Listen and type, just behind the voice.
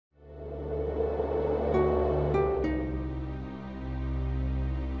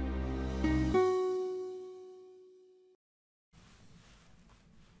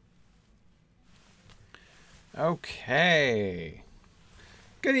Okay.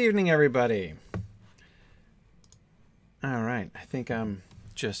 Good evening, everybody. All right. I think I'm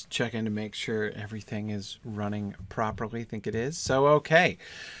just checking to make sure everything is running properly. I think it is. So, okay.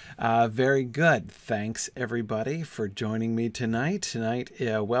 Very good. Thanks, everybody, for joining me tonight.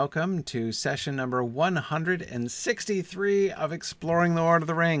 Welcome to session number 163 of Exploring the Lord of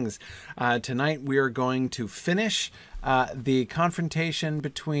the Rings. Tonight, we are going to finish the confrontation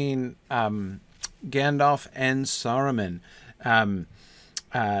between Gandalf and Saruman. I'm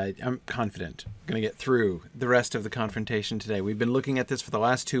confident I'm going to get through the rest of the confrontation today. We've been looking at this for the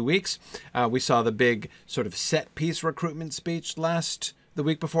last 2 weeks. We saw the big sort of set piece recruitment speech the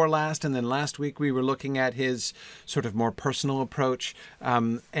week before last, and then last week we were looking at his sort of more personal approach.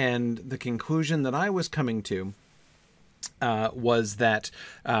 And the conclusion that I was coming to was that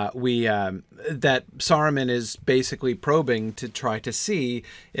that Saruman is basically probing to try to see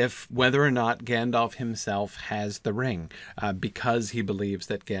if whether or not Gandalf himself has the ring, because he believes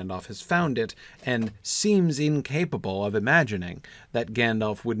that Gandalf has found it and seems incapable of imagining that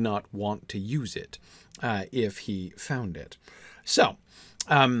Gandalf would not want to use it if he found it. So,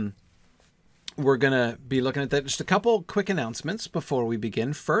 we're going to be looking at that. Just a couple quick announcements before we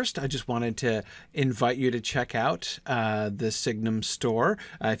begin. First, I just wanted to invite you to check out the Signum store.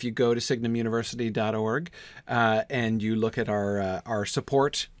 If you go to signumuniversity.org and you look at our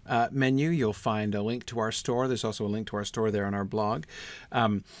support menu, you'll find a link to our store. There's also a link to our store there on our blog.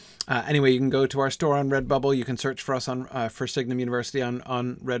 Anyway, you can go to our store on Redbubble. You can search for us for Signum University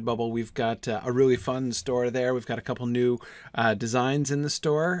on Redbubble. We've got a really fun store there. We've got a couple new designs in the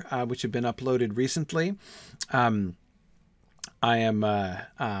store, which have been uploaded recently. I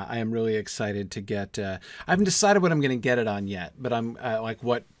am really excited to get. I haven't decided what I'm going to get it on yet, but I'm like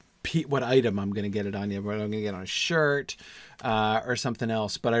what item I'm going to get it on yet. Whether I'm going to get on a shirt or something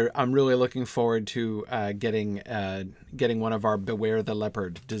else. But I'm really looking forward to getting one of our Beware the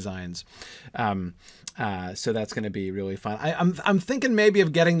Leopard designs. So that's going to be really fun. I'm thinking maybe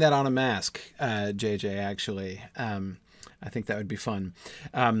of getting that on a mask, JJ. Actually, I think that would be fun.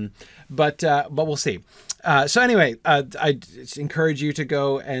 But we'll see. So anyway, I encourage you to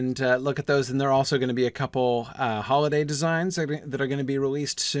go and look at those. And there are also going to be a couple holiday designs that are going to be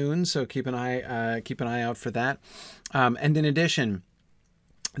released soon. So keep an eye out for that. And in addition,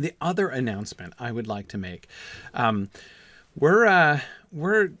 the other announcement I would like to make, we're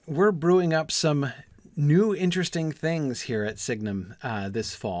brewing up some new interesting things here at Signum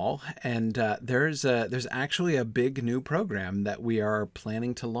this fall, and there's actually a big new program that we are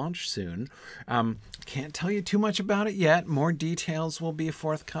planning to launch soon. Can't tell you too much about it yet. More details will be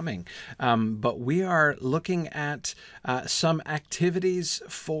forthcoming, but we are looking at some activities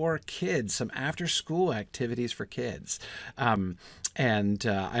for kids, some after-school activities for kids. And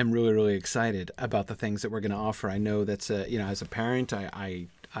I'm really, really excited about the things that we're going to offer. I know that's as a parent,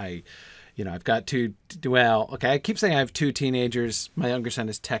 I've got two. Well, okay, I keep saying I have two teenagers. My younger son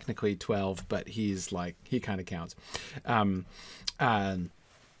is technically 12, but he kind of counts.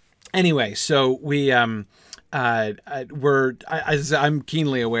 Anyway, so I'm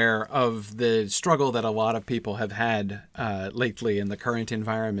keenly aware of the struggle that a lot of people have had lately in the current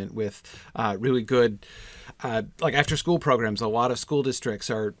environment with really good after school programs. A lot of school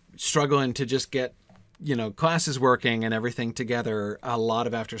districts are struggling to just get classes working and everything together. A lot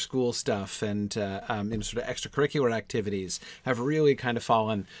of after school stuff and sort of extracurricular activities have really kind of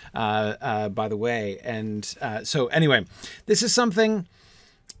fallen by the way. And so anyway, this is something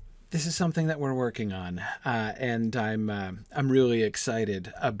that we're working on, and I'm really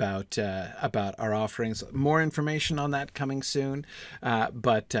excited about our offerings. More information on that coming soon,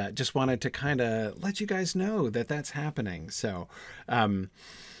 but just wanted to kind of let you guys know that that's happening. So.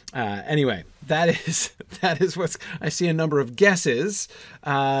 Anyway, that is what's. I see a number of guesses.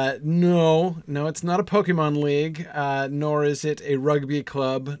 No, it's not a Pokemon League, nor is it a rugby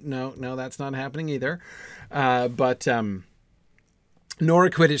club. No, that's not happening either. But nor a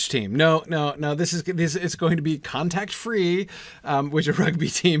Quidditch team. No. This is going to be contact free, which a rugby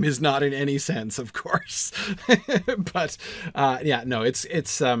team is not in any sense, of course. But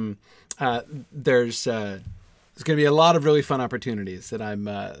there's going to be a lot of really fun opportunities that I'm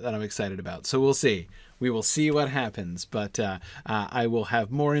excited about. So we'll see. We will see what happens, but I will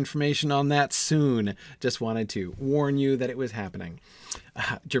have more information on that soon. Just wanted to warn you that it was happening.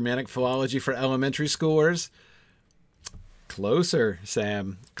 Germanic philology for elementary schoolers. Closer,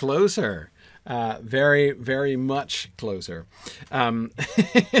 Sam. Closer. Very, very much closer.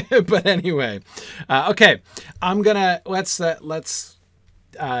 But anyway, okay. Let's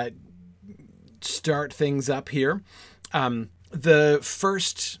start things up here. The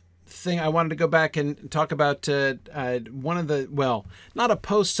first thing I wanted to go back and talk about one of the, well, not a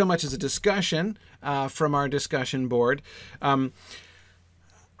post so much as a discussion from our discussion board.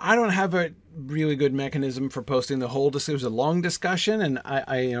 I don't have a really good mechanism for posting the whole. It was a long discussion, and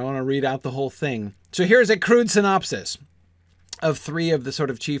I want to read out the whole thing. So here's a crude synopsis of 3 of the sort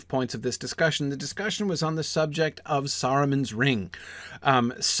of chief points of this discussion. The discussion was on the subject of Saruman's ring.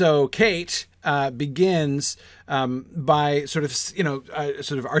 So Kate begins by sort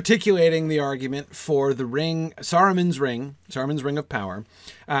of articulating the argument for the ring, Saruman's ring of power,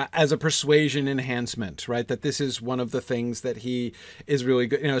 as a persuasion enhancement, right? That this is one of the things that he is really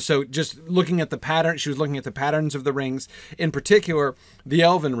good. So just looking at the pattern, she was looking at the patterns of the rings, in particular the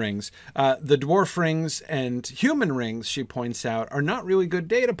elven rings, the dwarf rings and human rings. She points out are not really good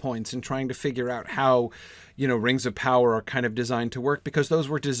data points in trying to figure out how rings of power are kind of designed to work, because those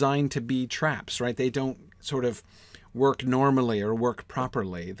were designed to be traps, right? They don't sort of work normally or work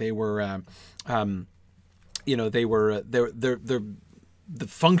properly. They were, the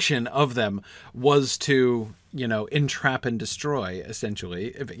function of them was to, entrap and destroy,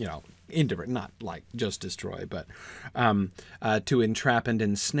 essentially, indirect, not like just destroy, but to entrap and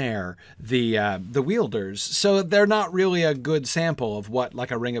ensnare the wielders. So they're not really a good sample of what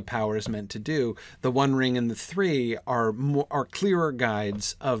like a ring of power is meant to do. The one ring and the 3 are clearer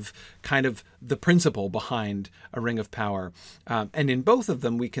guides of kind of the principle behind a ring of power, and in both of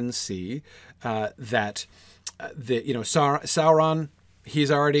them we can see that Sauron,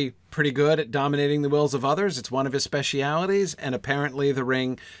 he's already pretty good at dominating the wills of others. It's one of his specialities, and apparently the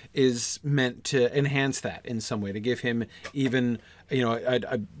ring is meant to enhance that in some way, to give him even,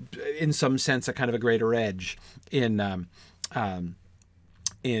 in some sense, a kind of a greater edge in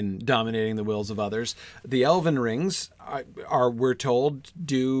dominating the wills of others. The elven rings we're told,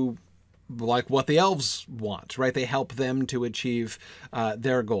 do like what the elves want, right? They help them to achieve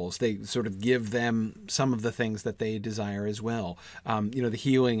their goals. They sort of give them some of the things that they desire as well. The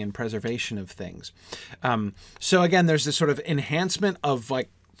healing and preservation of things. So again, there's this sort of enhancement of like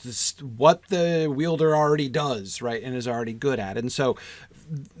what the wielder already does, right, and is already good at. And so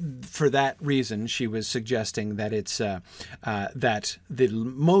for that reason, she was suggesting that it's that the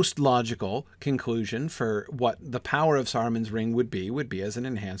most logical conclusion for what the power of Saruman's ring would be as an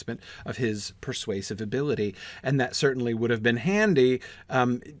enhancement of his persuasive ability, and that certainly would have been handy.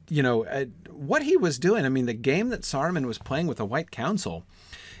 What he was doing. I mean, the game that Saruman was playing with the White Council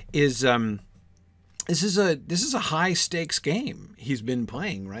is. This is a high stakes game he's been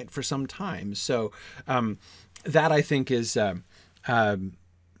playing, right, for some time. So that I think is a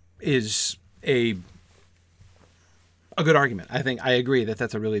good argument. I think I agree that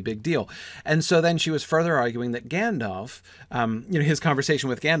that's a really big deal. And so then she was further arguing that Gandalf, his conversation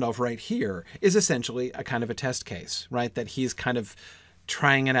with Gandalf right here is essentially a kind of a test case, right? That he's kind of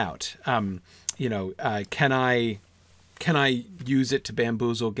trying it out. Can I use it to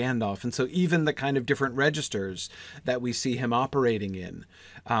bamboozle Gandalf? And so even the kind of different registers that we see him operating in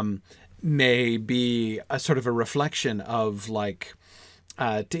may be a sort of a reflection of like,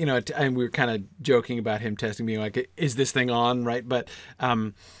 and we were kind of joking about him testing, being like, is this thing on, right? But,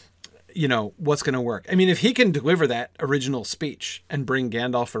 what's going to work? I mean, if he can deliver that original speech and bring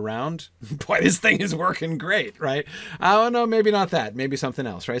Gandalf around, boy, this thing is working great, right? Oh, no, maybe not that. Maybe something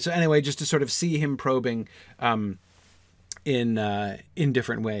else, right? So anyway, just to sort of see him probing in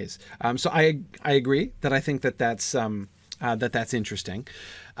different ways. So I agree that I think that's interesting.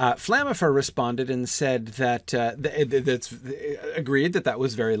 Flammifer responded and said that that's agreed that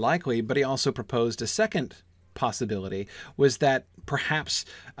was very likely, but he also proposed a second possibility, was that perhaps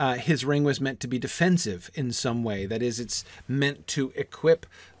his ring was meant to be defensive in some way. That is, it's meant to equip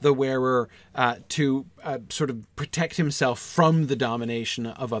the wearer to sort of protect himself from the domination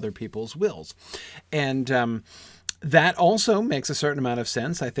of other people's wills. And that also makes a certain amount of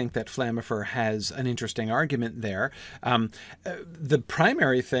sense. I think that Flammifer has an interesting argument there. The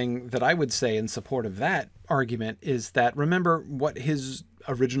primary thing that I would say in support of that argument is that, remember what his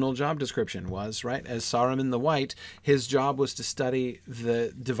original job description was, right? As Saruman the White, his job was to study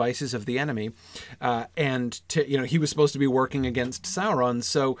the devices of the enemy, and to, he was supposed to be working against Sauron,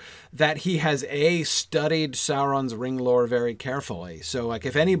 so that he has studied Sauron's ring lore very carefully. So like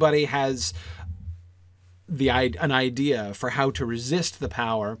if anybody has an idea for how to resist the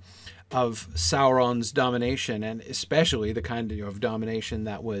power of Sauron's domination, and especially the kind of domination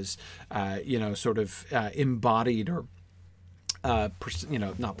that was, sort of embodied or,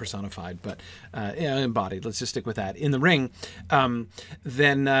 not personified, but embodied. Let's just stick with that in the ring. Then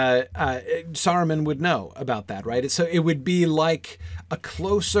Saruman would know about that, right? So it would be like a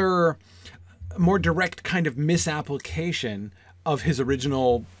closer, more direct kind of misapplication of his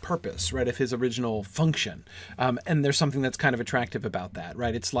original purpose, right? Of his original function. And there's something that's kind of attractive about that,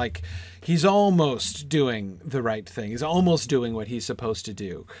 right? It's like he's almost doing the right thing. He's almost doing what he's supposed to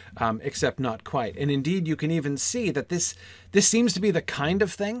do, except not quite. And indeed, you can even see that this seems to be the kind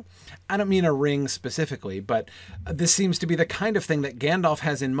of thing, I don't mean a ring specifically, but this seems to be the kind of thing that Gandalf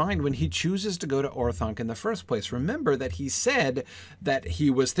has in mind when he chooses to go to Orthanc in the first place. Remember that he said that he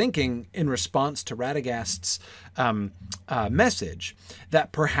was thinking in response to Radagast's message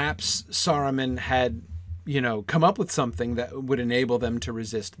that perhaps Saruman had come up with something that would enable them to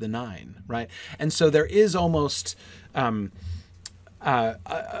resist the Nine, right? And so there is almost an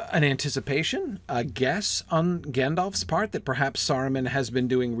anticipation, a guess on Gandalf's part that perhaps Saruman has been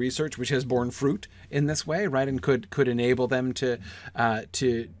doing research which has borne fruit in this way, right? And could enable them to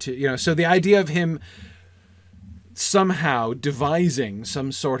so the idea of him somehow devising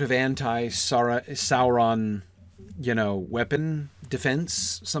some sort of anti-Sauron, weapon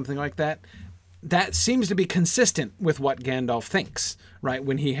defense, something like that, that seems to be consistent with what Gandalf thinks, right,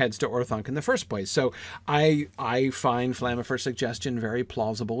 when he heads to Orthanc in the first place. So I find Flammifer's suggestion very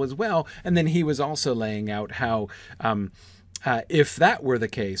plausible as well. And then he was also laying out how, if that were the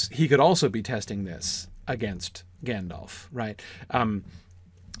case, he could also be testing this against Gandalf, right?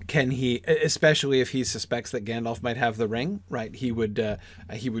 Can he, especially if he suspects that Gandalf might have the ring, right? He would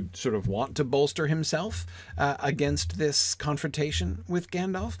sort of want to bolster himself against this confrontation with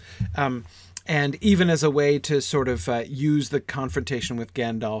Gandalf. And even as a way to sort of use the confrontation with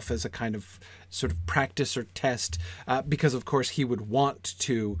Gandalf as a kind of sort of practice or test, because of course he would want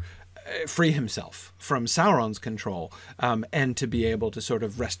to free himself from Sauron's control, and to be able to sort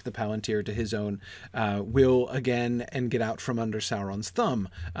of wrest the Palantir to his own will again and get out from under Sauron's thumb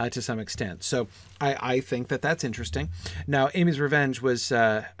to some extent. So I think that that's interesting. Now, Amy's Revenge was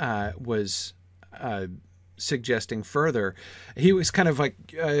suggesting further. He was kind of like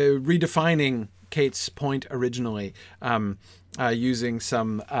redefining Kate's point originally, using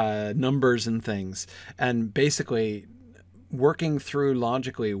some numbers and things, and basically working through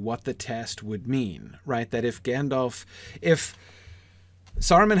logically what the test would mean, right? That if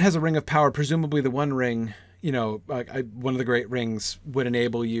Saruman has a ring of power, presumably the One Ring, one of the great rings would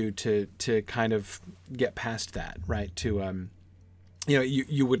enable you to kind of get past that, right? To,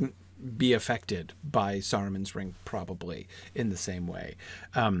 you wouldn't be affected by Saruman's ring probably in the same way.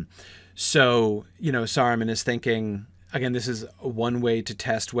 So, Saruman is thinking, again, this is one way to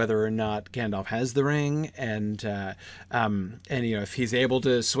test whether or not Gandalf has the ring, and if he's able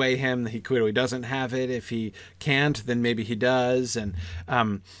to sway him, he clearly doesn't have it. If he can't, then maybe he does. And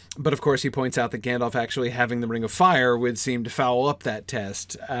but of course, he points out that Gandalf actually having the Ring of Fire would seem to foul up that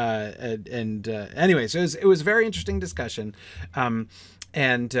test. Anyway, so it was a very interesting discussion,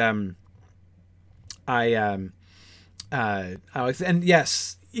 and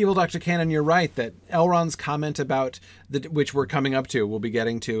yes. Evil Dr. Cannon, you're right that Elrond's comment about which we're coming up to, we'll be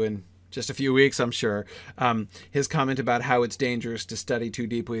getting to in just a few weeks, I'm sure. His comment about how it's dangerous to study too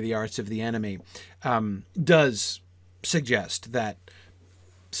deeply the arts of the enemy does suggest that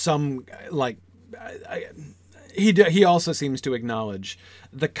he also seems to acknowledge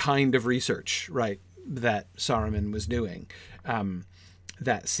the kind of research, right, that Saruman was doing.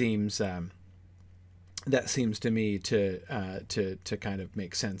 That seems to me to kind of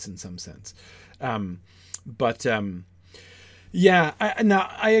make sense in some sense. I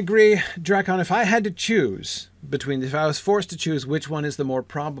agree, Drakon. If I had to choose if I was forced to choose which one is the more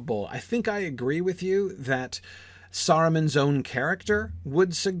probable, I think I agree with you that Saruman's own character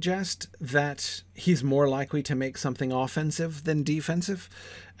would suggest that he's more likely to make something offensive than defensive,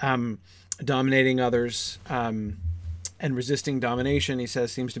 dominating others, and resisting domination, he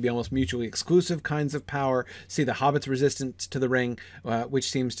says, seems to be almost mutually exclusive kinds of power. See the hobbits' resistance to the ring, which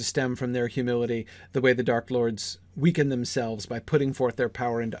seems to stem from their humility, the way the Dark Lords weaken themselves by putting forth their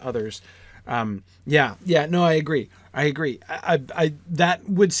power into others. I agree. That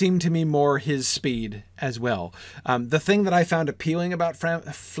would seem to me more his speed as well. The thing that I found appealing about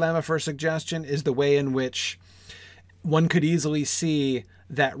Flammifer's suggestion is the way in which one could easily see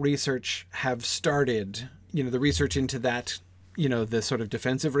that research have started, the research into that, the sort of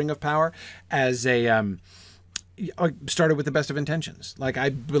defensive ring of power as started with the best of intentions. Like, I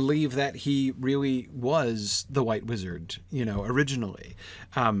believe that he really was the White Wizard, originally.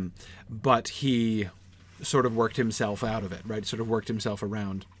 But he sort of worked himself out of it, right? Sort of worked himself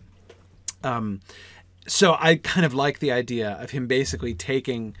around. So I kind of like the idea of him basically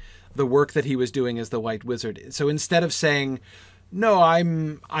taking the work that he was doing as the White Wizard. So instead of saying, no,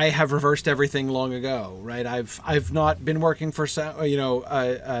 I have reversed everything long ago, right? I've not been working for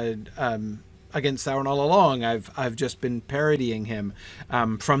against Sauron all along. I've just been parodying him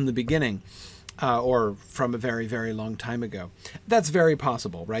from the beginning, or from a very, very long time ago. That's very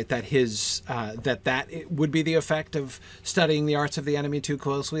possible, right? That his that it would be the effect of studying the arts of the enemy too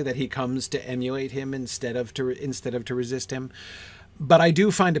closely, that he comes to emulate him instead of to resist him. But I do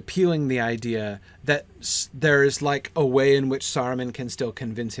find appealing the idea that there is like a way in which Saruman can still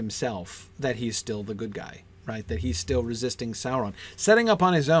convince himself that he's still the good guy, right? That he's still resisting Sauron, setting up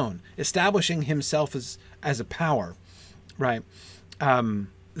on his own, establishing himself as a power, right?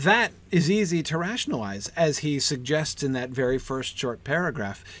 That is easy to rationalize, as he suggests in that very first short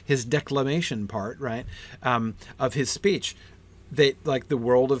paragraph, his declamation part, right, of his speech. That, like, the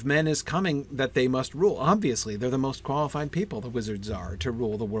world of men is coming, that they must rule. Obviously, they're the most qualified people, the wizards are, to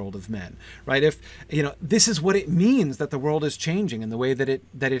rule the world of men, right? If, you know, this is what it means that the world is changing in the way that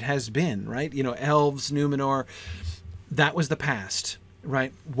it has been, right? You know, elves, Numenor, that was the past,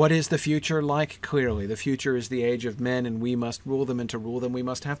 right? What is the future like? Clearly, the future is the age of men, and we must rule them, and to rule them, we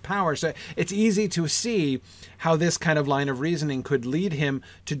must have power. So it's easy to see how this kind of line of reasoning could lead him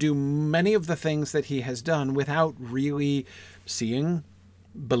to do many of the things that he has done without really seeing,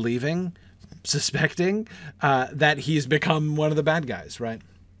 believing, suspecting that he's become one of the bad guys, right?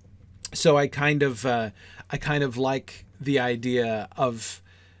 So I kind of like the idea of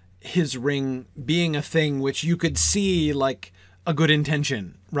his ring being a thing which you could see like a good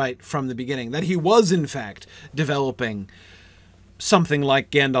intention right from the beginning, that he was in fact developing something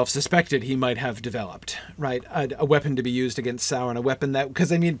like Gandalf suspected he might have developed, right? A weapon to be used against Sauron, a weapon that,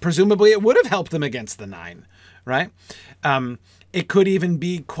 because I mean, presumably it would have helped them against the Nine, right? It could even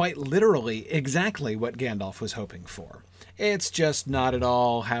be quite literally exactly what Gandalf was hoping for. It's just not at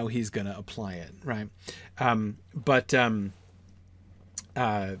all how he's going to apply it, right?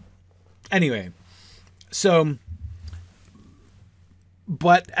 Anyway, so...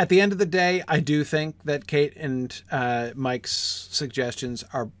 But at the end of the day, I do think that Kate and Mike's suggestions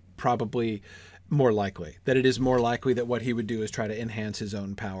are probably more likely. That it is more likely that what he would do is try to enhance his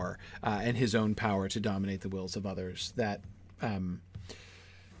own power and his own power to dominate the wills of others. That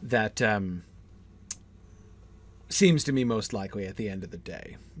seems to me most likely at the end of the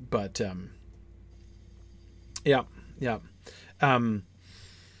day. But yeah.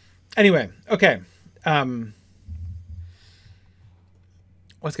 Anyway, okay.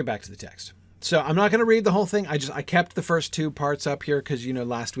 Let's get back to the text. So I'm not going to read the whole thing. I kept the first two parts up here because, you know,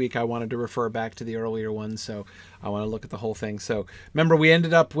 last week I wanted to refer back to the earlier ones. So I want to look at the whole thing. So remember, we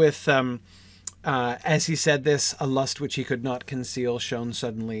ended up with, as he said this, a lust which he could not conceal shone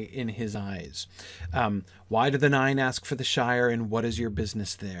suddenly in his eyes. Why do the Nine ask for the Shire, and what is your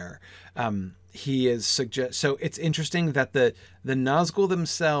business there? He is so it's interesting that the Nazgul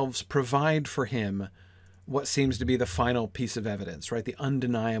themselves provide for him what seems to be the final piece of evidence, right? The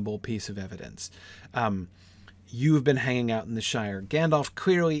undeniable piece of evidence. You've been hanging out in the Shire. Gandalf,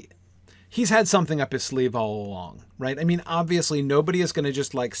 clearly, he's had something up his sleeve all along, right? I mean, obviously, nobody is going to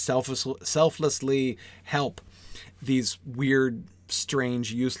just like selflessly help these weird,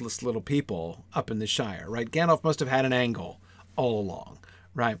 strange, useless little people up in the Shire, right? Gandalf must have had an angle all along,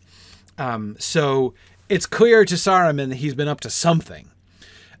 right? So it's clear to Saruman that he's been up to something.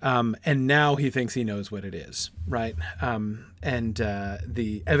 And now he thinks he knows what it is, right? And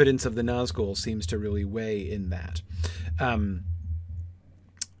the evidence of the Nazgul seems to really weigh in that.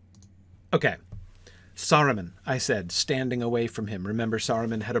 Okay. Saruman, I said, standing away from him. Remember,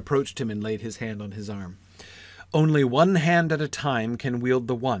 Saruman had approached him and laid his hand on his arm. Only one hand at a time can wield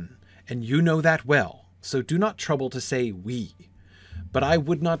the one, and you know that well, so do not trouble to say we. But I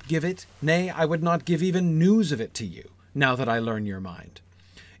would not give it, nay, I would not give even news of it to you, now that I learn your mind.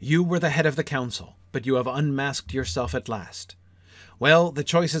 You were the head of the council, but you have unmasked yourself at last. Well, the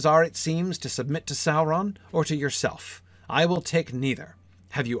choices are, it seems, to submit to Sauron or to yourself. I will take neither.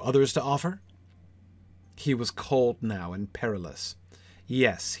 Have you others to offer? He was cold now and perilous.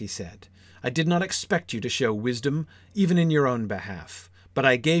 Yes, he said, I did not expect you to show wisdom, even in your own behalf, but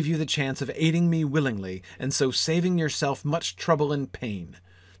I gave you the chance of aiding me willingly, and so saving yourself much trouble and pain.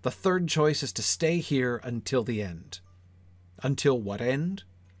 The third choice is to stay here until the end. Until what end?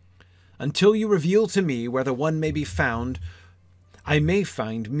 Until you reveal to me where the one may be found, I may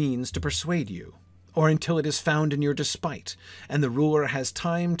find means to persuade you, or until it is found in your despite, and the ruler has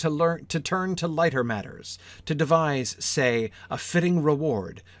time to turn to lighter matters, to devise, say, a fitting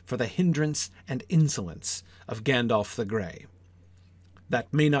reward for the hindrance and insolence of Gandalf the Grey.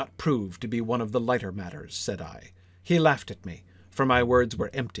 That may not prove to be one of the lighter matters, said I. He laughed at me, for my words were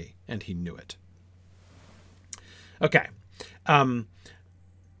empty, and he knew it. Okay.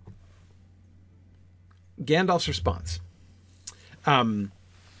 Gandalf's response.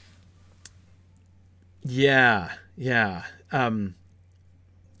 Yeah, yeah.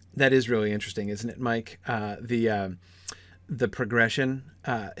 That is really interesting, isn't it, Mike? The progression,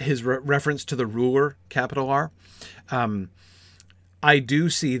 his reference to the ruler, capital R. I do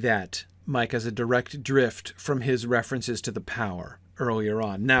see that, Mike, as a direct drift from his references to the power earlier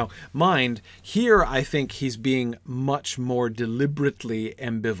on. Now, mind, here I think he's being much more deliberately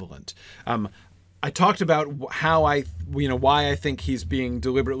ambivalent. I talked about how why I think he's being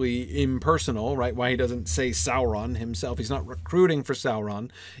deliberately impersonal, right? Why he doesn't say Sauron himself. He's not recruiting for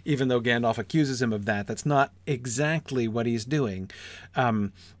Sauron, even though Gandalf accuses him of that. That's not exactly what he's doing.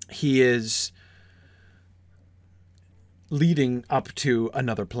 He is leading up to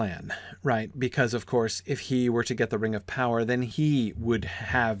another plan, right? Because, of course, if he were to get the Ring of Power, then he would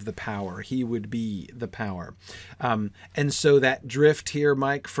have the power. He would be the power. And so that drift here,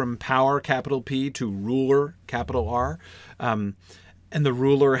 Mike, from power, capital P, to ruler, capital R, and the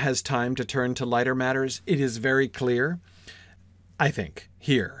ruler has time to turn to lighter matters, it is very clear, I think,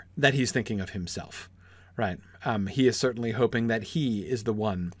 here, that he's thinking of himself, right? He is certainly hoping that he is the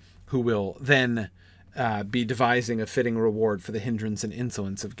one who will then be devising a fitting reward for the hindrance and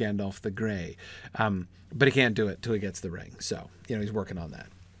insolence of Gandalf the Grey. But he can't do it till he gets the ring. So, he's working on that.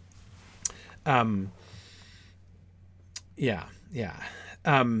 Yeah.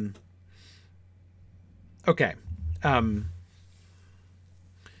 Okay. But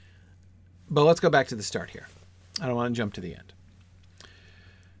let's go back to the start here. I don't want to jump to the end.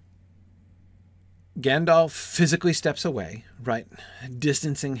 Gandalf physically steps away, right,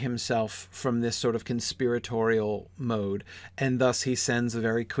 distancing himself from this sort of conspiratorial mode, and thus he sends a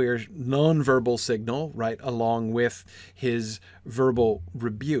very clear non-verbal signal, right, along with his verbal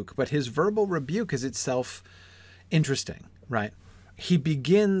rebuke. But his verbal rebuke is itself interesting, right? He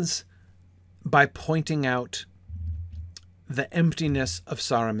begins by pointing out the emptiness of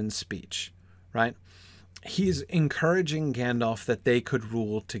Saruman's speech, right? He's encouraging Gandalf that they could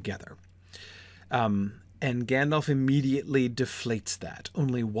rule together. And Gandalf immediately deflates that.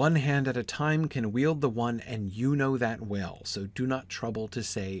 Only one hand at a time can wield the one, and you know that well, so do not trouble to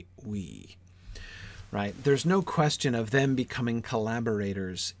say we. Right? There's no question of them becoming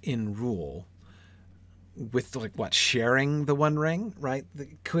collaborators in rule with, sharing the One Ring, right?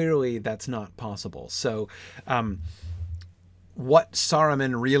 Clearly that's not possible. So what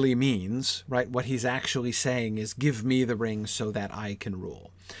Saruman really means, right, what he's actually saying is, give me the ring so that I can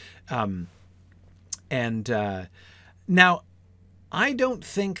rule. Now, I don't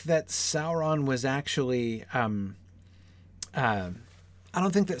think that Sauron was actually, I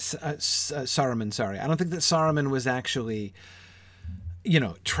don't think that Saruman was actually,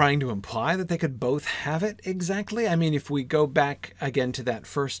 trying to imply that they could both have it exactly. I mean, if we go back again to that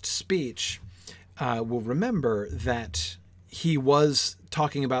first speech, we'll remember that he was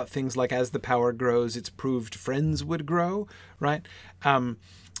talking about things like, as the power grows, its proved friends would grow, right?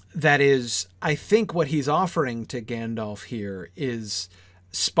 That is, I think what he's offering to Gandalf here is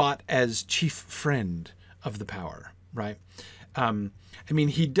spot as chief friend of the power, right? I mean,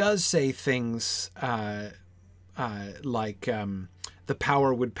 he does say things like the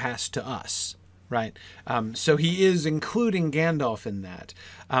power would pass to us, right? So he is including Gandalf in that.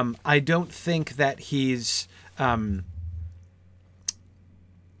 I don't think that he's...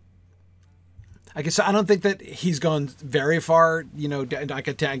 I don't think that he's gone very far, in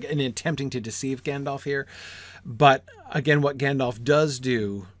attempting to deceive Gandalf here. But again, what Gandalf does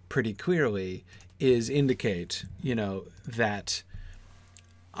do pretty clearly is indicate, that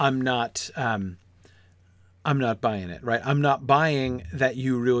I'm not buying it, right? I'm not buying that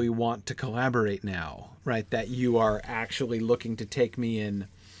you really want to collaborate now, right? That you are actually looking to take me in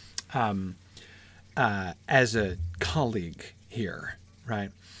as a colleague here,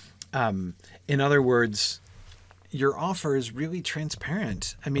 right? In other words, your offer is really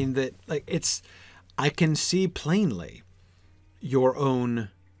transparent. I mean, I can see plainly your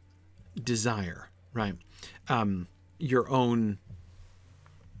own desire, right? Your own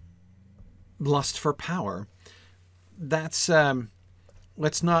lust for power. That's,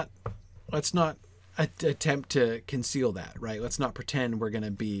 let's not attempt to conceal that, right? Let's not pretend we're going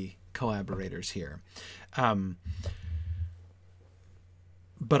to be collaborators here.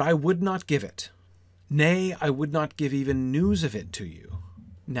 But I would not give it. Nay, I would not give even news of it to you,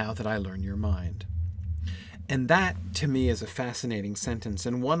 now that I learn your mind. And that, to me, is a fascinating sentence,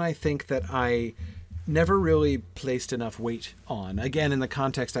 and one I think that I never really placed enough weight on. Again, in the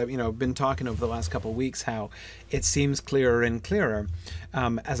context, I've been talking over the last couple of weeks how it seems clearer and clearer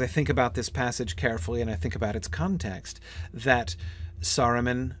as I think about this passage carefully and I think about its context, that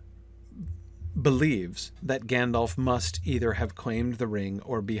Saruman believes that Gandalf must either have claimed the ring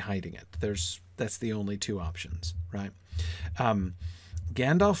or be hiding it. That's the only two options, right?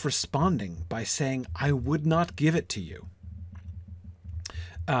 Gandalf responding by saying, "I would not give it to you,"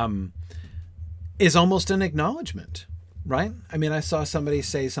 is almost an acknowledgement, right? I mean, I saw somebody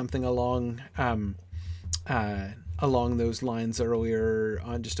say something along those lines earlier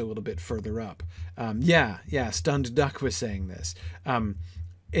on, just a little bit further up. Stunned Duck was saying this.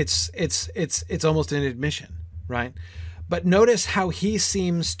 It's almost an admission, right? But notice how he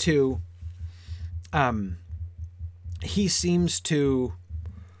seems to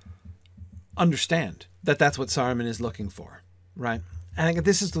understand that that's what Saruman is looking for, right? I think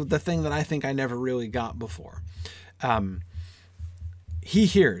this is the thing that I think I never really got before. He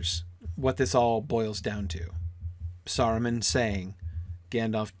hears what this all boils down to. Saruman saying,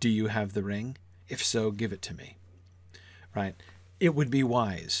 "Gandalf, do you have the ring? If so, give it to me." Right? It would be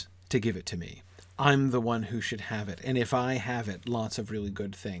wise to give it to me. I'm the one who should have it. And if I have it, lots of really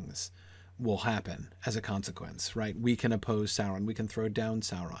good things will happen as a consequence, right? We can oppose Sauron. We can throw down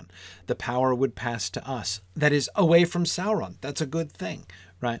Sauron. The power would pass to us. That is away from Sauron. That's a good thing,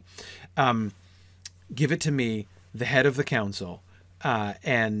 right? Give it to me, the head of the council,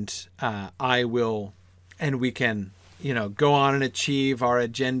 and I will, and we can, go on and achieve our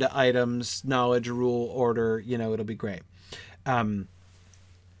agenda items, knowledge, rule, order, it'll be great. And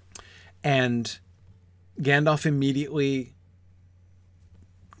Gandalf immediately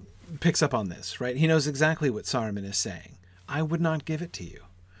picks up on this, right? He knows exactly what Saruman is saying. I would not give it to you.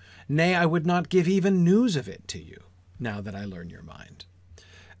 Nay, I would not give even news of it to you, now that I learn your mind.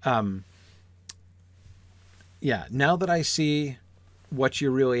 Now that I see what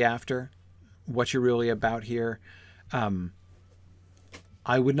you're really after, what you're really about here, I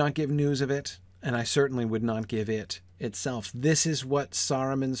would not give news of it, and I certainly would not give it itself. This is what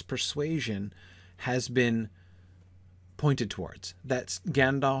Saruman's persuasion has been pointed towards. That's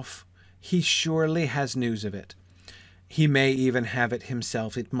Gandalf. He surely has news of it. He may even have it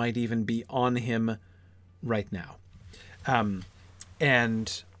himself. It might even be on him right now.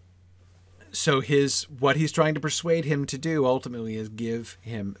 And so what he's trying to persuade him to do ultimately is give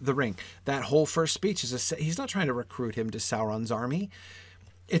him the ring. That whole first speech he's not trying to recruit him to Sauron's army.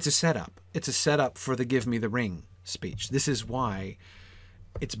 It's a setup. It's a setup for the "give me the ring" speech. This is why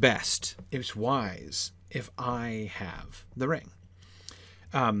it's best, it's wise if I have the ring.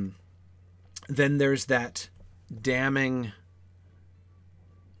 Then there's that damning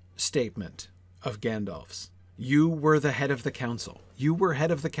statement of Gandalf's. You were the head of the council. You were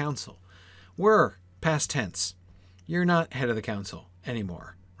head of the council. Were, past tense. You're not head of the council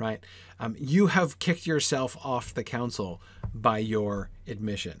anymore, right? You have kicked yourself off the council by your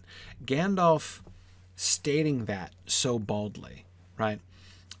admission. Gandalf stating that so baldly, right?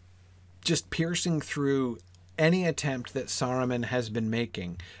 Just piercing through any attempt that Saruman has been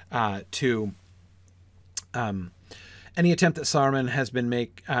making has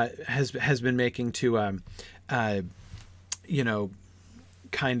been making to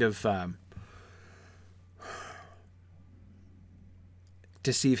kind of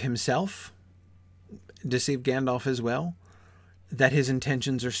deceive himself, deceive Gandalf as well, that his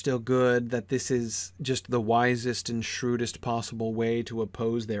intentions are still good, that this is just the wisest and shrewdest possible way to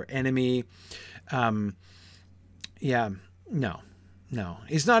oppose their enemy. No.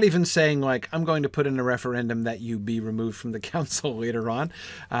 He's not even saying, like, I'm going to put in a referendum that you be removed from the council later on.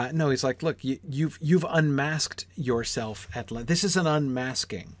 No, he's like, look, you've unmasked yourself this is an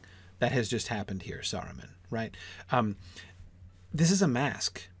unmasking that has just happened here, Saruman, right? This is a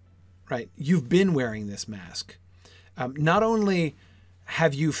mask, right? You've been wearing this mask. Not only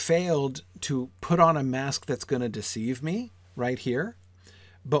have you failed to put on a mask that's going to deceive me right here,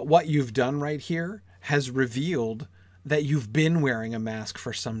 but what you've done right here has revealed that you've been wearing a mask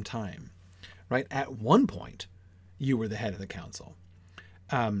for some time, right? At one point, you were the head of the council.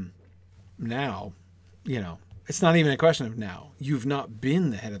 Now, it's not even a question of now. You've not been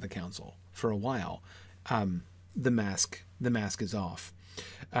the head of the council for a while. The mask is off.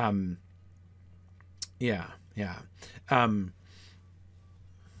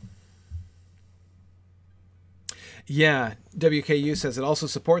 WKU says it also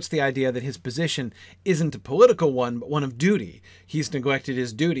supports the idea that his position isn't a political one, but one of duty. He's neglected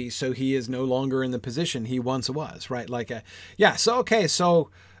his duty, so he is no longer in the position he once was, right? Honestly,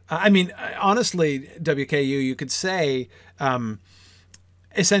 WKU, you could say,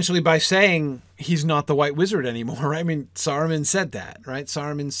 essentially by saying he's not the White Wizard anymore, right? I mean, Saruman said that, right?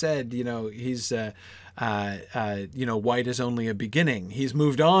 Saruman said, he's, white is only a beginning. He's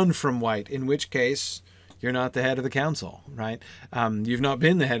moved on from white, in which case, you're not the head of the council, right? You've not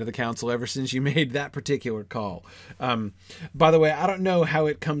been the head of the council ever since you made that particular call. By the way, I don't know how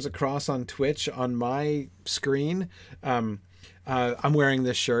it comes across on Twitch on my screen. I'm wearing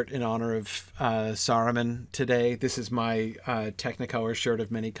this shirt in honor of Saruman today. This is my Technicolor shirt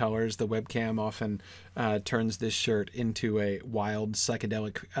of many colors. The webcam often turns this shirt into a wild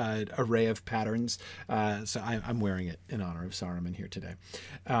psychedelic array of patterns. So I'm wearing it in honor of Saruman here today.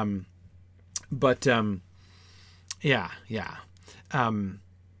 Yeah.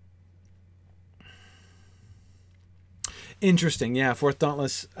 Interesting. Yeah, Fourth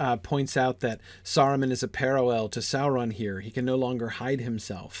Dauntless points out that Saruman is a parallel to Sauron here. He can no longer hide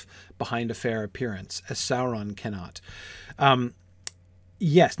himself behind a fair appearance, as Sauron cannot.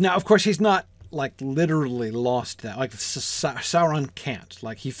 Yes. Now, of course, he's not like literally lost that. Like Sauron can't.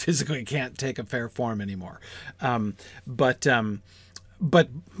 Like he physically can't take a fair form anymore. But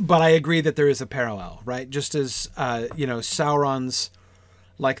I agree that there is a parallel, right? Just as Sauron's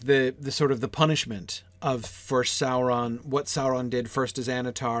like the sort of the punishment for Sauron, what Sauron did first as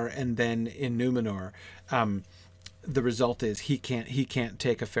Anatar and then in Numenor, the result is he can't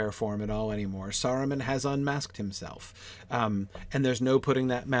take a fair form at all anymore. Saruman has unmasked himself, and there's no putting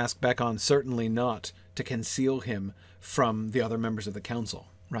that mask back on. Certainly not to conceal him from the other members of the council,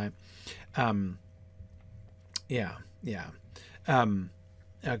 right?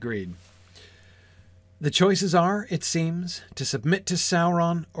 Agreed. The choices are, it seems, to submit to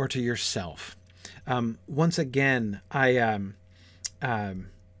Sauron or to yourself. Once again, I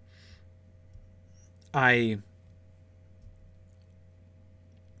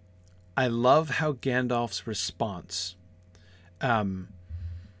love how Gandalf's response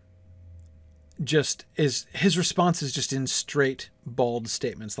his response is just in straight, bald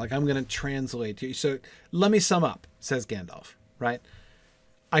statements. Like, I'm going to translate to you. So let me sum up, says Gandalf, right?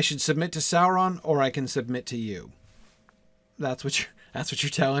 I should submit to Sauron or I can submit to you. That's what you're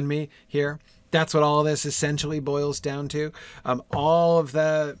telling me here. That's what all of this essentially boils down to. All of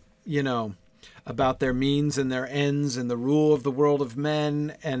the, about their means and their ends and the rule of the world of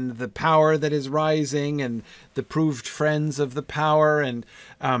men and the power that is rising and the proved friends of the power and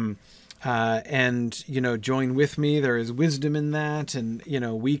join with me. There is wisdom in that. And,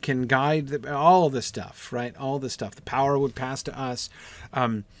 we can guide all of the stuff, right? All the stuff. The power would pass to us.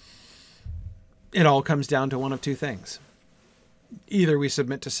 It all comes down to one of two things. Either we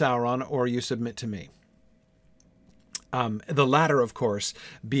submit to Sauron or you submit to me. The latter, of course,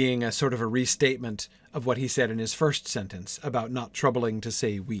 being a sort of a restatement of what he said in his first sentence about not troubling to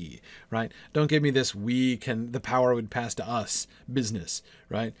say we, right? Don't give me this the power would pass to us business,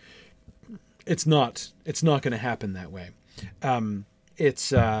 right? It's not going to happen that way.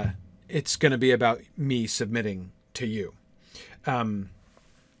 It's going to be about me submitting to you.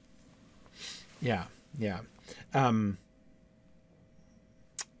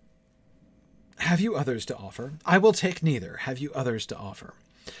 Have you others to offer? I will take neither. Have you others to offer?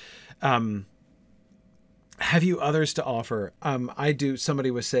 Have you others to offer? I do. Somebody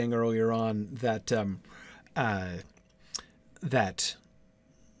was saying earlier on that that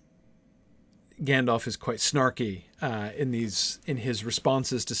Gandalf is quite snarky in his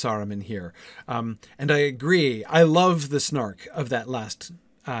responses to Saruman here, and I agree. I love the snark of that last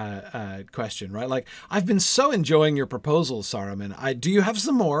question, right? Like, I've been so enjoying your proposals, Saruman. Do you have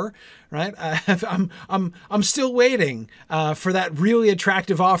some more? Right? I'm still waiting for that really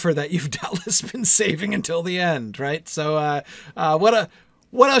attractive offer that you've doubtless been saving until the end, right? So, what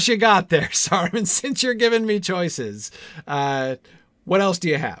else you got there, Saruman? Since you're giving me choices, what else do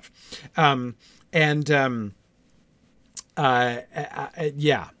you have? And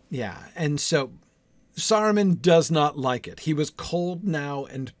so Saruman does not like it. He was cold now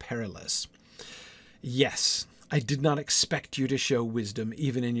and perilous. Yes, I did not expect you to show wisdom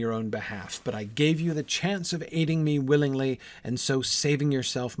even in your own behalf, but I gave you the chance of aiding me willingly and so saving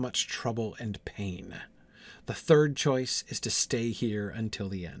yourself much trouble and pain. The third choice is to stay here until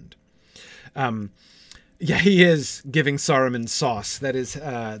the end. He is giving Saruman sauce. That is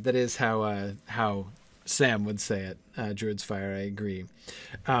how Sam would say it. Druid's Fire, I agree.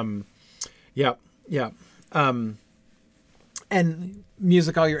 And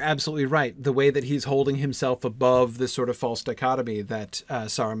Musical, you're absolutely right. The way that he's holding himself above this sort of false dichotomy that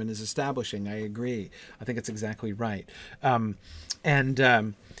Saruman is establishing, I agree. I think it's exactly right. But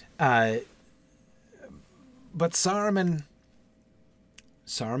Saruman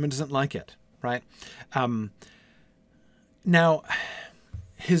doesn't like it, right? Now,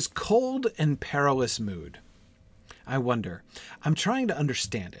 his cold and perilous mood, I wonder. I'm trying to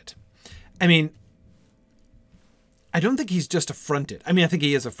understand it. I mean, I don't think he's just affronted. I mean, I think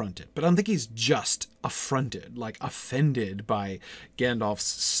he is affronted, but I don't think he's just affronted, like offended by Gandalf's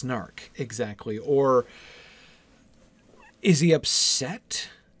snark exactly. Or is he upset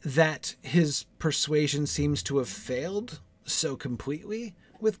that his persuasion seems to have failed so completely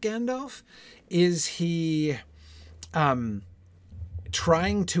with Gandalf? Is he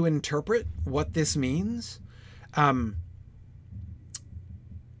trying to interpret what this means?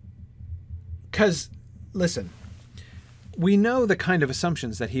 Because, listen, we know the kind of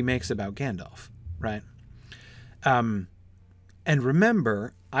assumptions that he makes about Gandalf, right? And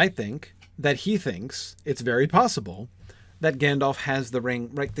remember, I think that he thinks it's very possible that Gandalf has the ring,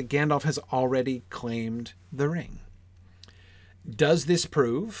 right? That Gandalf has already claimed the ring. Does this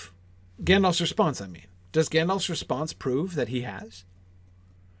prove Gandalf's response? I mean, does Gandalf's response prove that he has?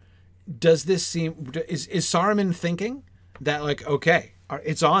 Does this seem, is Saruman thinking that, like, okay,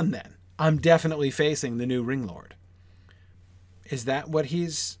 it's on then. I'm definitely facing the new Ring Lord. Is that what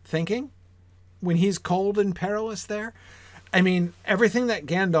he's thinking when he's cold and perilous there? I mean, everything that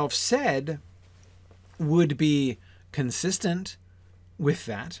Gandalf said would be consistent with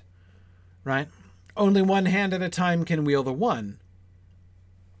that, right? Only one hand at a time can wield the one.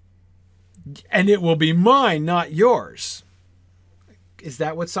 And it will be mine, not yours. Is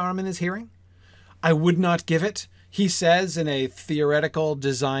that what Saruman is hearing? I would not give it, he says, in a theoretical,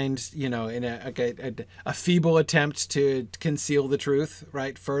 designed, you know, in a feeble attempt to conceal the truth,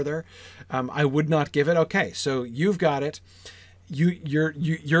 right, further. I would not give it. Okay, so you've got it.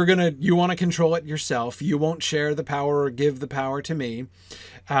 You want to control it yourself. You won't share the power or give the power to me.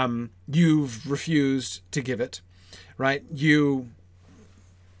 You've refused to give it, right? You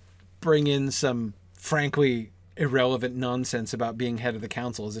bring in some, frankly, irrelevant nonsense about being head of the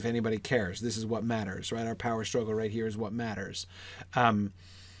council, as if anybody cares. This is what matters, right? Our power struggle right here is what matters.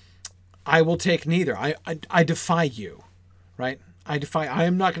 I will take neither. I defy you, right? I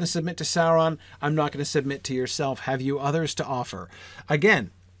am not going to submit to Sauron. I'm not going to submit to yourself. Have you others to offer? Again,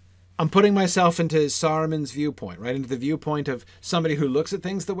 I'm putting myself into Saruman's viewpoint, right? Into the viewpoint of somebody who looks at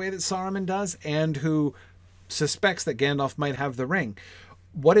things the way that Saruman does and who suspects that Gandalf might have the ring.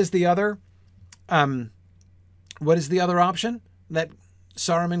 What is the other option that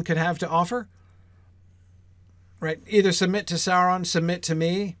Saruman could have to offer? Right? Either submit to Sauron, submit to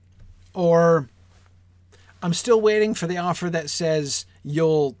me, or I'm still waiting for the offer that says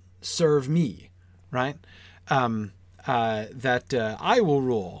you'll serve me, right? That I will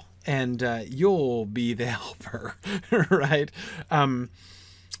rule and you'll be the helper, right?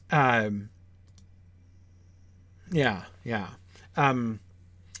 Yeah.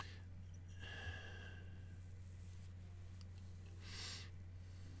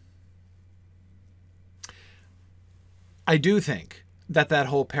 I do think that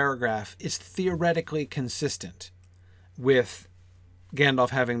whole paragraph is theoretically consistent with Gandalf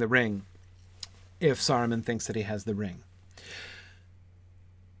having the ring if Saruman thinks that he has the ring.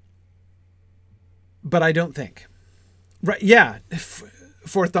 But I don't think. Right? Yeah.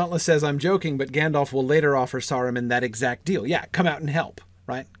 Fourth Dauntless says, I'm joking, but Gandalf will later offer Saruman that exact deal. Yeah, come out and help,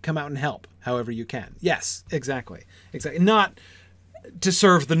 right? Come out and help however you can. Yes, exactly. Not to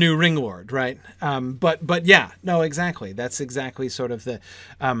serve the new Ring Lord, right? But yeah, no, exactly. That's exactly sort of the...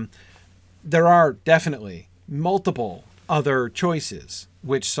 there are definitely multiple other choices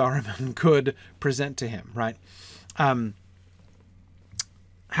which Saruman could present to him, right?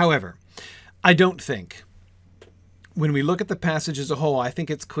 However, I don't think, when we look at the passage as a whole, I think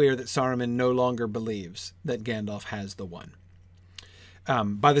it's clear that Saruman no longer believes that Gandalf has the one.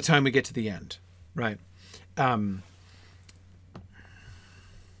 By the time we get to the end, right?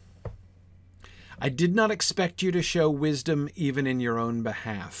 I did not expect you to show wisdom even in your own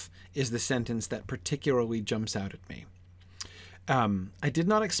behalf, is the sentence that particularly jumps out at me. I did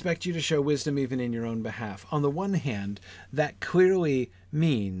not expect you to show wisdom even in your own behalf. On the one hand, that clearly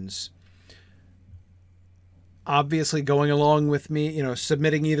means, obviously, going along with me, you know,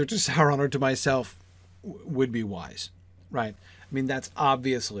 submitting either to Sauron or to myself would be wise, right? I mean, that's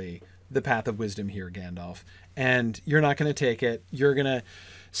obviously the path of wisdom here, Gandalf. And you're not going to take it. You're going to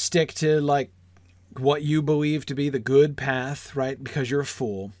stick to, like, what you believe to be the good path, right? Because you're a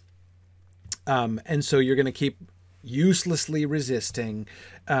fool. And so you're going to keep uselessly resisting.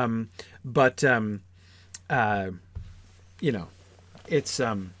 You know, it's,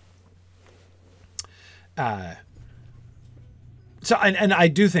 so, and I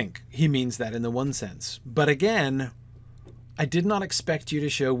do think he means that in the one sense, but again, I did not expect you to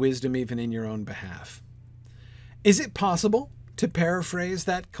show wisdom even in your own behalf. Is it possible to paraphrase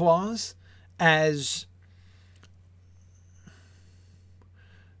that clause as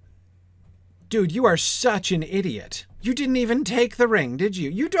Dude, you are such an idiot. You didn't even take the ring, did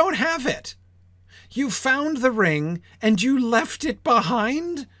you? You don't have it. You found the ring and you left it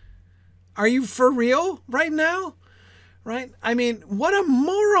behind? Are you for real right now? Right? I mean, what a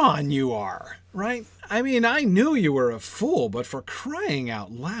moron you are, right? I mean, I knew you were a fool, but for crying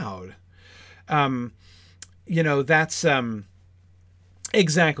out loud. You know, that's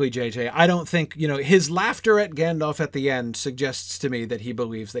exactly, JJ. I don't think, you know, his laughter at Gandalf at the end suggests to me that he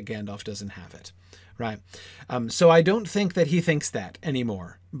believes that Gandalf doesn't have it, right? So I don't think that he thinks that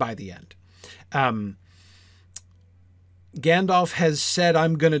anymore by the end. Gandalf has said,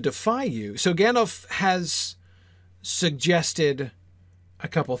 I'm going to defy you. So Gandalf has suggested a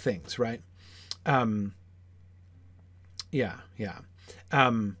couple things, right? Yeah.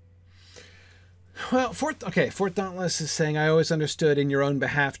 Well, Fort Dauntless is saying, I always understood in your own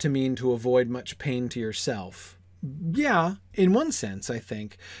behalf to mean to avoid much pain to yourself. Yeah, in one sense, I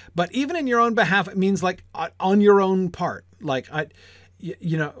think. But even in your own behalf, it means like on your own part. Like,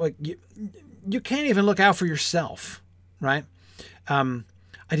 you know, like you can't even look out for yourself, right?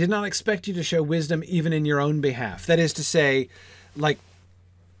 I did not expect you to show wisdom even in your own behalf. That is to say, like,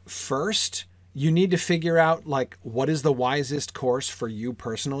 first, you need to figure out, like, what is the wisest course for you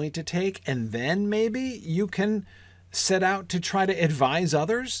personally to take, and then maybe you can set out to try to advise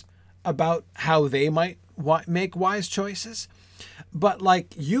others about how they might make wise choices. But,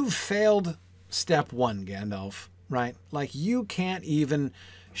 like, you've failed step one, Gandalf, right? Like, you can't even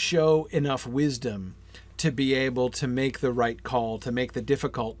show enough wisdom to be able to make the right call, to make the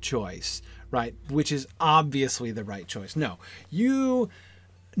difficult choice, right? Which is obviously the right choice. No, you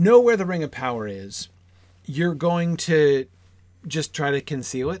know where the Ring of Power is. You're going to just try to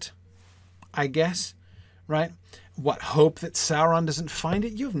conceal it, I guess, right? What, hope that Sauron doesn't find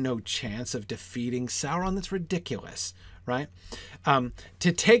it? You have no chance of defeating Sauron. That's ridiculous, right?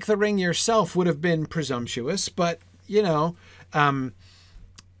 To take the ring yourself would have been presumptuous, but, you know,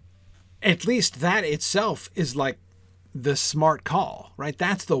 at least that itself is like the smart call, right?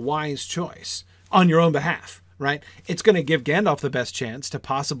 That's the wise choice on your own behalf, right? It's going to give Gandalf the best chance to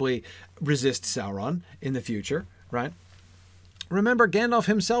possibly resist Sauron in the future, right? Remember, Gandalf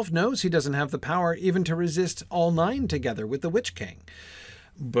himself knows he doesn't have the power even to resist all nine together with the Witch King.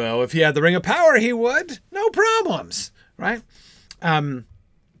 Well, if he had the Ring of Power, he would. No problems, right?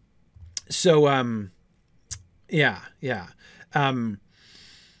 Yeah.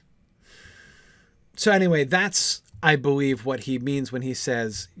 So anyway, that's, I believe, what he means when he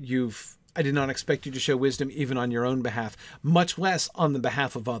says, I did not expect you to show wisdom even on your own behalf, much less on the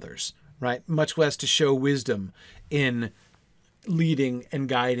behalf of others, right? Much less to show wisdom in leading and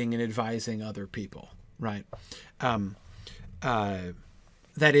guiding and advising other people, right? That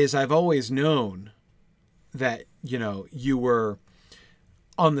is, I've always known that, you know, you were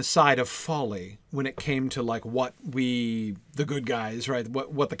on the side of folly when it came to like what we, the good guys, right,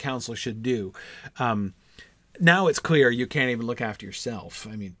 what the council should do. Now it's clear you can't even look after yourself.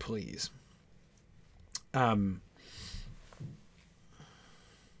 I mean, please.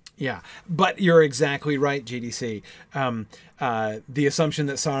 Yeah, but you're exactly right, GDC. The assumption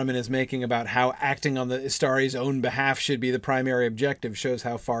that Saruman is making about how acting on the Istari's own behalf should be the primary objective shows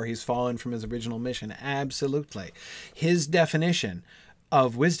how far he's fallen from his original mission. Absolutely. His definition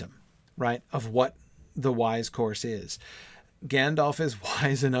of wisdom, right, of what the wise course is. Gandalf is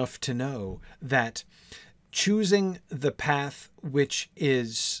wise enough to know that choosing the path which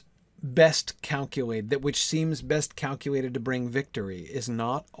is best calculated, that which seems best calculated to bring victory, is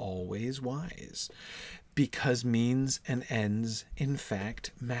not always wise, because means and ends in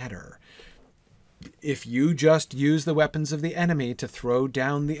fact matter. If you just use the weapons of the enemy to throw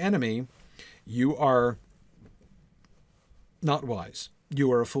down the enemy, you are not wise. You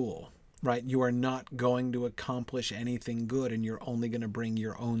are a fool, right? You are not going to accomplish anything good, and you're only going to bring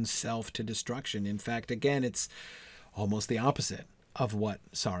your own self to destruction. In fact, again, it's almost the opposite of what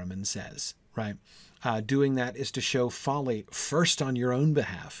Saruman says, right? Doing that is to show folly first on your own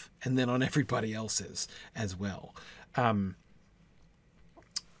behalf and then on everybody else's as well.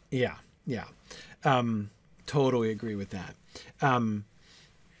 Yeah. Totally agree with that.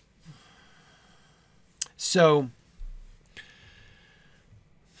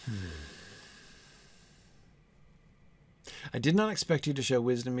 I did not expect you to show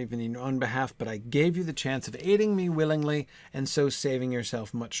wisdom even in your own behalf, but I gave you the chance of aiding me willingly and so saving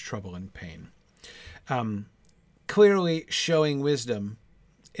yourself much trouble and pain. Clearly, showing wisdom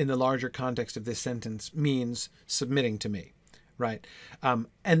in the larger context of this sentence means submitting to me, right? And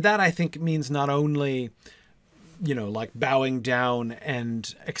that, I think, means not only, you know, like bowing down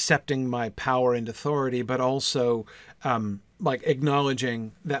and accepting my power and authority, but also like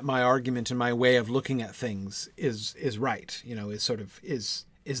acknowledging that my argument and my way of looking at things is right, you know, is sort of is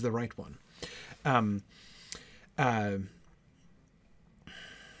the right one.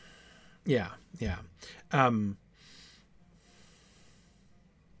 Yeah.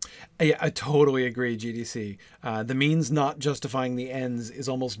 Yeah, I totally agree, GDC. The means not justifying the ends is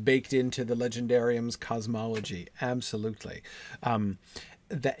almost baked into the Legendarium's cosmology. Absolutely.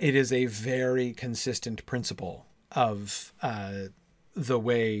 That it is a very consistent principle of the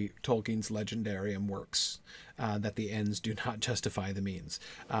way Tolkien's Legendarium works, that the ends do not justify the means.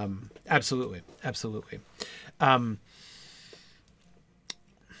 Absolutely.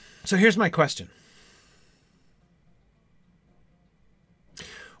 So here's my question.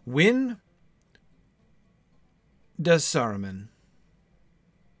 When does Saruman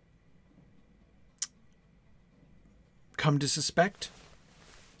come to suspect?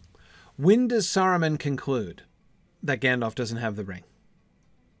 When does Saruman conclude that Gandalf doesn't have the ring?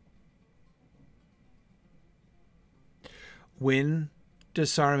 When does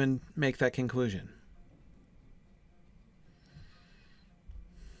Saruman make that conclusion?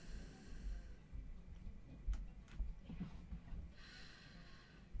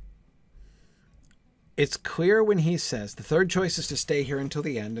 It's clear when he says, the third choice is to stay here until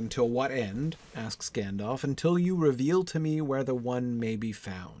the end. Until what end? Asks Gandalf. Until you reveal to me where the one may be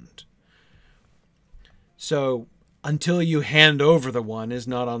found. So, until you hand over the one is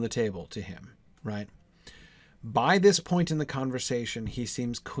not on the table to him, right? By this point in the conversation, he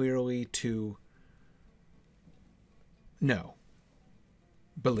seems clearly to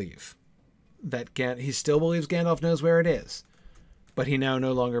believe that he still believes Gandalf knows where it is, but he now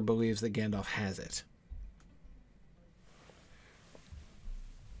no longer believes that Gandalf has it.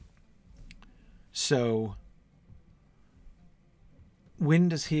 So, when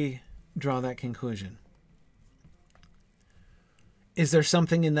does he draw that conclusion? Is there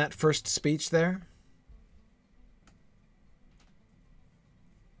something in that first speech there?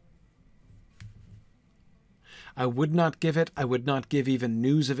 I would not give it. I would not give even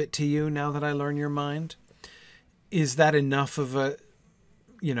news of it to you now that I learn your mind. Is that enough of a,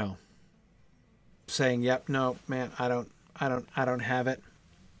 you know, saying, yep, no, man, I don't have it.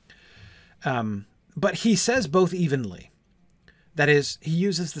 But he says both evenly. That is, he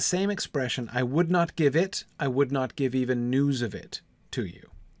uses the same expression, I would not give it, I would not give even news of it to you.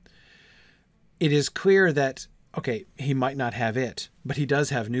 It is clear that, okay, he might not have it, but he does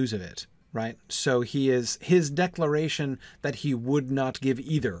have news of it, right? So his declaration that he would not give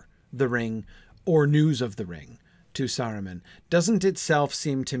either the ring or news of the ring to Saruman doesn't itself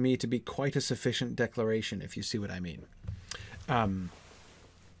seem to me to be quite a sufficient declaration, if you see what I mean.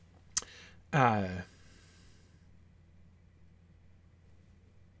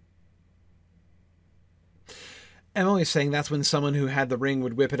 Emily's saying that's when someone who had the ring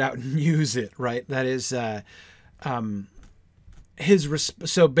would whip it out and use it, right? That is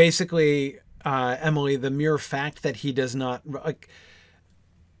so basically, Emily, the mere fact that he does not, like,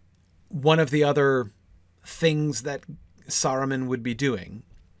 one of the other things that Saruman would be doing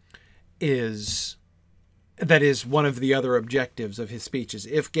is, that is one of the other objectives of his speeches.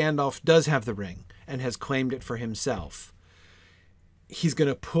 If Gandalf does have the ring and has claimed it for himself, he's going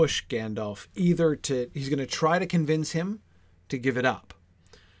to push Gandalf he's going to try to convince him to give it up.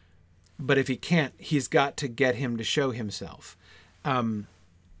 But if he can't, he's got to get him to show himself. And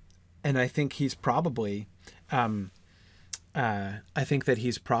I think he's probably, the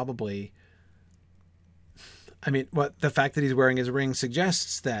fact that he's wearing his ring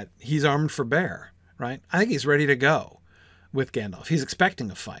suggests that he's armed for bear, right? I think he's ready to go with Gandalf. He's expecting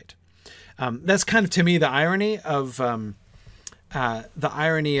a fight. That's kind of, to me, the irony of the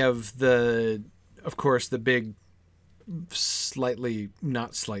big,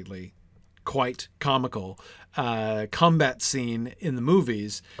 quite comical combat scene in the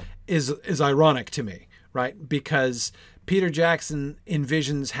movies is ironic to me, right? Because Peter Jackson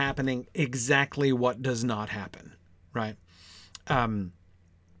envisions happening exactly what does not happen, right?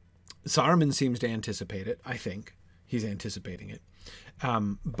 Saruman seems to anticipate it. I think he's anticipating it,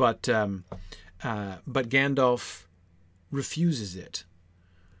 but Gandalf refuses it,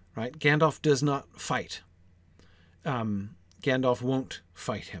 right? Gandalf does not fight. Gandalf won't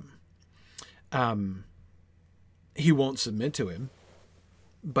fight him. He won't submit to him,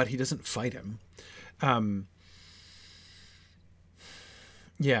 but he doesn't fight him.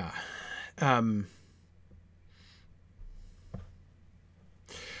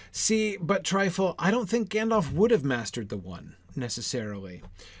 See, but Trifle, I don't think Gandalf would have mastered the one necessarily.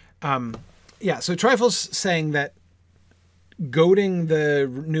 So Trifle's saying that goading the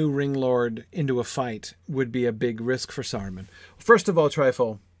new Ring Lord into a fight would be a big risk for Saruman. First of all,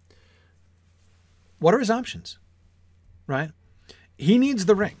 Trifle, what are his options? Right? He needs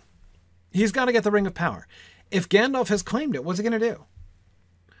the ring. He's got to get the Ring of Power. If Gandalf has claimed it, what's he going to do?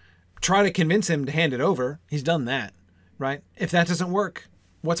 Try to convince him to hand it over. He's done that, right? If that doesn't work,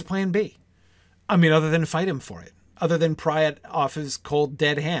 what's plan B? I mean, other than fight him for it, other than pry it off his cold,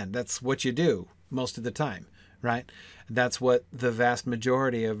 dead hand. That's what you do most of the time, right? That's what the vast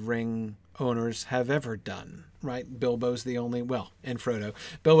majority of ring owners have ever done, right? Bilbo's the only, well, and Frodo.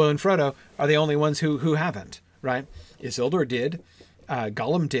 Bilbo and Frodo are the only ones who haven't, right? Isildur did.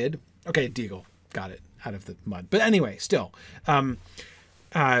 Gollum did. Okay, Deagle got it out of the mud. But anyway, still,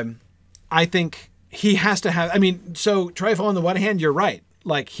 I think he has to have, I mean, so Trifle, on the one hand, you're right.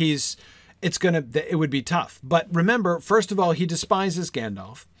 Like it would be tough. But remember, first of all, he despises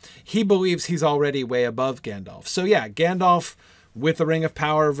Gandalf. He believes he's already way above Gandalf. So yeah, Gandalf with the Ring of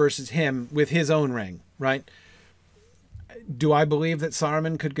Power versus him with his own ring, right? Do I believe that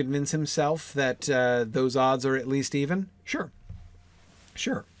Saruman could convince himself that those odds are at least even? Sure.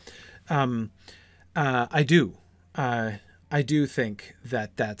 Sure. I do. I do think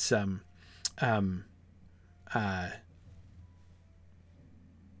that that's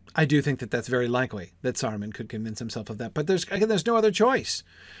I do think that that's very likely that Saruman could convince himself of that. But there's no other choice.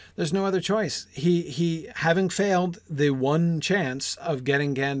 There's no other choice. He having failed the one chance of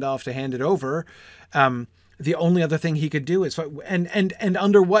getting Gandalf to hand it over, the only other thing he could do is fight. And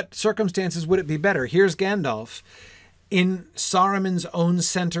under what circumstances would it be better? Here's Gandalf in Saruman's own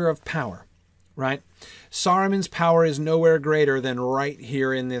center of power, right? Saruman's power is nowhere greater than right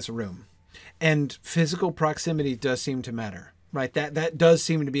here in this room. And physical proximity does seem to matter, right? That does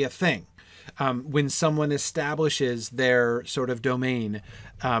seem to be a thing. When someone establishes their sort of domain,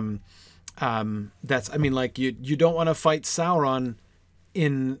 that's, I mean, like you don't want to fight Sauron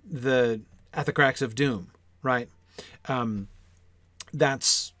at the cracks of doom, right?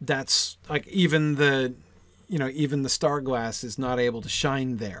 That's like even the star glass is not able to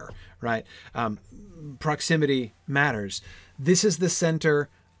shine there, right? Proximity matters. This is the center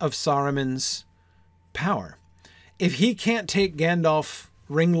of Saruman's power. If he can't take Gandalf,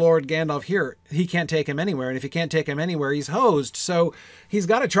 Ring Lord Gandalf here, he can't take him anywhere. And if he can't take him anywhere, he's hosed. So he's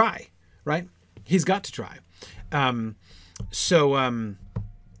got to try, right? He's got to try. And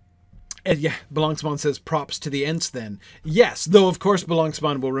yeah, Belangspan says props to the Ents then. Yes, though of course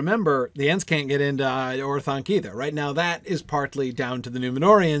Belangspan will remember the Ents can't get into Orthanc either. Right now that is partly down to the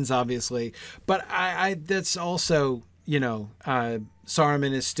Númenóreans, obviously. But that's also,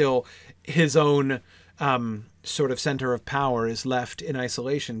 Saruman is still his own sort of center of power is left in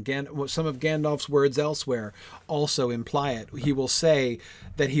isolation. Some of Gandalf's words elsewhere also imply it. He will say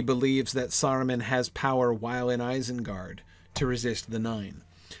that he believes that Saruman has power while in Isengard to resist the Nine.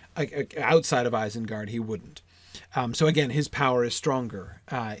 Outside of Isengard, he wouldn't. So again, his power is stronger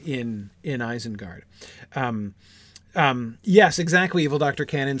in Isengard. Yes, exactly, Evil Dr.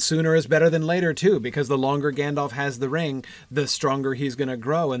 Cannon. Sooner is better than later, too, because the longer Gandalf has the ring, the stronger he's going to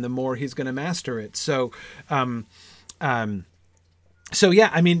grow and the more he's going to master it. So yeah,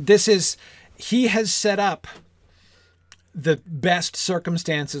 I mean, he has set up the best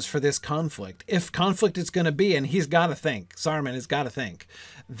circumstances for this conflict. If conflict is going to be, and Saruman has got to think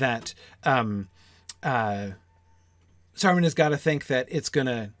that,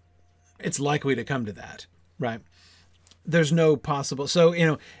 it's likely to come to that, right? There's no possible. So,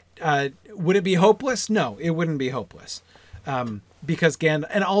 would it be hopeless? No, it wouldn't be hopeless. Because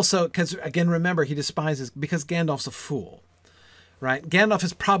and also, because again, remember, because Gandalf's a fool, right? Gandalf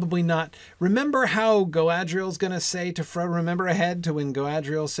is probably not. Remember how Galadriel's going to say to Frodo, remember ahead to when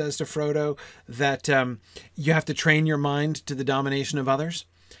Galadriel says to Frodo that you have to train your mind to the domination of others,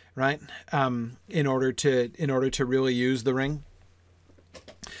 right? In order to really use the ring.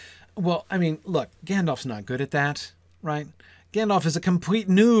 Well, I mean, look, Gandalf's not good at that, right? Gandalf is a complete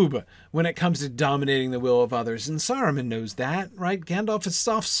noob when it comes to dominating the will of others, and Saruman knows that, right? Gandalf is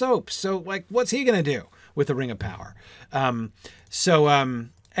soft soap, so, like, what's he going to do with the Ring of Power?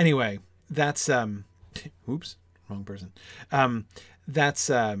 Anyway, that's, oops, wrong person. Oh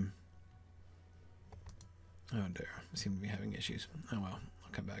dear, I seem to be having issues. Oh well,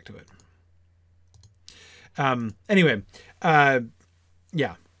 I'll come back to it. Anyway,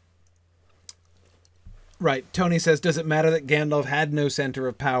 yeah. Right. Tony says, does it matter that Gandalf had no center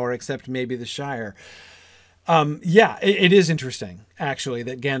of power except maybe the Shire? Yeah, it is interesting, actually,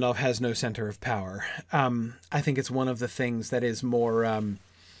 that Gandalf has no center of power. I think it's one of the things that is more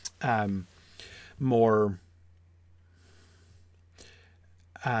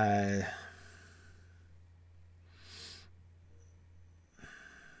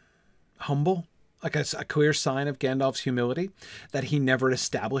humble, like a clear sign of Gandalf's humility, that he never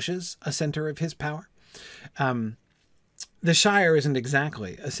establishes a center of his power. The Shire isn't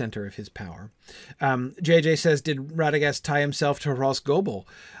exactly a center of his power. JJ says, did Radagast tie himself to Ross Goebel?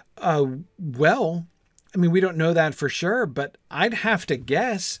 Well, I mean, we don't know that for sure, but I'd have to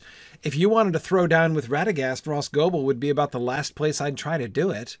guess if you wanted to throw down with Radagast, Ross Goebel would be about the last place I'd try to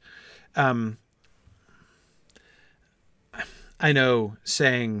do it. I know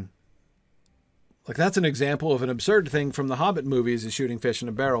saying, like, that's an example of an absurd thing from the Hobbit movies is shooting fish in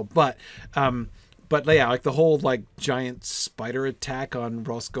a barrel, but yeah, like the whole like giant spider attack on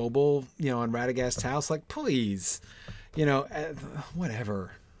Ross Goebel, on Radagast's house, like, please,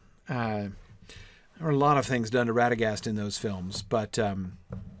 whatever. There are a lot of things done to Radagast in those films, but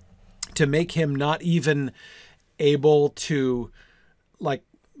to make him not even able to, like,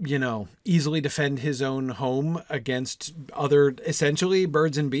 easily defend his own home against other, essentially,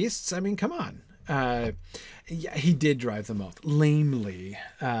 birds and beasts. I mean, come on. Yeah, he did drive them off lamely.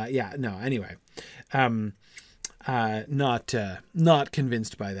 Anyway, not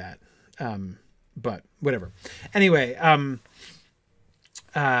convinced by that. But whatever. Anyway,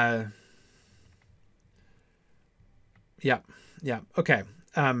 okay.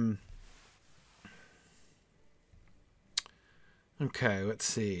 Okay, let's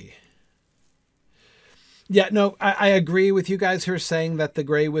see. Yeah, no, I agree with you guys who are saying that the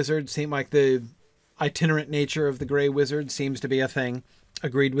Grey Wizard seem like the itinerant nature of the Grey Wizard seems to be a thing.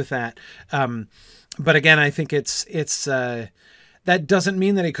 Agreed with that. But again, I think it's that doesn't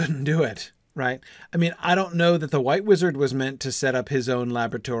mean that he couldn't do it, right? I mean, I don't know that the White Wizard was meant to set up his own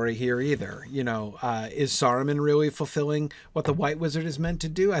laboratory here either. Is Saruman really fulfilling what the White Wizard is meant to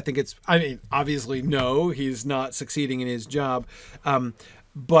do? I mean, obviously, no, he's not succeeding in his job.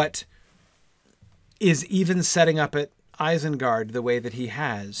 But is even setting up at Isengard the way that he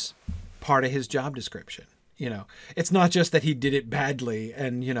has part of his job description? It's not just that he did it badly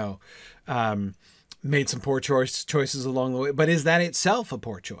and, made some poor choices along the way, but is that itself a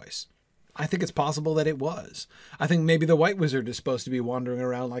poor choice? I think it's possible that it was. I think maybe the White Wizard is supposed to be wandering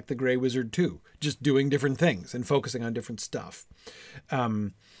around like the Grey Wizard too, just doing different things and focusing on different stuff.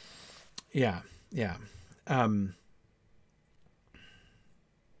 Yeah,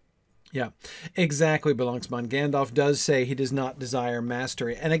 exactly, Belongsman. Gandalf does say he does not desire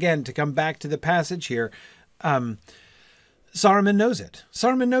mastery. And again, to come back to the passage here, Saruman knows it.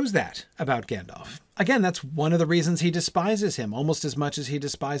 Saruman knows that about Gandalf. Again, that's one of the reasons he despises him, almost as much as he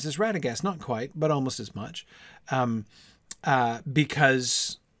despises Radagast. Not quite, but almost as much.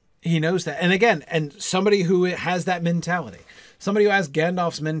 Because he knows that. And again, and somebody who has that mentality, somebody who has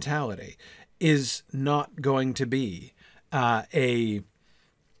Gandalf's mentality is not going to be a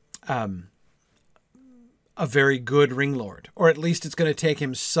very good ring lord, or at least it's going to take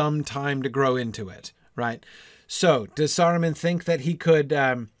him some time to grow into it, right? So, does Saruman think that he could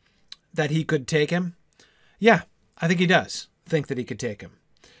take him? Yeah, I think he does think that he could take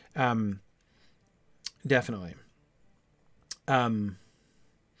him. Definitely. Okay.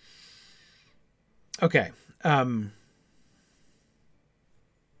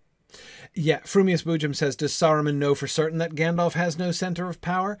 Yeah, Frumius Bujum says, does Saruman know for certain that Gandalf has no center of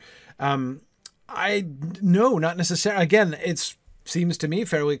power? No, not necessarily. Again, it seems to me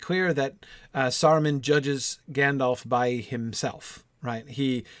fairly clear that Saruman judges Gandalf by himself, right?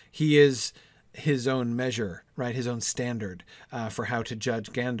 He is his own measure, right? His own standard for how to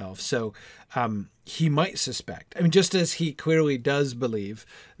judge Gandalf. So he might suspect. I mean, just as he clearly does believe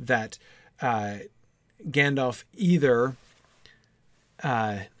that Gandalf either...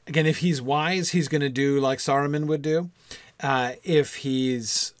 again, if he's wise, he's going to do like Saruman would do. If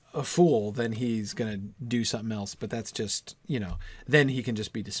he's a fool, then he's going to do something else. But that's just, then he can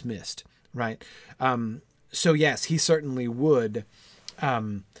just be dismissed, right? So yes, he certainly would.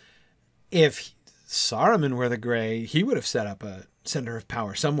 If Saruman were the Grey, he would have set up a center of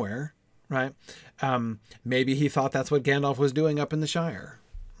power somewhere, right? Maybe he thought that's what Gandalf was doing up in the Shire,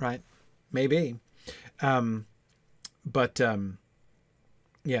 right? Maybe.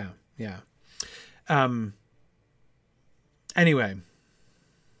 Yeah. Anyway.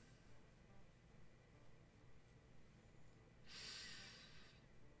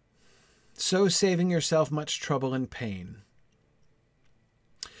 So saving yourself much trouble and pain.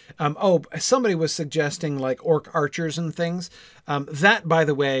 Somebody was suggesting like orc archers and things. That, by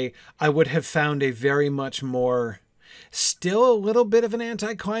the way, I would have found a very much more, still a little bit of an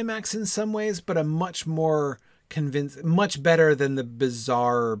anticlimax in some ways, but a much more much better than the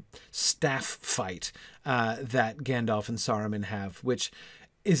bizarre staff fight that Gandalf and Saruman have, which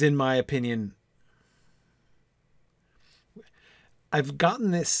is, in my opinion, I've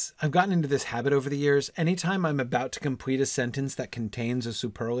gotten into this habit over the years. Anytime I'm about to complete a sentence that contains a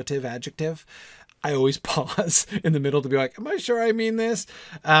superlative adjective, I always pause in the middle to be like, am I sure I mean this?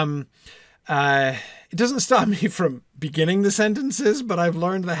 It doesn't stop me from beginning the sentences, but I've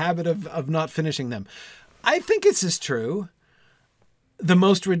learned the habit of not finishing them. I think this is true. The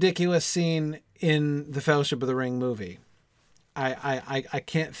most ridiculous scene in the Fellowship of the Ring movie. I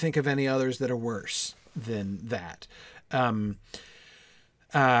can't think of any others that are worse than that. But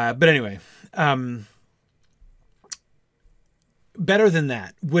anyway, better than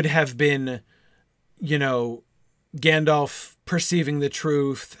that would have been, you know, Gandalf perceiving the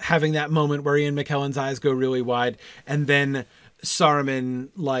truth, having that moment where Ian McKellen's eyes go really wide, and then Saruman,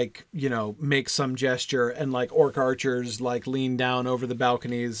 like, you know, makes some gesture, and like orc archers like lean down over the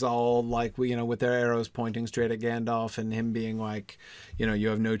balconies, all like, you know, with their arrows pointing straight at Gandalf, and him being like, you know, you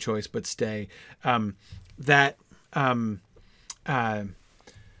have no choice but stay. That would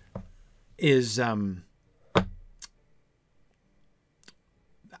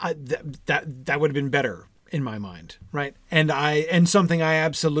have been better in my mind, right? And something I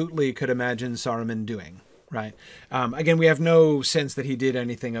absolutely could imagine Saruman doing, right? Again, we have no sense that he did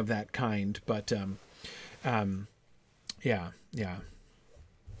anything of that kind, but yeah.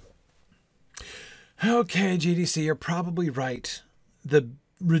 Okay, GDC, you're probably right. The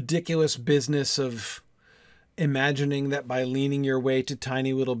ridiculous business of imagining that by leaning your weight a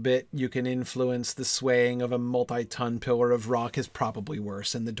tiny little bit, you can influence the swaying of a multi-ton pillar of rock is probably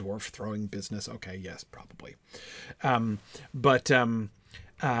worse than the dwarf throwing business. Okay, yes, probably. But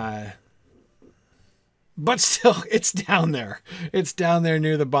still, it's down there. It's down there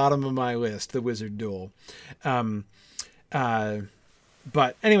near the bottom of my list, the wizard duel. But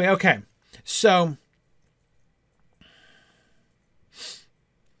anyway, okay. So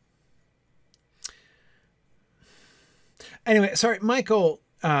anyway, sorry, Michael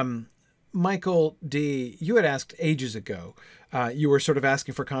D, you had asked ages ago, you were sort of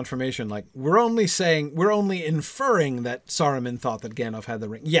asking for confirmation, like, we're only inferring that Saruman thought that Gandalf had the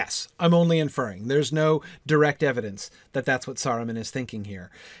ring. Yes, I'm only inferring. There's no direct evidence that that's what Saruman is thinking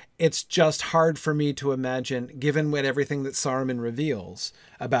here. It's just hard for me to imagine, given everything that Saruman reveals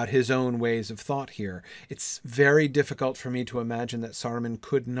about his own ways of thought here, it's very difficult for me to imagine that Saruman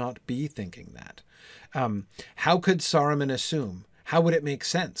could not be thinking that. How could Saruman assume? How would it make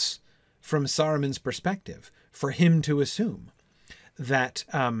sense from Saruman's perspective for him to assume that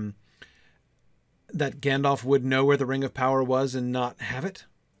that Gandalf would know where the Ring of Power was and not have it,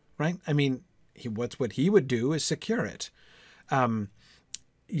 right? I mean, what he would do is secure it,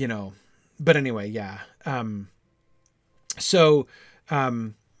 you know. But anyway, yeah. Right. So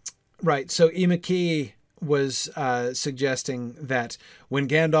Imaki was suggesting that when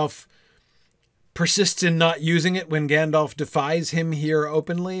Gandalf persists in not using it, when Gandalf defies him here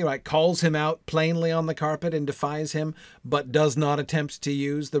openly, like calls him out plainly on the carpet and defies him, but does not attempt to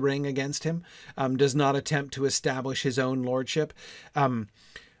use the ring against him, does not attempt to establish his own lordship.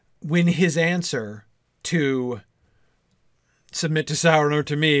 When his answer to submit to Sauron or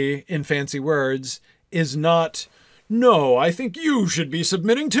to me, in fancy words, is not, no, I think you should be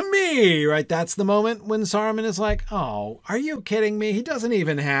submitting to me, right? That's the moment when Saruman is like, oh, are you kidding me? He doesn't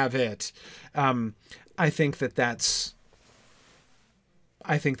even have it. I think that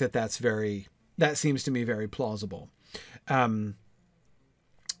seems to me very plausible.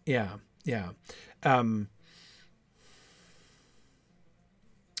 Yeah.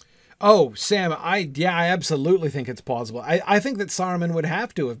 Oh, Sam, I absolutely think it's plausible. I think that Saruman would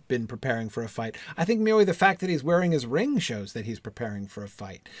have to have been preparing for a fight. I think merely the fact that he's wearing his ring shows that he's preparing for a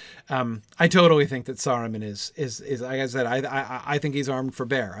fight. I totally think that Saruman is like I said, I think he's armed for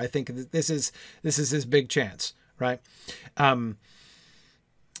bear. I think this is his big chance, right?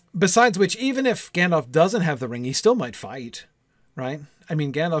 Besides which, even if Gandalf doesn't have the ring, he still might fight, right? I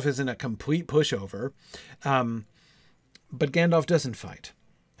mean, Gandalf isn't a complete pushover, but Gandalf doesn't fight.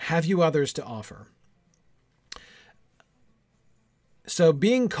 Have you others to offer? So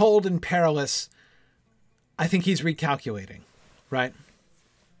being cold and perilous, I think he's recalculating, right?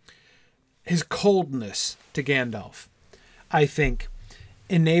 His coldness to Gandalf, I think,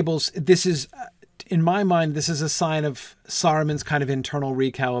 enables, this is, in my mind, this is a sign of Saruman's kind of internal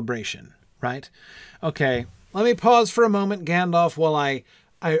recalibration, right? Okay, let me pause for a moment, Gandalf, while I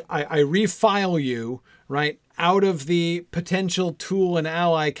refile you, right, out of the potential tool and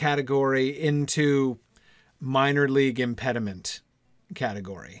ally category into minor league impediment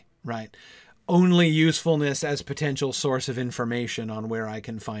category, right? only usefulness as potential source of information on where I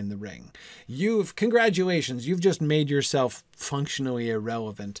can find the ring. Congratulations, you've just made yourself functionally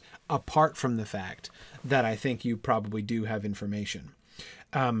irrelevant, apart from the fact that I think you probably do have information.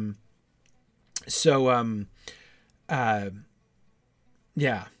 Yeah.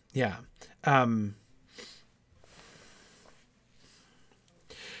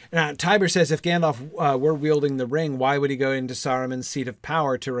 Now, Tiber says, if Gandalf were wielding the ring, why would he go into Saruman's seat of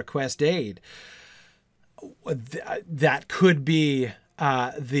power to request aid? That could be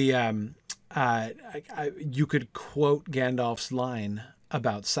you could quote Gandalf's line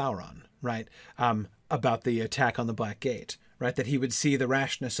about Sauron, right? About the attack on the Black Gate, right? That he would see the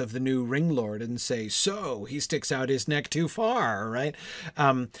rashness of the new Ring Lord and say, so he sticks out his neck too far, right?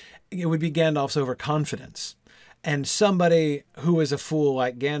 It would be Gandalf's overconfidence. And somebody who is a fool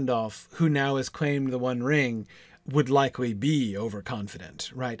like Gandalf, who now has claimed the One Ring, would likely be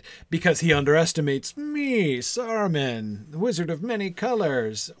overconfident, right? Because he underestimates me, Saruman, the Wizard of Many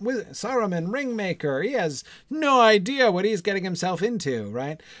Colors, Saruman, Ringmaker. He has no idea what he's getting himself into,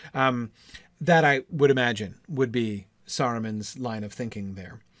 right? That I would imagine would be Saruman's line of thinking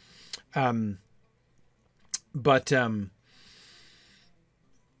there.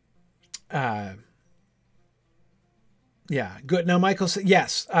 Yeah, good. Now, Michael says,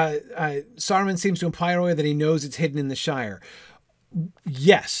 yes, Saruman seems to imply earlier that he knows it's hidden in the Shire.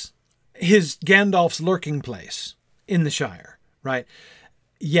 Yes, Gandalf's lurking place in the Shire, right?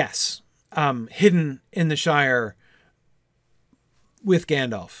 Yes, hidden in the Shire with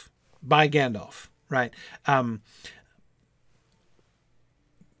Gandalf, by Gandalf, right?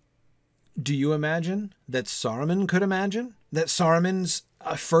 Do you imagine that Saruman could imagine that Saruman's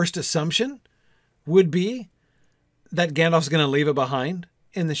first assumption would be that Gandalf's going to leave it behind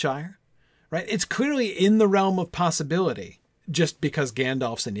in the Shire, right? It's clearly in the realm of possibility, just because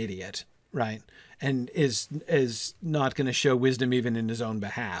Gandalf's an idiot, right? And is not going to show wisdom even in his own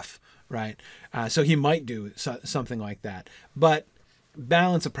behalf, right? So he might do something like that. But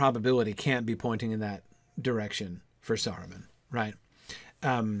balance of probability can't be pointing in that direction for Saruman, right?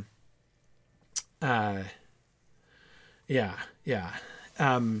 Yeah.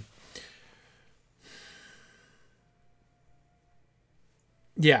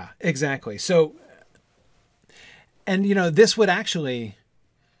 Yeah, exactly. So, and this would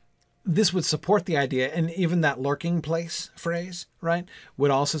support the idea, and even that lurking place phrase, right,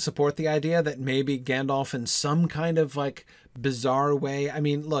 would also support the idea that maybe Gandalf in some kind of like bizarre way. I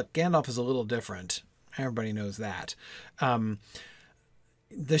mean, look, Gandalf is a little different. Everybody knows that. The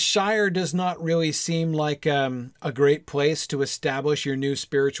Shire does not really seem like a great place to establish your new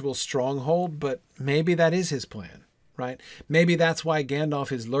spiritual stronghold, but maybe that is his plan. Right? Maybe that's why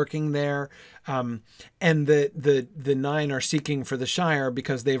Gandalf is lurking there. And the nine are seeking for the Shire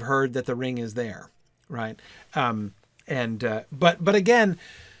because they've heard that the ring is there. Right. But again,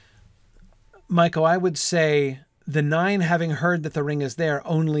 Michael, I would say the nine, having heard that the ring is there,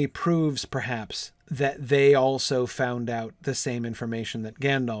 only proves perhaps that they also found out the same information that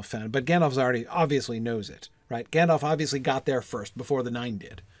Gandalf found. But Gandalf's already obviously knows it. Right. Gandalf obviously got there first before the nine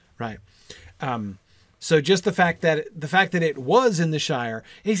did. Right. So just the fact that it was in the Shire,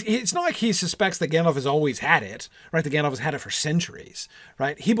 it's not like he suspects that Gandalf has always had it, right? That Gandalf has had it for centuries,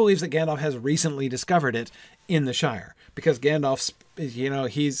 right? He believes that Gandalf has recently discovered it in the Shire because Gandalf's,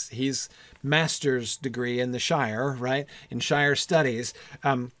 he's master's degree in the Shire, right? In Shire studies.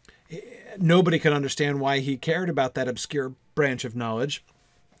 Nobody could understand why he cared about that obscure branch of knowledge.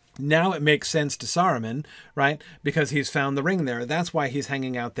 Now it makes sense to Saruman, right? Because he's found the ring there. That's why he's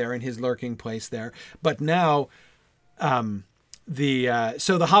hanging out there in his lurking place there. But now, so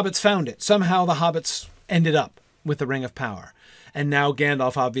the hobbits found it. Somehow the hobbits ended up with the Ring of Power. And now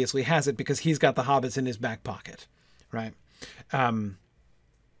Gandalf obviously has it because he's got the hobbits in his back pocket, right?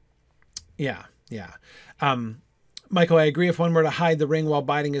 Michael, I agree. If one were to hide the ring while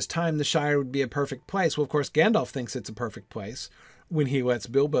biding his time, the Shire would be a perfect place. Well, of course, Gandalf thinks it's a perfect place when he lets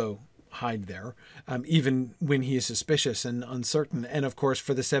Bilbo hide there, even when he is suspicious and uncertain. And of course,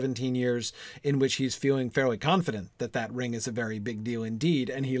 for the 17 years in which he's feeling fairly confident that that ring is a very big deal indeed,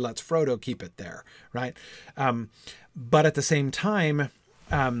 and he lets Frodo keep it there, right? But at the same time,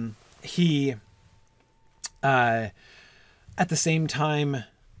 Saruman,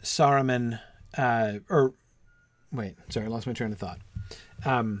 wait, sorry, I lost my train of thought.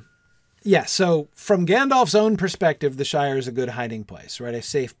 Yeah, so from Gandalf's own perspective, the Shire is a good hiding place, right? A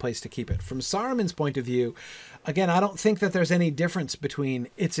safe place to keep it. From Saruman's point of view, again, I don't think that there's any difference between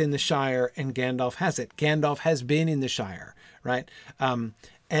it's in the Shire and Gandalf has it. Gandalf has been in the Shire, right?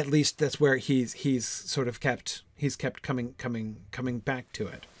 at least that's where he's sort of kept coming back to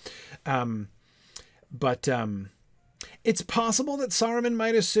it. But it's possible that Saruman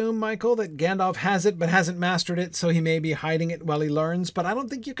might assume, Michael, that Gandalf has it but hasn't mastered it, so he may be hiding it while he learns. But I don't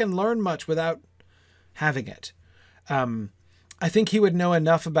think you can learn much without having it. I think he would know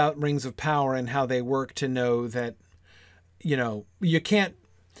enough about rings of power and how they work to know that, you know, you can't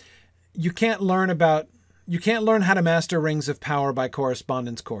learn how to master rings of power by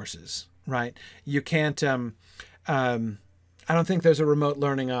correspondence courses, right? You can't, I don't think there's a remote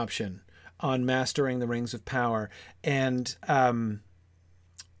learning option on mastering the rings of power. And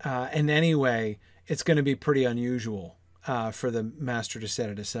anyway, it's going to be pretty unusual for the master to set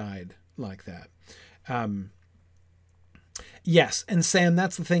it aside like that. Yes, and Sam,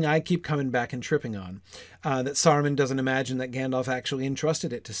 that's the thing I keep coming back and tripping on, that Saruman doesn't imagine that Gandalf actually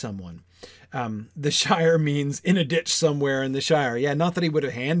entrusted it to someone. The Shire means in a ditch somewhere in the Shire. Yeah, not that he would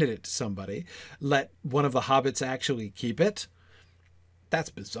have handed it to somebody. Let one of the hobbits actually keep it. That's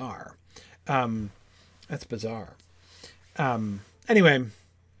bizarre. That's bizarre. Anyway.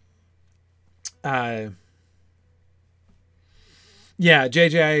 Yeah,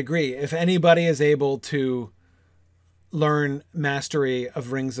 JJ, I agree. If anybody is able to learn mastery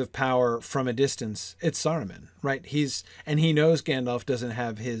of rings of power from a distance, it's Saruman, right? He knows Gandalf doesn't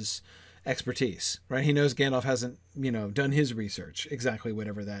have his expertise, right? He knows Gandalf hasn't, done his research, exactly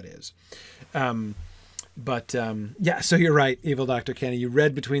whatever that is. Yeah, so you're right, Evil Dr. Kenny. You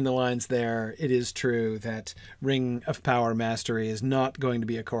read between the lines there. It is true that Ring of Power Mastery is not going to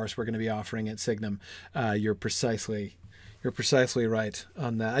be a course we're going to be offering at Signum. You're precisely right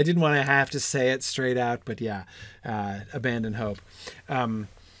on that. I didn't want to have to say it straight out, but yeah, abandon hope.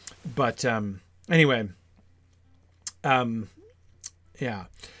 Anyway, yeah.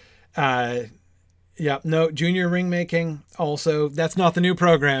 Yeah, no, junior ring making. Also, that's not the new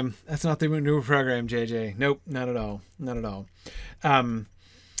program. That's not the new program, JJ. Nope, not at all. Not at all.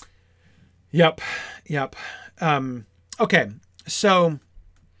 Yep. Okay, so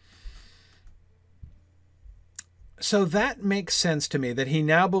that makes sense to me, that he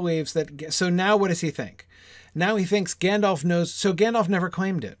now believes that. So now what does he think? Now he thinks Gandalf knows. So Gandalf never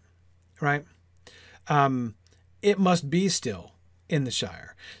claimed it, right? It must be still in the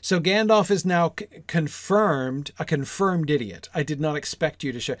Shire. So Gandalf is now a confirmed idiot. I did not expect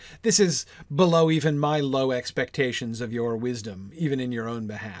you to share. This is below even my low expectations of your wisdom, even in your own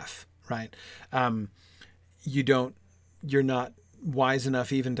behalf, right? You're not wise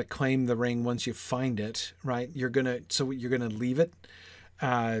enough even to claim the ring once you find it, right? You're gonna leave it,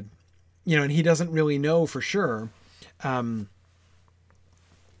 and he doesn't really know for sure.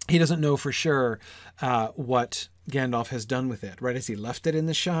 He doesn't know for sure what Gandalf has done with it, right? Has he left it in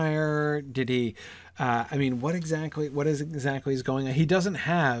the Shire? Did he? What exactly is going on? He doesn't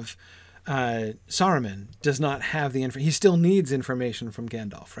have. Saruman does not have the information. He still needs information from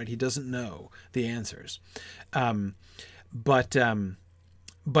Gandalf, right? He doesn't know the answers. But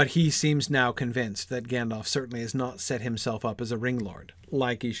he seems now convinced that Gandalf certainly has not set himself up as a ring lord,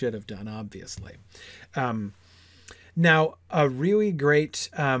 like he should have done, obviously. Now, a really great,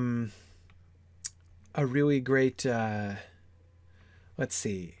 let's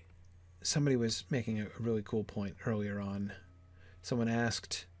see, somebody was making a really cool point earlier on. Someone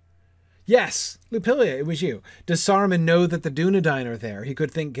asked, yes, Lupilia, it was you. Does Saruman know that the Dunedain are there? He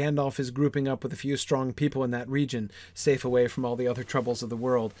could think Gandalf is grouping up with a few strong people in that region, safe away from all the other troubles of the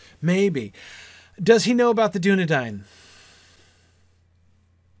world. Maybe. Does he know about the Dunedain?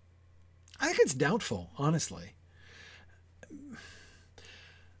 I think it's doubtful, honestly.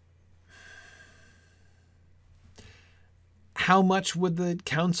 How much would the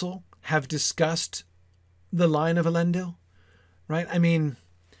council have discussed the line of Elendil? Right? I mean,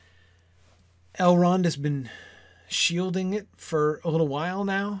 Elrond has been shielding it for a little while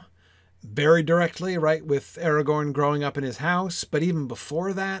now, very directly, right, with Aragorn growing up in his house. But even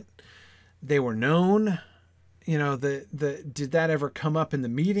before that, they were known. Did that ever come up in the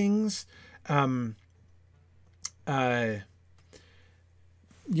meetings? I don't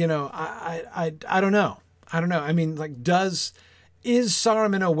know. I don't know. I mean, is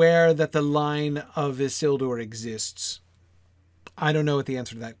Saruman aware that the line of Isildur exists? I don't know what the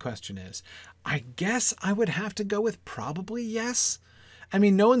answer to that question is. I guess I would have to go with probably yes. I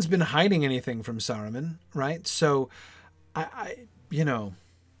mean, no one's been hiding anything from Saruman, right? So, Galadriel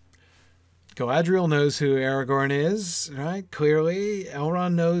knows who Aragorn is, right? Clearly.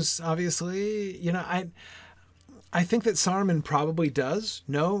 Elrond knows, obviously. I think that Saruman probably does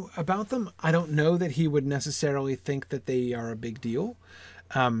know about them. I don't know that he would necessarily think that they are a big deal.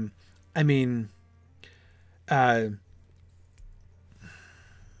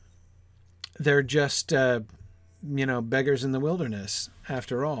 they're just, beggars in the wilderness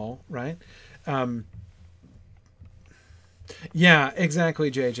after all, right? Yeah,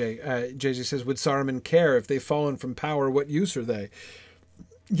 exactly, JJ. JJ says, would Saruman care if they've fallen from power? What use are they?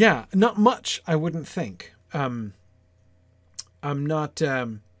 Yeah, not much, I wouldn't think. I'm not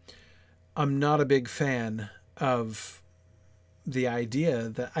a big fan of the idea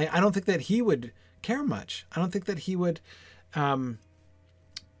that I don't think that he would care much. I don't think that he would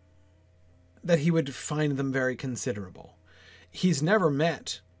find them very considerable. He's never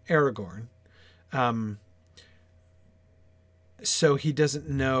met Aragorn. So he doesn't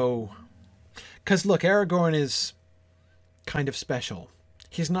know, because look, Aragorn is kind of special.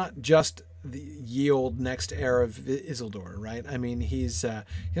 He's not just the ye old next heir of Isildur, right? I mean, he's not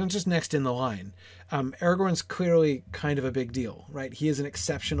just next in the line. Aragorn's clearly kind of a big deal, right? He is an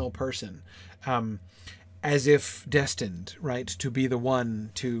exceptional person, as if destined, right, to be the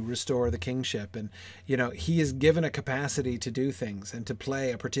one to restore the kingship. And, he is given a capacity to do things and to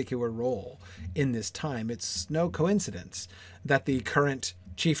play a particular role in this time. It's no coincidence that the current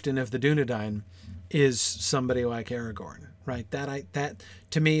chieftain of the Dunedain is somebody like Aragorn, right? That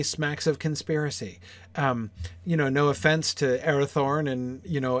to me smacks of conspiracy. No offense to Arathorn and,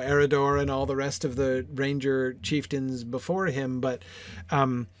 Eredor and all the rest of the ranger chieftains before him, but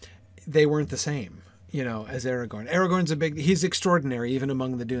they weren't the same, as Aragorn. Aragorn's he's extraordinary even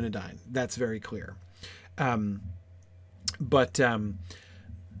among the Dunedain. That's very clear. But Saruman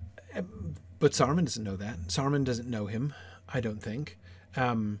doesn't know that. Saruman doesn't know him, I don't think.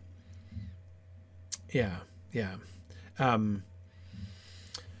 Yeah. I'm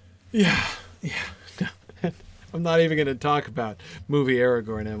not even going to talk about movie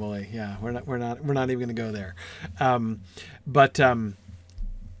Aragorn, Emily. Yeah, we're not even going to go there. But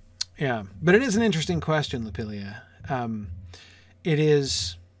it is an interesting question, Lapilia. It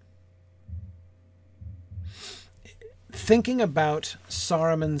is thinking about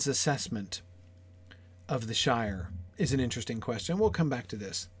Saruman's assessment of the Shire is an interesting question. We'll come back to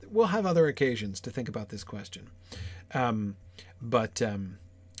this. We'll have other occasions to think about this question. Anyway,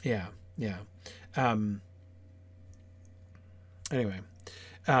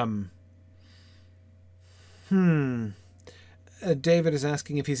 David is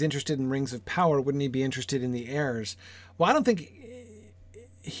asking if he's interested in Rings of Power. Wouldn't he be interested in the heirs? Well, I don't think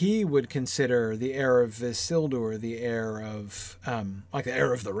he would consider the heir of Isildur the heir of, like the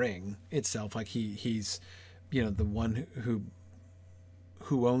heir of the ring itself. Like he's, the one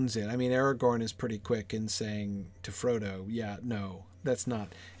who owns it. I mean, Aragorn is pretty quick in saying to Frodo, yeah, no, it's not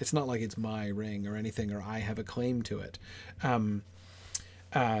like it's my ring or anything, or I have a claim to it.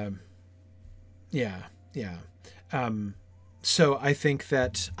 So I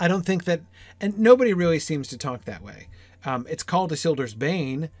don't think that, and nobody really seems to talk that way. It's called Isildur's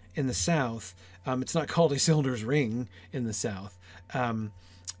Bane in the South. It's not called Isildur's Ring in the South. Or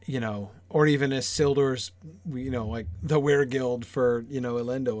even Isildur's, like the Weregild for,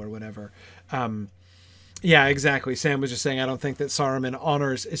 Elendil or whatever. Yeah, exactly. Sam was just saying, I don't think that Saruman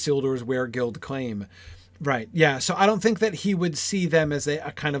honors Isildur's Weregild claim. Right. Yeah. So I don't think that he would see them as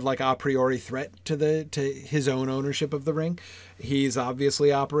a kind of like a priori threat to his own ownership of the ring. He's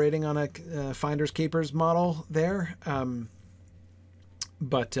obviously operating on a finders keepers model there.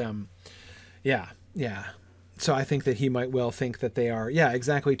 Yeah. So I think that he might well think that they are. Yeah,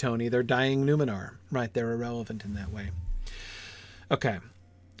 exactly, Tony. They're dying Numenor. Right. They're irrelevant in that way. Okay.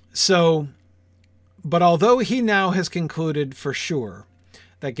 So, but although he now has concluded for sure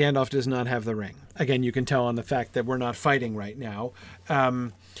that Gandalf does not have the ring. Again, you can tell on the fact that we're not fighting right now,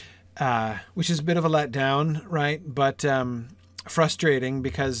 which is a bit of a letdown, right? But frustrating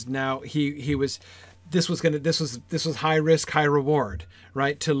because now this was high risk, high reward,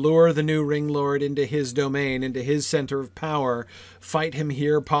 right? To lure the new ring lord into his domain, into his center of power, fight him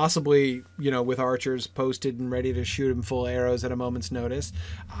here, possibly, with archers posted and ready to shoot him full arrows at a moment's notice.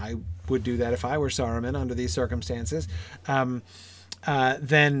 I would do that if I were Saruman under these circumstances.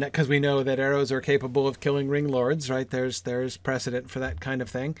 Then, because we know that arrows are capable of killing ring lords, right? There's precedent for that kind of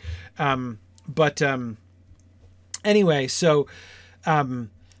thing. Anyway, so that's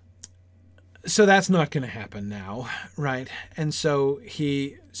not going to happen now, right? And so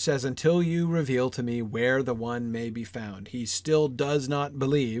he says, until you reveal to me where the one may be found. He still does not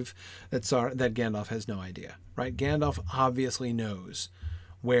believe that Gandalf has no idea, right? Gandalf obviously knows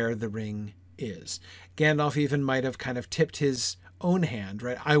where the ring is. Gandalf even might have kind of tipped his own hand,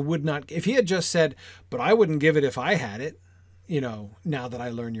 right? I would not, if he had just said, but I wouldn't give it if I had it, now that I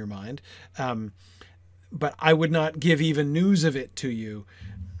learn your mind, but I would not give even news of it to you,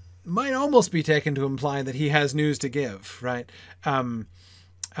 might almost be taken to imply that he has news to give, right?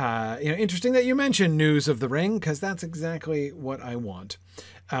 Interesting that you mentioned news of the ring, because that's exactly what I want.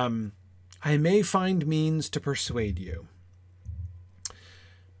 I may find means to persuade you.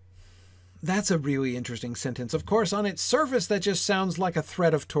 That's a really interesting sentence. Of course, on its surface, that just sounds like a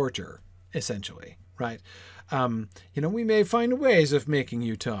threat of torture, essentially, right? We may find ways of making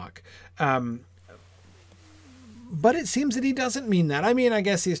you talk. But it seems that he doesn't mean that. I mean, I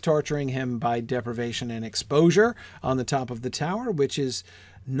guess he's torturing him by deprivation and exposure on the top of the tower, which is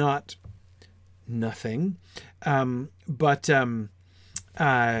not nothing. But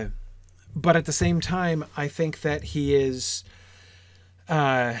at the same time, I think that he is...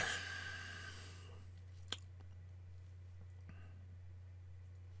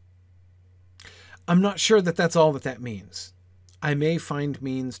 I'm not sure that that's all that means. I may find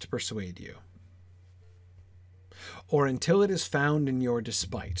means to persuade you. Or until it is found in your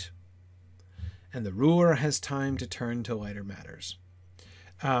despite, and the ruler has time to turn to lighter matters.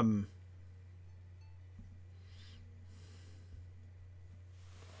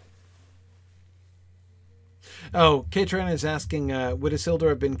 Katrin is asking, would Isildur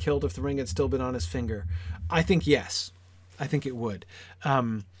have been killed if the ring had still been on his finger? I think yes. I think it would.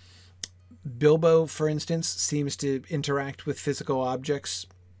 Bilbo, for instance, seems to interact with physical objects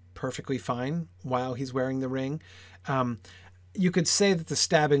perfectly fine while he's wearing the ring. You could say that the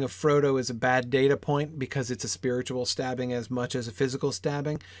stabbing of Frodo is a bad data point because it's a spiritual stabbing as much as a physical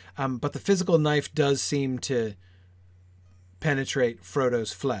stabbing. But the physical knife does seem to penetrate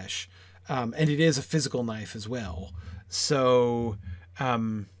Frodo's flesh. And it is a physical knife as well. So,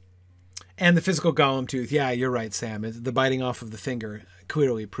 and the physical golem tooth. Yeah, you're right, Sam. The biting off of the finger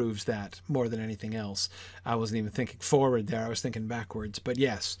clearly proves that more than anything else. I wasn't even thinking forward there. I was thinking backwards. But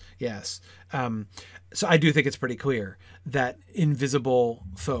yes. So I do think it's pretty clear that invisible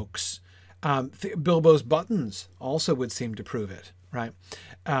folks, Bilbo's buttons also would seem to prove it, right?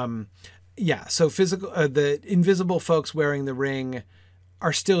 So the invisible folks wearing the ring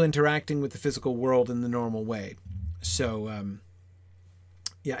are still interacting with the physical world in the normal way. So, and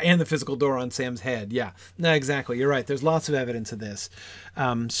the physical door on Sam's head. Yeah, no, exactly. You're right. There's lots of evidence of this.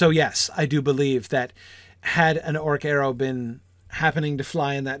 So yes, I do believe that had an orc arrow been happening to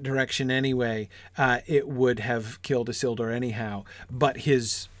fly in that direction anyway, it would have killed Isildur anyhow. But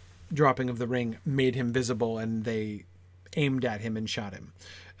his dropping of the ring made him visible, and they aimed at him and shot him.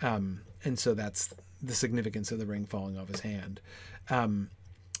 And so that's the significance of the ring falling off his hand.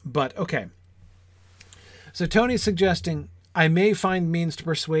 But okay. So Tony's suggesting, I may find means to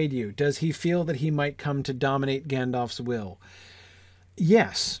persuade you. Does he feel that he might come to dominate Gandalf's will?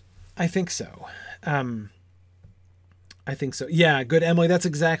 Yes, I think so. I think so. Yeah, good, Emily. That's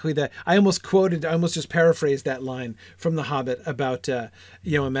exactly that. I almost just paraphrased that line from The Hobbit about, a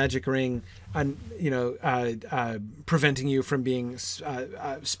magic ring, preventing you from being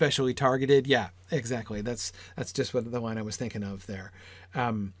specially targeted. Yeah, exactly. That's just what the line I was thinking of there.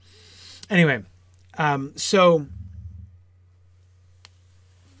 Anyway, so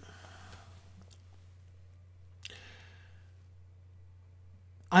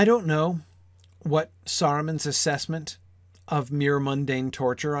I don't know what Saruman's assessment of mere mundane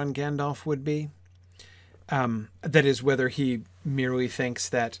torture on Gandalf would be. That is, whether he merely thinks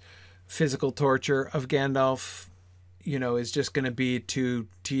that physical torture of Gandalf, is just going to be too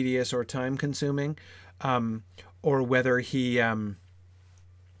tedious or time consuming, or whether it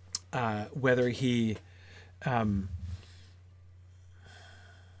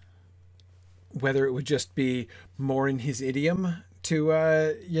would just be more in his idiom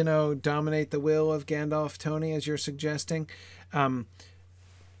to, dominate the will of Gandalf, Tony, as you're suggesting.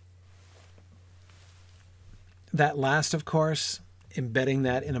 That last, of course, embedding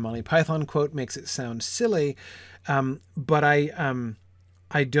that in a Monty Python quote makes it sound silly. But I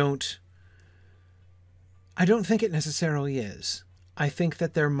don't think it necessarily is. I think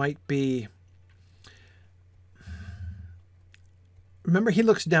that there might be... Remember, he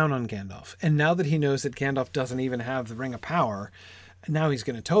looks down on Gandalf. And now that he knows that Gandalf doesn't even have the Ring of Power, now he's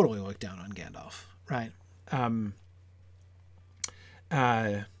going to totally look down on Gandalf, right?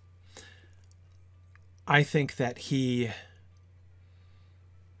 I think that he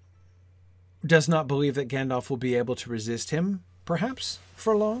does not believe that Gandalf will be able to resist him, perhaps,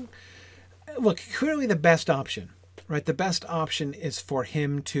 for long. Look, clearly the best option, right? The best option is for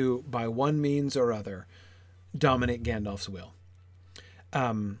him to, by one means or other, dominate Gandalf's will.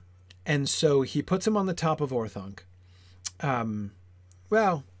 And so he puts him on the top of Orthanc.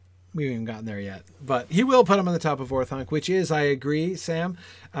 Well, we haven't even gotten there yet, but he will put him on the top of Orthanc, which is, I agree, Sam,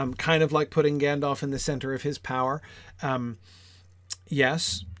 kind of like putting Gandalf in the center of his power.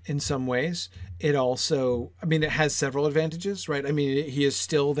 Yes, in some ways. It also, I mean, it has several advantages, right? I mean, he is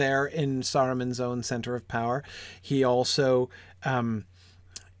still there in Saruman's own center of power. He also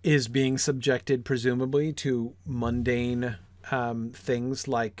is being subjected, presumably, to mundane things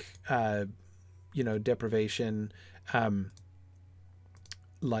like, deprivation, the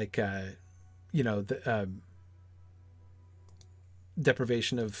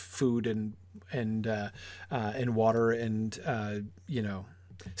deprivation of food and water and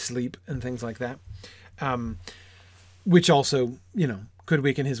sleep and things like that, which also could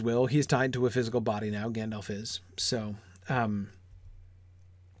weaken his will. He's tied to a physical body now. Gandalf is so.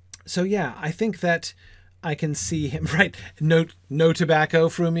 Yeah, I think that I can see him, right? No tobacco,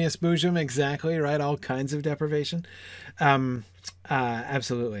 frumius bujum, exactly, right? All kinds of deprivation.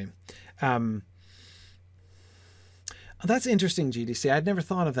 Absolutely. That's interesting, GDC. I'd never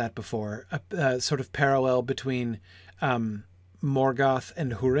thought of that before. A sort of parallel between Morgoth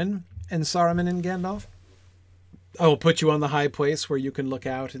and Húrin and Saruman and Gandalf. I will put you on the high place where you can look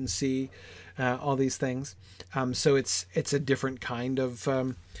out and see all these things. So it's a different kind of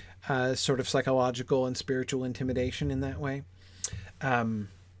sort of psychological and spiritual intimidation in that way.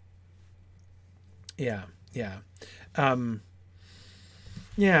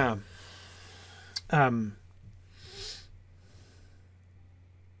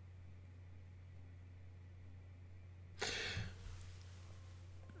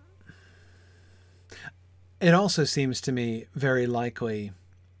 It also seems to me very likely,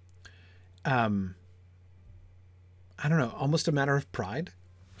 I don't know, almost a matter of pride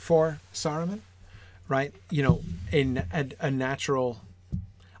for Saruman, right? In a natural,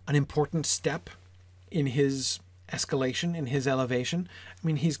 an important step in his escalation, in his elevation. I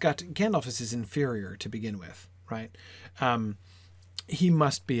mean, Gandalf is his inferior to begin with, right? He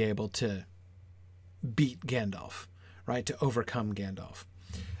must be able to beat Gandalf, right? To overcome Gandalf.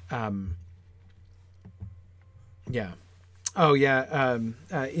 Yeah. Oh, yeah.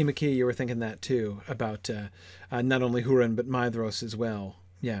 Imaki, you were thinking that too, about not only Húrin, but Maedhros as well.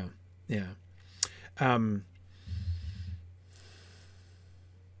 Yeah. Yeah. A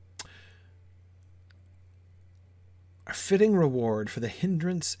fitting reward for the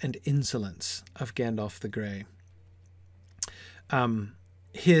hindrance and insolence of Gandalf the Grey.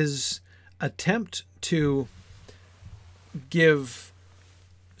 His attempt to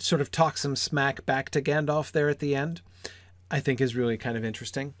talk some smack back to Gandalf there at the end, I think is really kind of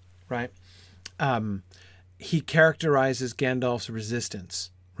interesting, right? He characterizes Gandalf's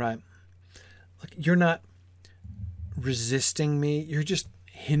resistance, right? Like, you're not resisting me, you're just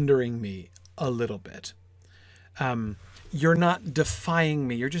hindering me a little bit. You're not defying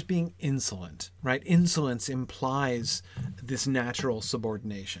me, you're just being insolent, right? Insolence implies this natural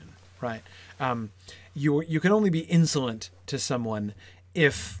subordination, right? You can only be insolent to someone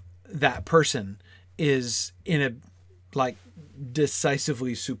if that person is in a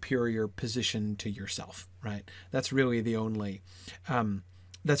decisively superior position to yourself, right? That's really the only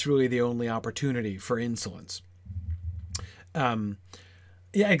opportunity for insolence.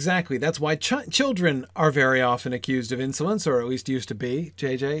 Yeah, exactly. That's why children are very often accused of insolence, or at least used to be,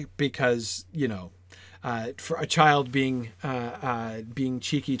 JJ, because, for a child being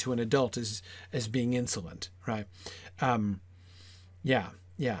cheeky to an adult is as being insolent, right? Yeah.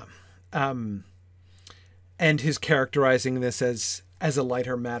 And his characterizing this as a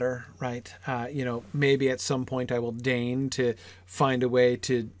lighter matter, right? Maybe at some point I will deign to find a way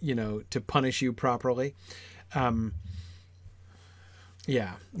to punish you properly.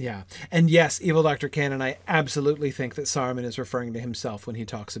 Yeah. And yes, Evil Dr. Cannon, I absolutely think that Saruman is referring to himself when he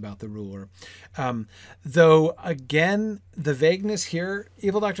talks about the ruler. Though, again, the vagueness here,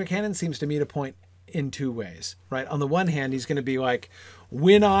 Evil Dr. Cannon seems to meet a point in two ways, right? On the one hand, he's going to be like,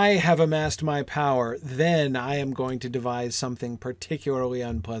 when I have amassed my power, then I am going to devise something particularly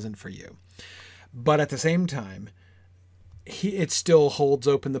unpleasant for you. But at the same time, it still holds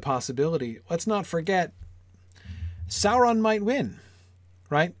open the possibility. Let's not forget, Sauron might win,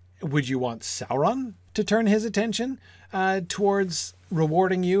 right? Would you want Sauron to turn his attention towards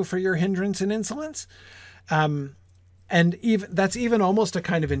rewarding you for your hindrance and insolence? And that's even almost a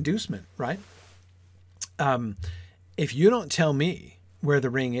kind of inducement, right? If you don't tell me where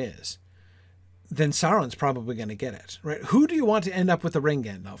the ring is, then Sauron's probably going to get it, right? Who do you want to end up with the ring,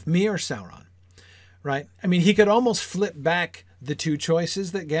 Gandalf? Me or Sauron, right? I mean, he could almost flip back the two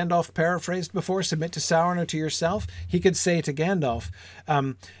choices that Gandalf paraphrased before, submit to Sauron or to yourself. He could say to Gandalf,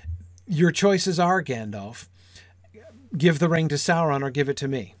 your choices are, Gandalf, give the ring to Sauron or give it to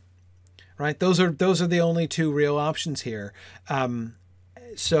me, right? Those are the only two real options here.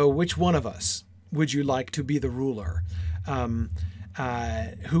 So which one of us would you like to be the ruler?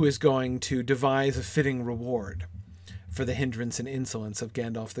 who is going to devise a fitting reward for the hindrance and insolence of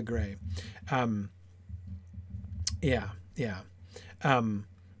Gandalf the Grey.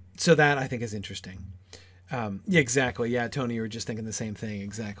 So that I think is interesting. Yeah, exactly. Yeah, Tony, you were just thinking the same thing.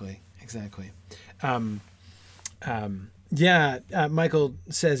 Exactly. Michael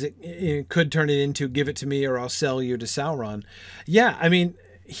says it could turn it into give it to me or I'll sell you to Sauron. Yeah, I mean,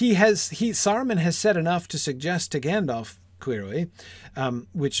 Saruman has said enough to suggest to Gandalf, clearly,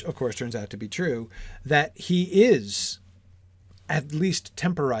 which of course turns out to be true, that he is at least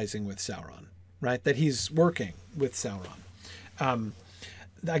temporizing with Sauron, right? That he's working with Sauron.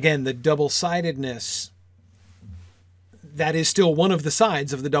 Again, the double-sidedness, that is still one of the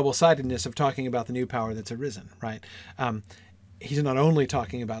sides of the double-sidedness of talking about the new power that's arisen, right? He's not only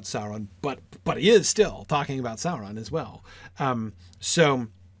talking about Sauron, but he is still talking about Sauron as well. So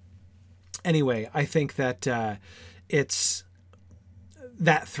anyway, I think that it's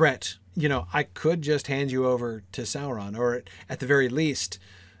that threat, I could just hand you over to Sauron, or at the very least,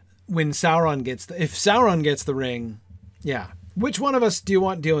 when Sauron if Sauron gets the ring, yeah. Which one of us do you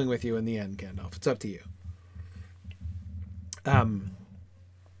want dealing with you in the end, Gandalf? It's up to you. I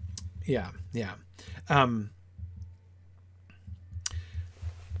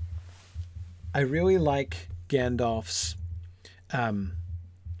really like Gandalf's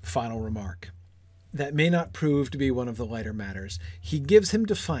final remark. That may not prove to be one of the lighter matters. He gives him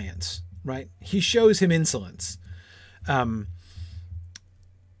defiance, right? He shows him insolence. But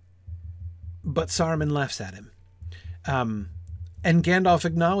Saruman laughs at him. And Gandalf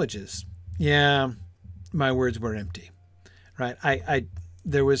acknowledges, yeah, my words were empty, right? I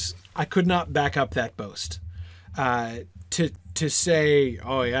could not back up that boast. To say,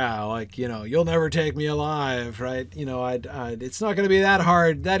 oh yeah, like, you'll never take me alive, right? It's not going to be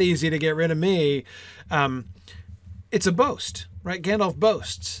that easy to get rid of me. It's a boast, right? Gandalf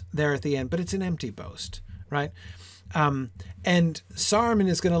boasts there at the end, but it's an empty boast, right? And Saruman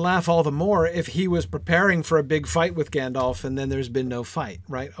is going to laugh all the more if he was preparing for a big fight with Gandalf and then there's been no fight,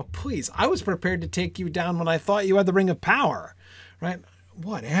 right? Oh, please, I was prepared to take you down when I thought you had the Ring of Power, right?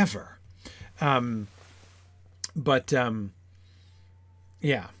 Whatever. Yeah.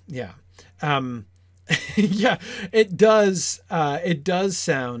 Yeah, it does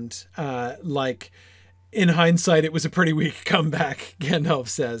sound like, in hindsight, it was a pretty weak comeback, Gandalf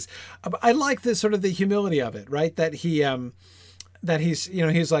says. I like this sort of the humility of it, right? That he's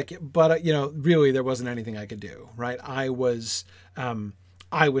like, but really there wasn't anything I could do, right? I was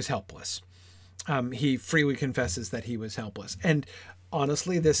helpless. He freely confesses that he was helpless. And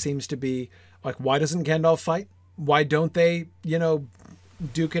honestly, this seems to be like, why doesn't Gandalf fight? Why don't they,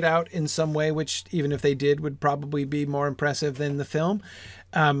 duke it out in some way, which even if they did would probably be more impressive than the film?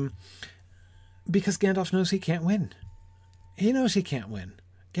 Because Gandalf knows he can't win. He knows he can't win.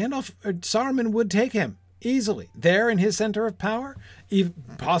 Saruman would take him easily there in his center of power,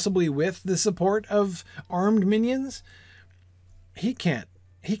 possibly with the support of armed minions. He can't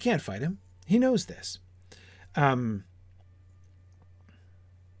fight him. He knows this.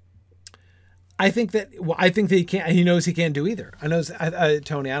 I think that he can't. He knows he can't do either.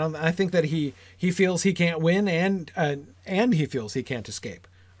 Tony. I think that he feels he can't win, and he feels he can't escape.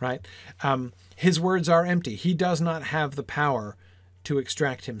 Right. His words are empty. He does not have the power to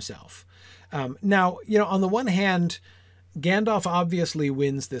extract himself. Now, on the one hand, Gandalf obviously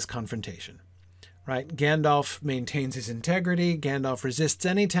wins this confrontation. Right. Gandalf maintains his integrity. Gandalf resists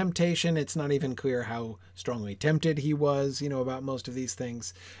any temptation. It's not even clear how strongly tempted he was, about most of these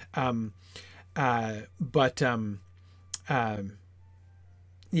things.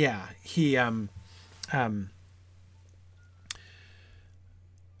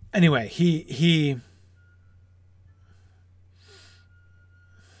 Anyway, he's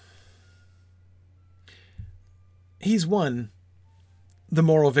won the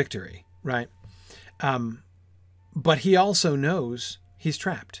moral victory, right? But he also knows he's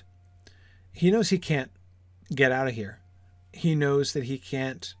trapped. He knows he can't get out of here. He knows that he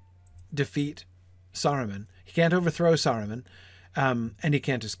can't defeat Saruman. He can't overthrow Saruman, and he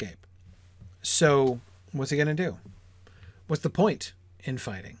can't escape. So what's he going to do? What's the point in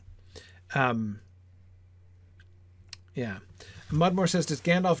fighting? Mudmore says, does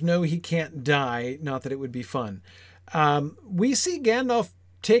Gandalf know he can't die? Not that it would be fun. We see Gandalf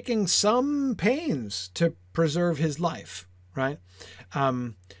taking some pains to preserve his life, right?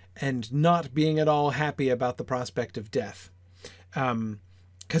 And not being at all happy about the prospect of death.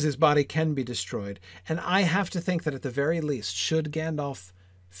 Because his body can be destroyed. And I have to think that at the very least, should Gandalf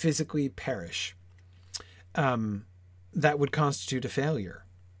physically perish, that would constitute a failure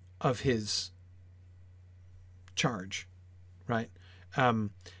of his charge, right?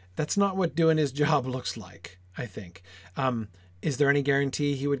 That's not what doing his job looks like, I think. Is there any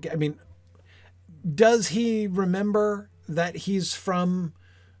guarantee he would get? I mean, does he remember that he's from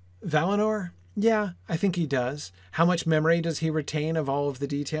Valinor? Yeah, I think he does. How much memory does he retain of all of the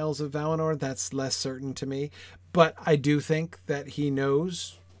details of Valinor? That's less certain to me. But I do think that he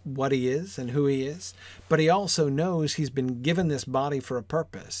knows what he is and who he is. But he also knows he's been given this body for a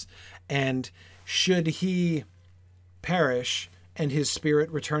purpose. And should he perish and his spirit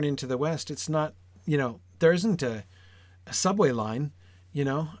return into the West, it's not, there isn't a subway line,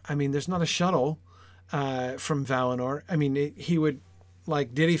 I mean, there's not a shuttle from Valinor. I mean, he would,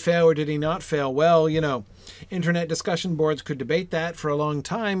 did he fail or did he not fail? Well, internet discussion boards could debate that for a long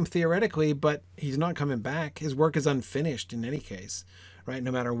time, theoretically, but he's not coming back. His work is unfinished in any case, right?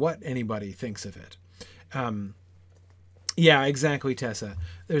 No matter what anybody thinks of it. Yeah, exactly, Tessa.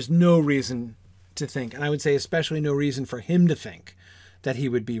 There's no reason to think, and I would say especially no reason for him to think that he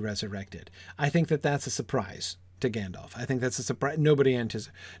would be resurrected. I think that that's a surprise to Gandalf. I think that's a surprise. Nobody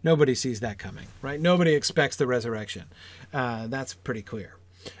sees that coming, right? Nobody expects the resurrection. That's pretty clear.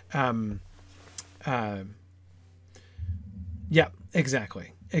 Yeah,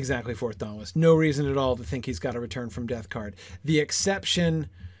 exactly. Exactly, Fourth Dauntless. No reason at all to think he's got a return from death card. The exception,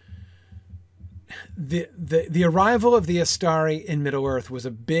 the arrival of the Astari in Middle-earth was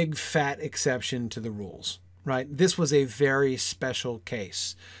a big fat exception to the rules, right? This was a very special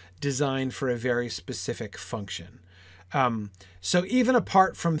case designed for a very specific function. So even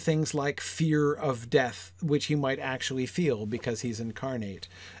apart from things like fear of death, which he might actually feel because he's incarnate,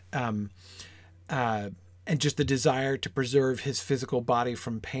 and just the desire to preserve his physical body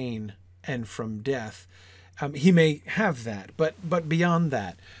from pain and from death, he may have that. But beyond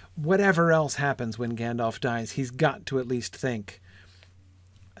that, whatever else happens when Gandalf dies, he's got to at least think,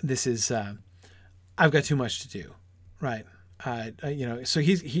 this is, I've got too much to do, right? So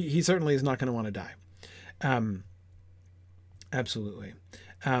he certainly is not going to want to die. Absolutely.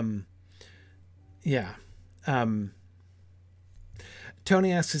 Yeah.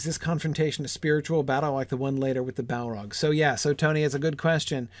 Tony asks, is this confrontation a spiritual battle like the one later with the Balrog? So yeah, so Tony, it's a good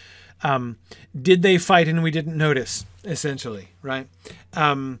question. Did they fight and we didn't notice, essentially, right?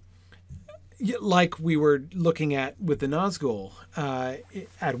 Like we were looking at with the Nazgul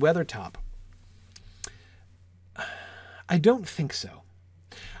at Weathertop. I don't think so.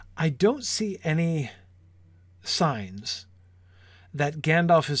 I don't see any signs that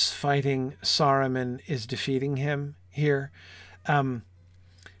Gandalf is fighting Saruman, is defeating him here.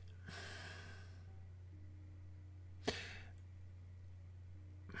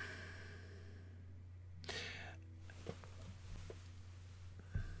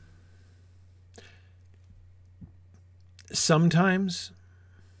 Sometimes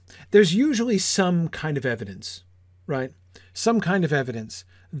there's usually some kind of evidence, right? Some kind of evidence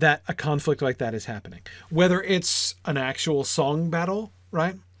that a conflict like that is happening, whether it's an actual song battle,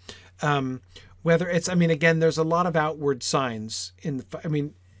 right? Whether it's, again, there's a lot of outward signs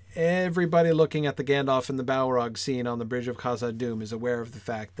everybody looking at the Gandalf and the Balrog scene on the Bridge of Khazad-dûm is aware of the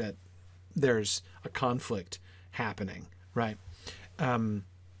fact that there's a conflict happening, right?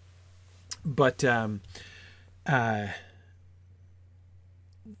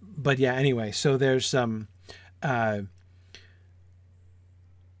 But yeah, anyway, so there's some, but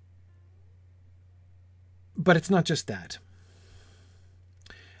it's not just that.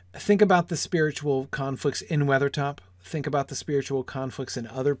 Think about the spiritual conflicts in Weathertop. Think about the spiritual conflicts in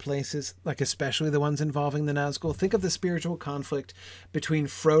other places, like especially the ones involving the Nazgul. Think of the spiritual conflict between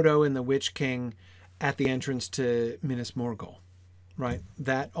Frodo and the Witch King at the entrance to Minas Morgul, right?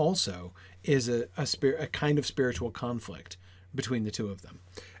 That also is a kind of spiritual conflict between the two of them.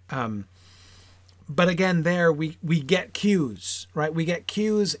 But again, there we get cues, right? We get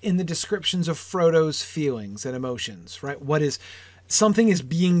cues in the descriptions of Frodo's feelings and emotions, right? Something is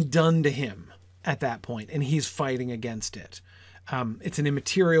being done to him at that point, and he's fighting against it. It's an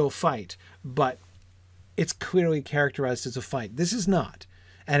immaterial fight, but it's clearly characterized as a fight. This is not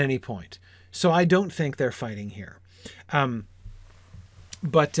at any point. So I don't think they're fighting here. I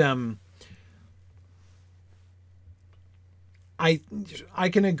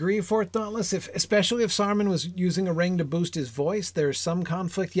can agree, Fourth Dauntless, especially if Saruman was using a ring to boost his voice, there's some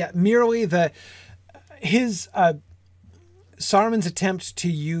conflict. Yet merely Saruman's attempt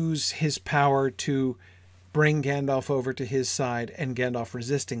to use his power to bring Gandalf over to his side and Gandalf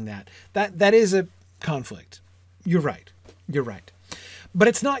resisting that is a conflict. You're right. But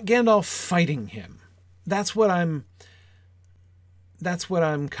it's not Gandalf fighting him. That's what I'm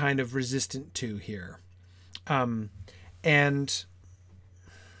kind of resistant to here. And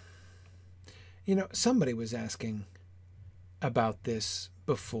somebody was asking, about this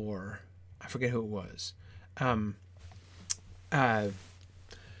before. I forget who it was.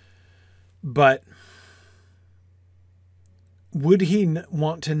 But would he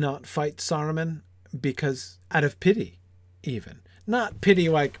want to not fight Saruman because out of pity, even? Not pity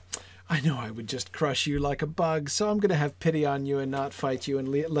like, I know I would just crush you like a bug, so I'm going to have pity on you and not fight you and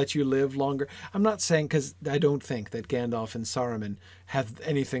let you live longer. I'm not saying, because I don't think that Gandalf and Saruman have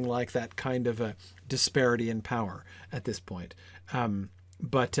anything like that kind of a disparity in power at this point.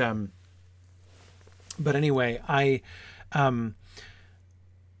 But anyway,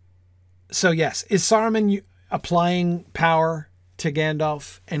 so yes, is Saruman applying power to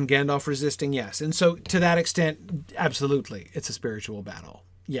Gandalf and Gandalf resisting? Yes. And so to that extent, absolutely, it's a spiritual battle.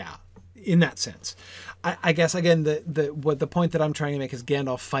 Yeah. In that sense, I guess, again, the point that I'm trying to make is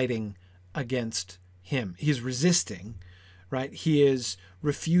Gandalf fighting against him. He's resisting, right? He is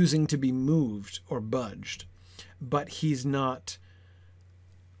refusing to be moved or budged, but he's not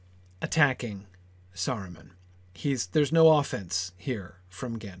attacking Saruman. There's no offense here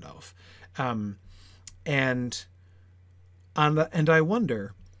from Gandalf. And I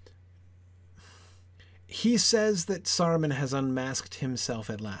wonder, he says that Saruman has unmasked himself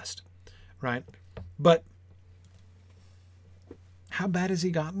at last, right? But how bad has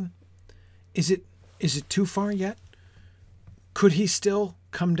he gotten? Is it too far yet? Could he still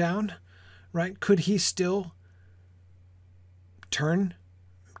come down, right? Could he still turn?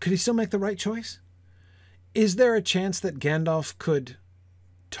 Could he still make the right choice? Is there a chance that Gandalf could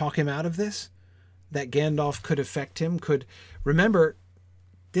talk him out of this? That Gandalf could affect him? Remember,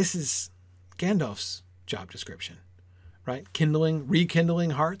 this is Gandalf's job description, right?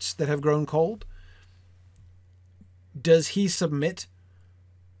 Rekindling hearts that have grown cold. Does he submit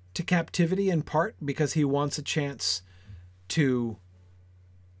to captivity in part because he wants a chance to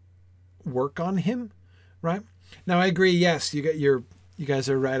work on him, right? Now, I agree. Yes, you guys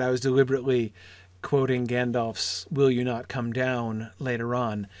are right. I was deliberately quoting Gandalf's "Will you not come down" later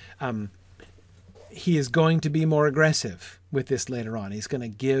on. He is going to be more aggressive with this later on. He's going to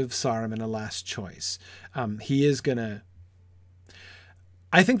give Saruman a last choice. He is going to...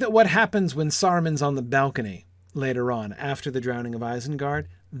 I think that what happens when Saruman's on the balcony later on, after the drowning of Isengard,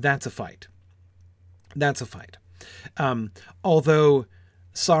 that's a fight. That's a fight. Although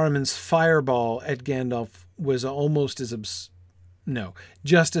Saruman's fireball at Gandalf was almost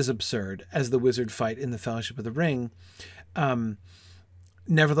just as absurd as the wizard fight in the Fellowship of the Ring.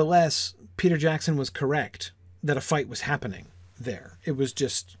 Nevertheless, Peter Jackson was correct that a fight was happening there. It was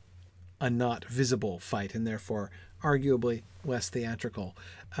just a not visible fight and therefore arguably less theatrical.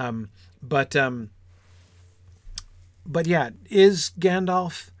 But yeah, is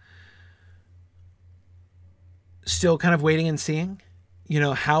Gandalf still kind of waiting and seeing? You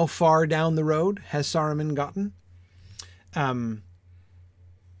know, how far down the road has Saruman gotten?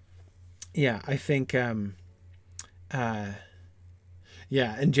 Yeah, I think...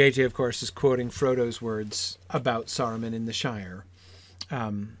 yeah, and JJ, of course, is quoting Frodo's words about Saruman in the Shire,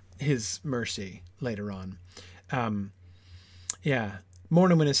 his mercy later on. Yeah,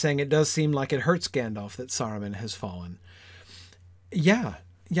 Morniman is saying it does seem like it hurts Gandalf that Saruman has fallen. Yeah,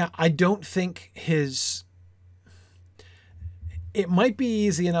 I don't think it might be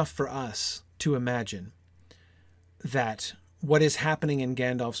easy enough for us to imagine that what is happening in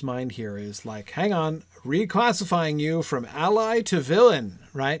Gandalf's mind here is like, hang on, reclassifying you from ally to villain,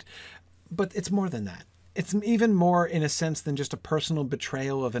 right? But it's more than that. It's even more in a sense than just a personal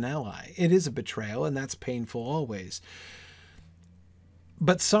betrayal of an ally. It is a betrayal, and that's painful always.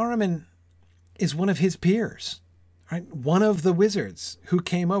 But Saruman is one of his peers, right? One of the wizards who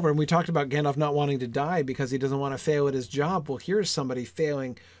came over. And we talked about Gandalf not wanting to die because he doesn't want to fail at his job. Well, here's somebody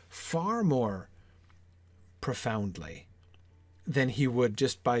failing far more profoundly than he would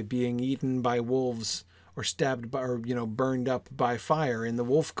just by being eaten by wolves or stabbed by, or, you know, burned up by fire in the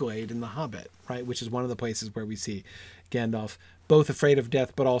Wolf Glade in The Hobbit, right? Which is one of the places where we see Gandalf both afraid of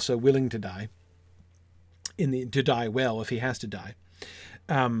death, but also willing to die to die well if he has to die.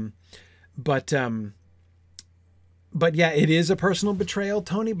 But yeah, it is a personal betrayal,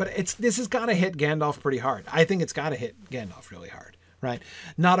 Tony, but this has got to hit Gandalf pretty hard. I think it's got to hit Gandalf really hard, right?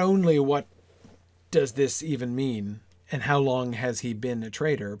 Not only what does this even mean and how long has he been a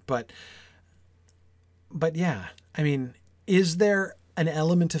traitor, but yeah, I mean, is there an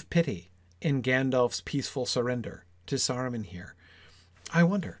element of pity in Gandalf's peaceful surrender to Saruman here? I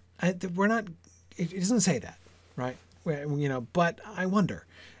wonder. It doesn't say that, right? You know, but I wonder.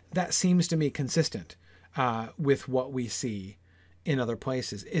 That seems to me consistent with what we see in other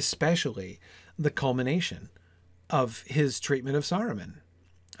places, especially the culmination of his treatment of Saruman.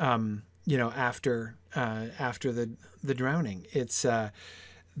 after the drowning. It's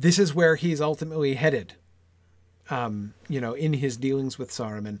this is where he's ultimately headed. In his dealings with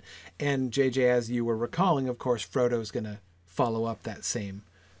Saruman. And JJ, as you were recalling, of course, Frodo's going to follow up that same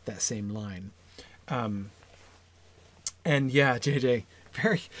line. And yeah, JJ,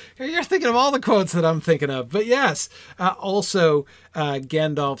 you're thinking of all the quotes that I'm thinking of. But yes, also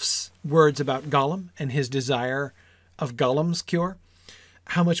Gandalf's words about Gollum and his desire of Gollum's cure.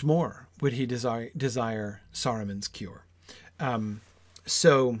 How much more would he desire Saruman's cure?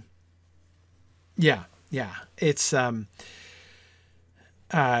 So, yeah, it's not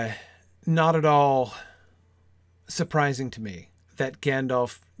at all surprising to me that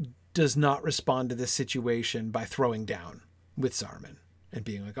Gandalf does not respond to this situation by throwing down with Saruman and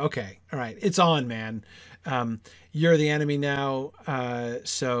being like, okay, all right, it's on, man. You're the enemy now.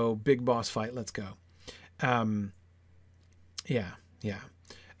 So big boss fight. Let's go. Yeah.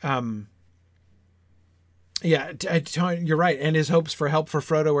 You're right. And his hopes for help for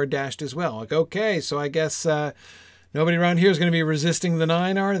Frodo are dashed as well. Like, okay, so I guess nobody around here is going to be resisting the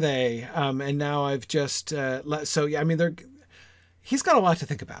Nine, are they? And now I've just he's got a lot to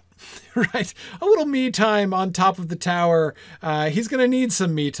think about, right? A little me time on top of the tower. He's going to need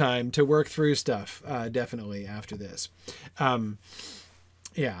some me time to work through stuff, definitely after this.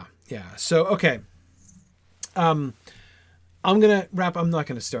 So, okay. I'm going to wrap. I'm not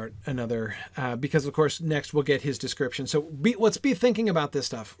going to start another because, of course, next we'll get his description. So let's be thinking about this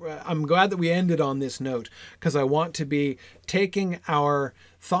stuff. I'm glad that we ended on this note because I want to be taking our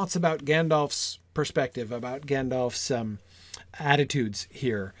thoughts about Gandalf's perspective, about Gandalf's attitudes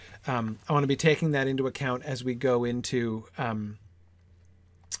here. I want to be taking that into account as we go into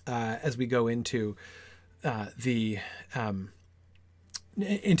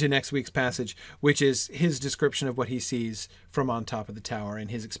into next week's passage, which is his description of what he sees from on top of the tower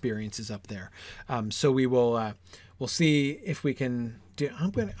and his experiences up there. So we will we'll see if we can do.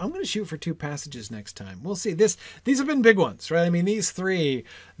 I'm going to shoot for 2 passages next time. We'll see. These have been big ones, right? I mean, these 3,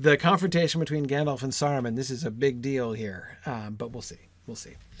 the confrontation between Gandalf and Saruman, this is a big deal here. But we'll see. We'll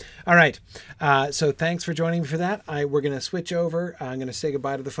see. All right. So thanks for joining me for that. We're going to switch over. I'm going to say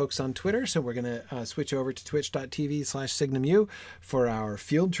goodbye to the folks on Twitter. So we're going to switch over to twitch.tv/SignumU for our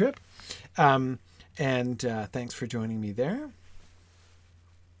field trip. And thanks for joining me there.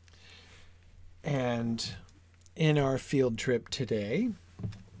 And in our field trip today,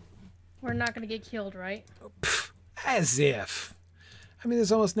 we're not going to get killed, right? As if. I mean,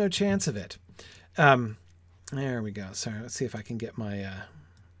 there's almost no chance of it. There we go. Sorry, let's see if I can get my...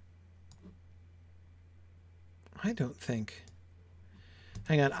 I don't think...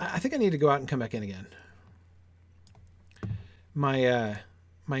 Hang on. I think I need to go out and come back in again. My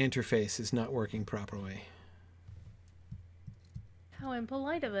interface is not working properly. How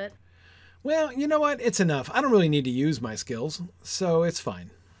impolite of it. Well, you know what? It's enough. I don't really need to use my skills, so it's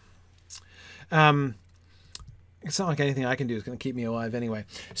fine. It's not like anything I can do is going to keep me alive anyway.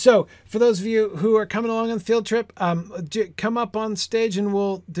 So, for those of you who are coming along on the field trip, come up on stage and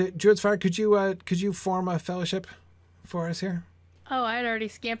we'll... Druid's Fire, could you form a fellowship for us here? Oh, I had already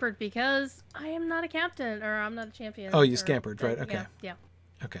scampered because I am not a captain, or I'm not a champion. Oh, you scampered, right? Okay. Yeah.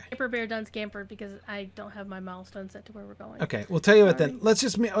 Okay. Scamper Bear done scampered because I don't have my milestone set to where we're going. Okay, we'll tell you what then.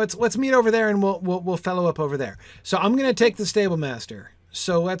 Let's meet over there and we'll fellow up over there. So I'm going to take the stable master.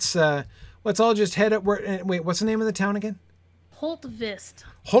 So let's all just head up. Wait, what's the name of the town again? Holtvist.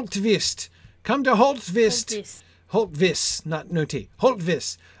 Holtvist. Come to Holtvist. Holtvist, not no T.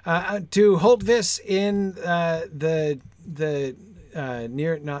 Holtvist. To Holtvist in the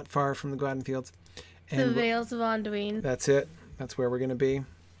near, not far from the Gladden Fields. And the Vales of Anduin. That's it. That's where we're going to be.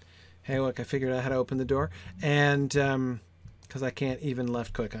 Hey, look, I figured out how to open the door. And because I can't even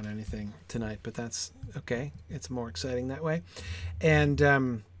left click on anything tonight, but that's okay. It's more exciting that way.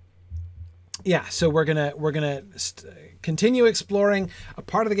 And yeah, so we're gonna continue exploring a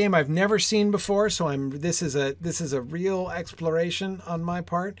part of the game I've never seen before. So this is a real exploration on my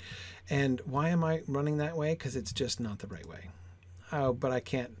part. And why am I running that way? Because it's just not the right way. Oh, but I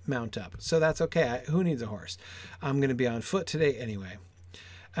can't mount up, so that's okay. Who needs a horse? I'm gonna be on foot today anyway.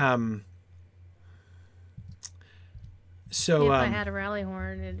 So if I had a rally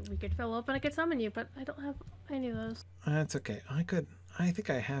horn and we could fill up and I could summon you, but I don't have any of those. That's okay. I think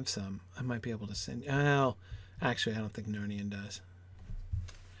I have some. I might be able to send. Well, actually, I don't think Narnian does.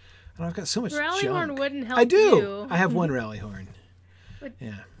 And I've got so much rally junk. Horn wouldn't help. I do. You. I have one rally horn.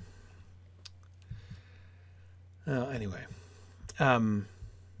 Yeah. Anyway. No,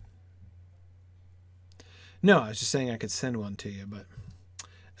 I was just saying I could send one to you, but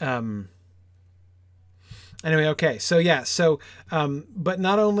Anyway, okay. So yeah. So, but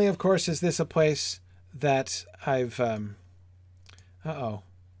not only, of course, is this a place that I've. Uh-oh.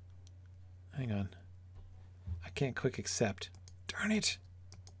 Hang on. I can't quick accept. Darn it.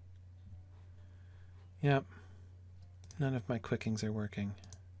 Yep. None of my quickings are working.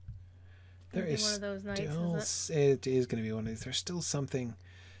 There is one of those nights, still, it is going to be one of these. There's still something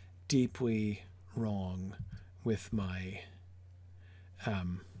deeply wrong with my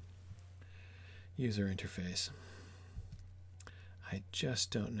user interface. I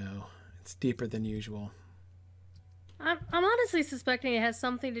just don't know. It's deeper than usual. I'm honestly suspecting it has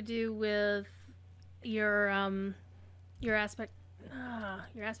something to do with your aspect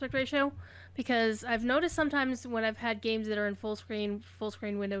ratio, because I've noticed sometimes when I've had games that are in full screen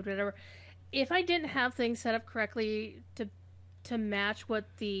window, whatever, if I didn't have things set up correctly to match what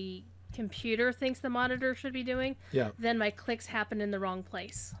the computer thinks the monitor should be doing, then my clicks happen in the wrong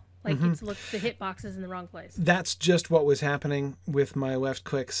place. Like the hitboxes in the wrong place. That's just what was happening with my left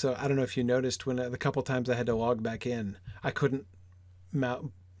click. So I don't know if you noticed when the couple times I had to log back in, I couldn't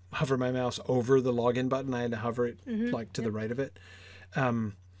hover my mouse over the login button. I had to hover it like to the right of it.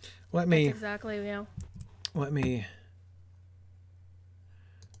 That's exactly, yeah. Let me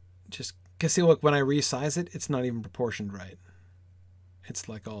just, cause see, look, when I resize it, it's not even proportioned right. It's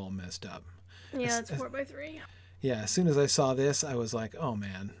like all messed up. Yeah, it's 4:3. Yeah, as soon as I saw this, I was like, oh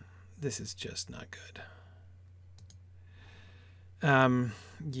man, this is just not good.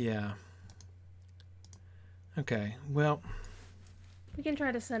 Yeah. Okay, well. We can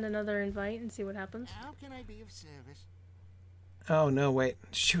try to send another invite and see what happens. How can I be of service? Oh, no, wait.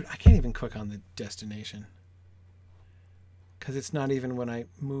 Shoot, I can't even click on the destination. Because it's not even when I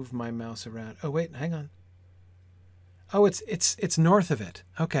move my mouse around. Oh, wait, hang on. Oh, it's north of it.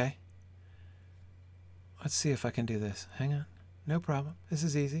 Okay. Let's see if I can do this. Hang on. No problem. This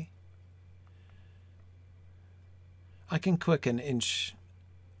is easy. I can click an inch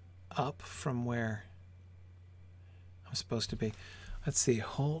up from where I'm supposed to be. Let's see.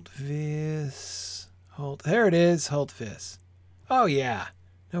 Hold this. Hold. There it is. Hold this. Oh, yeah.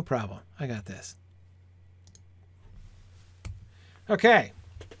 No problem. I got this. Okay.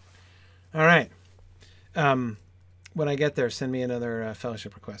 All right. When I get there, send me another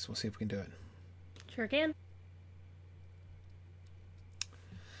fellowship request. We'll see if we can do it. Sure can.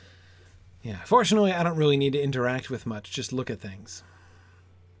 Yeah. Fortunately, I don't really need to interact with much. Just look at things.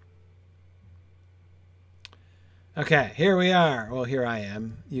 Okay. Here we are. Well, here I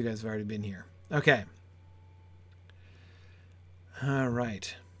am. You guys have already been here. Okay. All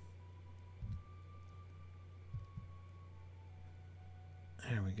right.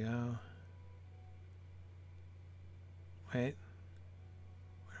 There we go. Wait.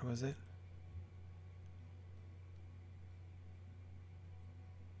 Where was it?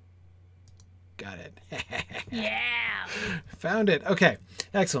 Got it. Yeah. Found it. Okay.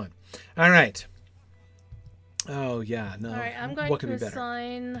 Excellent. All right. Oh, yeah. No. All right. I'm going to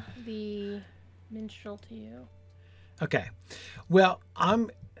assign the minstrel to you. Okay. Well,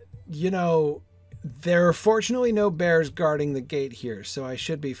 there are fortunately no bears guarding the gate here, so I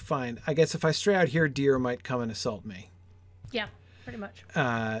should be fine. I guess if I stray out here, deer might come and assault me. Yeah, pretty much.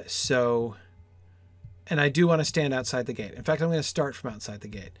 And I do want to stand outside the gate. In fact, I'm going to start from outside the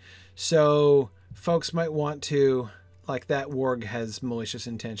gate. So folks might want to, like, that warg has malicious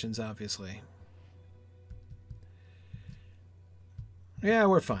intentions, obviously. Yeah,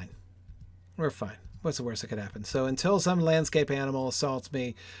 we're fine. We're fine. What's the worst that could happen? So until some landscape animal assaults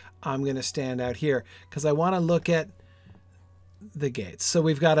me, I'm going to stand out here because I want to look at the gates. So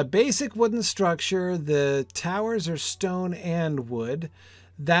we've got a basic wooden structure. The towers are stone and wood.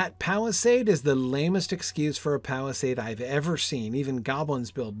 That palisade is the lamest excuse for a palisade I've ever seen. Even goblins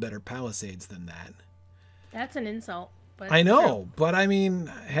build better palisades than that. That's an insult. But I know, but I mean,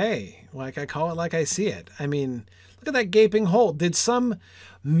 hey, like I call it like I see it. I mean, look at that gaping hole.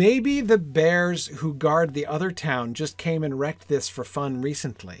 Maybe the bears who guard the other town just came and wrecked this for fun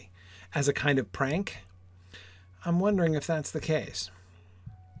recently as a kind of prank. I'm wondering if that's the case.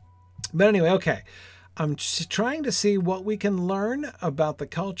 But anyway, okay. I'm just trying to see what we can learn about the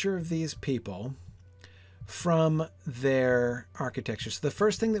culture of these people from their architecture. So the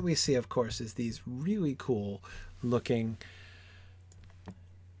first thing that we see, of course, is these really cool looking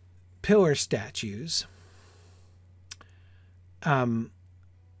pillar statues,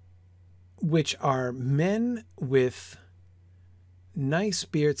 which are men with nice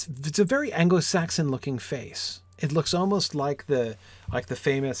beards. It's a very Anglo-Saxon looking face. It looks almost like the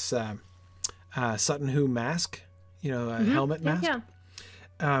famous Sutton Hoo mask, helmet mask. Yeah.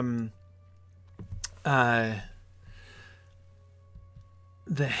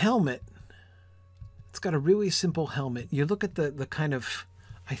 The helmet, It's got a really simple helmet. You look at the kind of,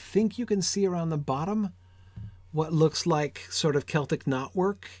 I think you can see around the bottom what looks like sort of Celtic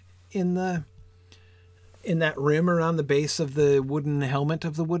knotwork in that rim around the base of the wooden helmet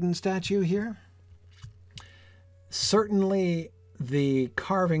of the wooden statue here. Certainly the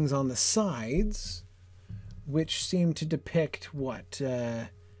carvings on the sides, which seem to depict what?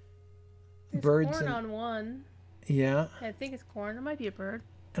 Birds corn on one. Yeah. I think it's corn. It might be a bird.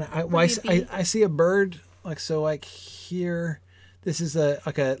 And I see a bird like here. This is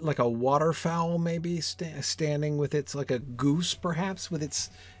like a waterfowl maybe standing with its like a goose perhaps with its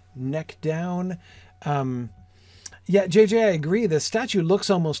neck down. Yeah, JJ, I agree. The statue looks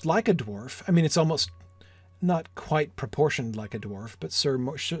almost like a dwarf. I mean, it's almost not quite proportioned like a dwarf, but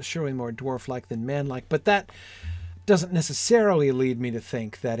surely more dwarf-like than man-like. But that doesn't necessarily lead me to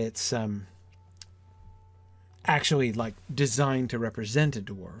think that it's actually like designed to represent a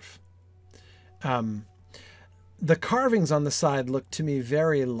dwarf. The carvings on the side look to me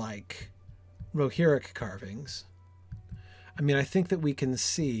very like Rohirric carvings. I mean, I think that we can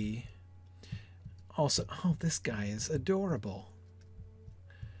see also, oh, this guy is adorable.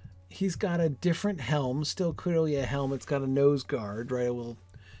 He's got a different helm, still clearly a helm. It's got a nose guard, right? A little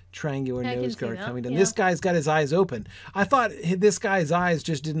triangular nose guard coming down. Yeah. This guy's got his eyes open. I thought this guy's eyes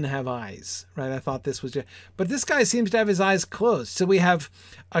just didn't have eyes, right? I thought this was just, but this guy seems to have his eyes closed. So we have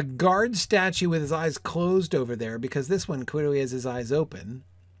a guard statue with his eyes closed over there because this one clearly has his eyes open.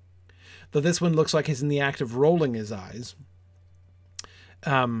 Though this one looks like he's in the act of rolling his eyes.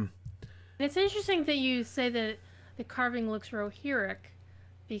 It's interesting that you say that the carving looks Rohirric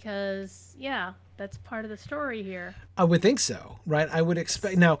because, yeah, that's part of the story here. I would think so, right? I would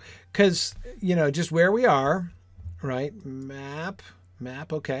expect now, because just where we are, right? Map,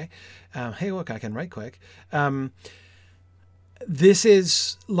 okay. Hey, look, I can right click. This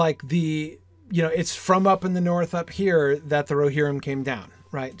is like it's from up in the north up here that the Rohirrim came down,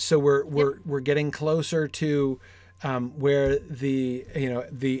 right? So we're getting closer to where the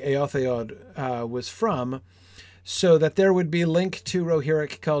Eotheod was from, so that there would be link to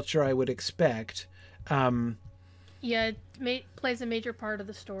Rohirric culture, I would expect. Yeah, it plays a major part of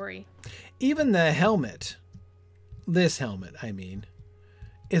the story. Even the helmet, this helmet, I mean,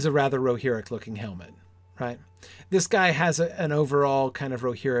 is a rather Rohirric looking helmet, right? This guy has an overall kind of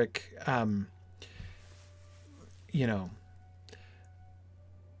Rohirric,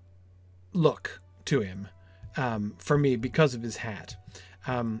 look to him, for me, because of his hat.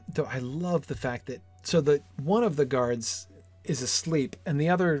 Though I love the fact that, one of the guards is asleep, and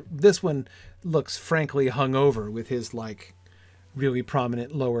this one looks frankly hungover with his like really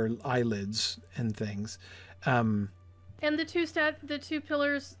prominent lower eyelids and things. And the two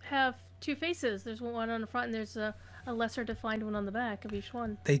pillars have two faces. There's one on the front, and there's a lesser defined one on the back of each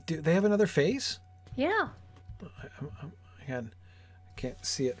one. They do. They have another face? Yeah. I can't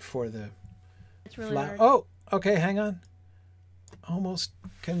see it for the. It's really hard. Oh, okay. Hang on. Almost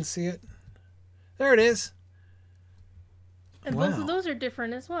can see it. There it is. And both of those are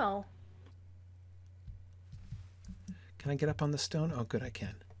different as well. Can I get up on the stone? Oh, good, I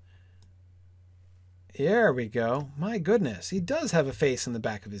can. There we go. My goodness, he does have a face in the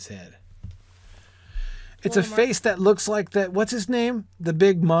back of his head. It's a face that looks like that. What's his name? The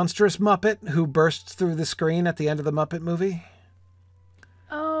big monstrous Muppet who bursts through the screen at the end of the Muppet movie?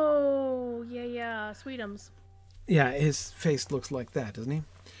 Oh, yeah. Sweetums. Yeah, his face looks like that, doesn't he?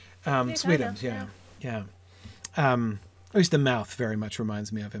 Sweetums, yeah. At least the mouth very much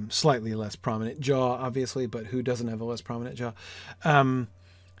reminds me of him. Slightly less prominent jaw, obviously, but who doesn't have a less prominent jaw?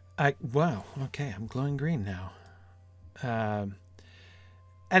 Wow, okay, I'm glowing green now.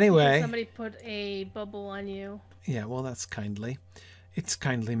 Anyway. Somebody put a bubble on you. Yeah, well, that's kindly. It's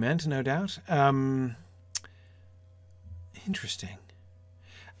kindly meant, no doubt. Interesting.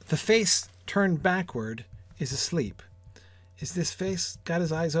 The face turned backward is asleep. Is this face got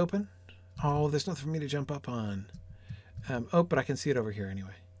his eyes open? Oh, there's nothing for me to jump up on. But I can see it over here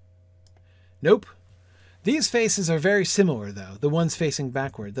anyway. Nope. These faces are very similar, though. The ones facing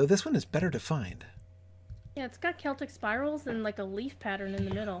backward, though this one is better defined. Yeah, it's got Celtic spirals and like a leaf pattern in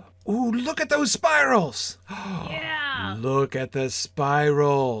the middle. Ooh, look at those spirals! Yeah! Look at the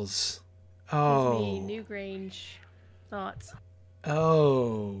spirals. Oh. Gives me Newgrange thoughts.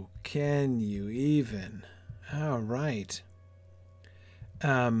 Oh, can you even? All right.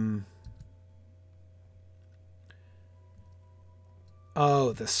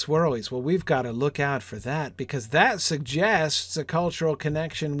 Oh, the swirlies. Well, we've got to look out for that because that suggests a cultural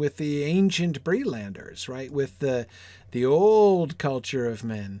connection with the ancient Brelanders, right? With the old culture of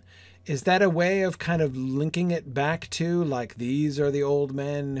men. Is that a way of kind of linking it back to, like, these are the old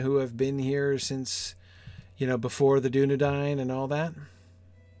men who have been here since You know, before the Dunedain and all that?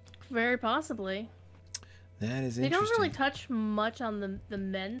 Very possibly. That is They interesting. don't really touch much on the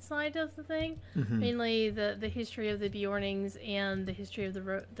men's side of the thing. Mainly the history of the Bjornings and the history of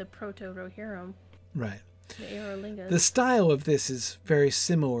the Proto-Rohirrim. Right. The Aerolingas. The style of this is very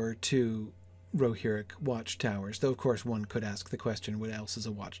similar to Rohirric watchtowers, though of course one could ask the question, what else is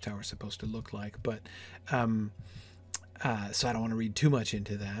a watchtower supposed to look like? But so I don't want to read too much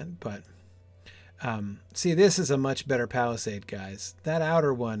into that. But see, this is a much better palisade, guys. That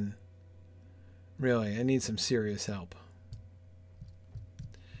outer one, really, I need some serious help.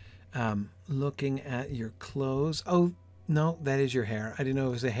 Looking at your clothes. Oh, no, that is your hair. I didn't know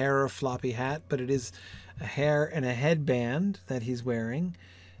it was a hair or a floppy hat, but it is a hair and a headband that he's wearing.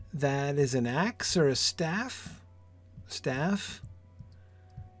 That is an axe or a staff? Staff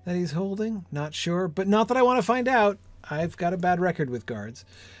that he's holding? Not sure, but not that I want to find out. I've got a bad record with guards.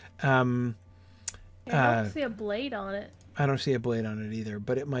 I don't see a blade on it. I don't see a blade on it either,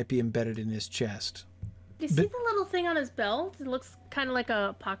 but it might be embedded in his chest. You see the little thing on his belt? It looks kind of like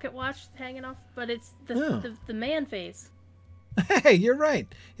a pocket watch hanging off, but it's the man face. Hey, you're right.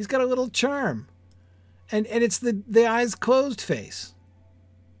 He's got a little charm. And it's the eyes closed face.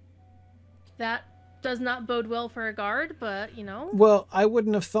 That does not bode well for a guard, but, you know. Well, I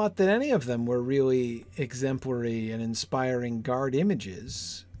wouldn't have thought that any of them were really exemplary and inspiring guard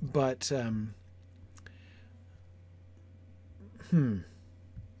images, but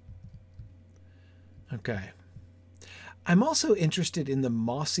Okay. I'm also interested in the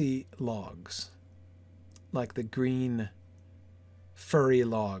mossy logs, like the green furry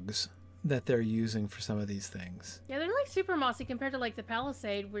logs that they're using for some of these things. Yeah, they're like super mossy compared to like the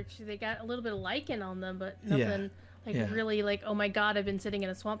Palisade, which they got a little bit of lichen on them, but nothing really like, oh my god, I've been sitting in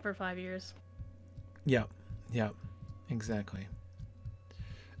a swamp for 5 years. Yep, exactly.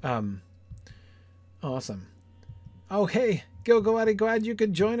 Awesome. Oh, hey, Go Addy, glad you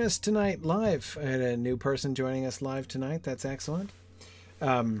could join us tonight live. I had a new person joining us live tonight. That's excellent.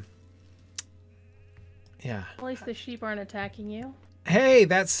 Yeah. At least the sheep aren't attacking you. Hey,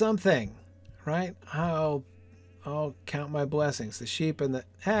 that's something, right? I'll count my blessings. The sheep and the...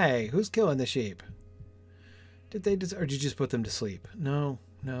 Hey, who's killing the sheep? Did they or did you just put them to sleep? No,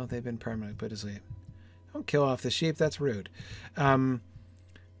 they've been permanently put to sleep. Don't kill off the sheep. That's rude.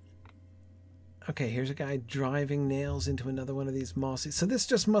 Okay, here's a guy driving nails into another one of these mossy... So this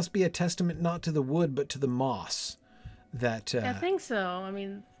just must be a testament not to the wood, but to the moss. That I think so. I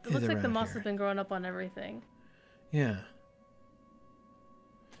mean, it looks like the moss has been growing up on everything. Yeah.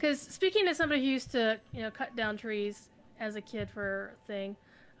 Because speaking to somebody who used to, cut down trees as a kid for a thing,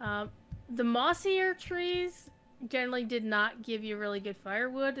 the mossier trees generally did not give you really good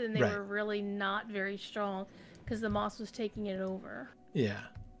firewood, and they were really not very strong because the moss was taking it over. Yeah.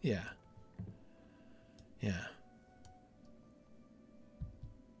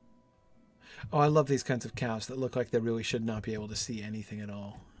 Oh, I love these kinds of cows that look like they really should not be able to see anything at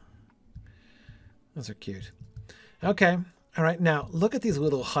all. Those are cute. Okay. All right. Now, look at these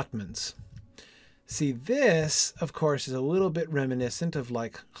little hutmans. See, this, of course, is a little bit reminiscent of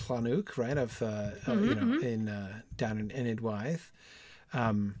like Llanwg, right? Down in Enidwaith.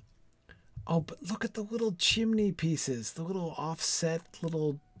 Oh, but look at the little chimney pieces, the little offset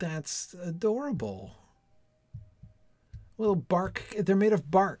that's adorable. Little bark. They're made of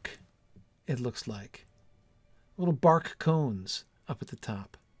bark, it looks like. Little bark cones up at the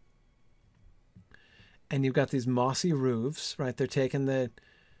top. And you've got these mossy roofs, right? They're taking it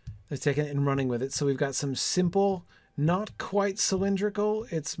and running with it. So we've got some simple, not quite cylindrical.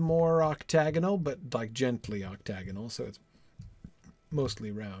 It's more octagonal, but like gently octagonal. So it's mostly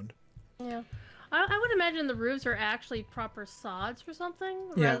round. Yeah. I would imagine the roofs are actually proper sods for something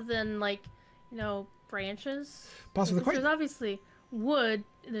rather than like, branches. Possibly. There's obviously wood.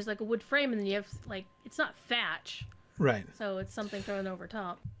 There's like a wood frame, and then you have like, it's not thatch. Right. So it's something thrown over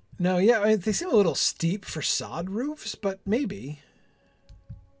top. No, yeah, they seem a little steep for sod roofs, but maybe.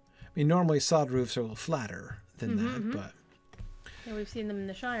 I mean, normally sod roofs are a little flatter than that, but... Yeah, we've seen them in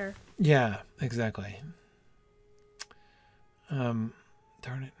the Shire. Yeah, exactly. Darn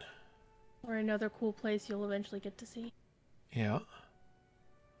it. Or another cool place you'll eventually get to see. Yeah.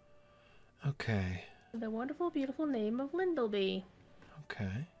 Okay. The wonderful, beautiful name of Lindleby.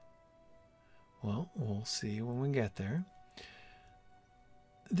 Okay. Well, we'll see when we get there.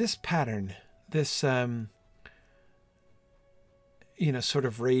 This pattern, this, sort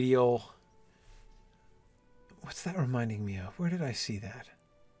of radial... What's that reminding me of? Where did I see that?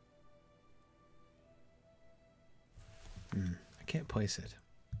 I can't place it.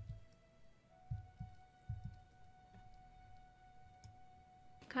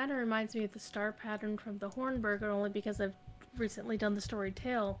 kind of reminds me of the star pattern from the Hornberger, only because I've recently done the story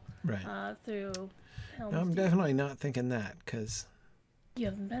Tale through Helm's I'm Deep. definitely not thinking that, because... You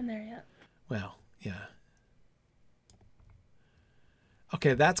haven't been there yet. Well, yeah.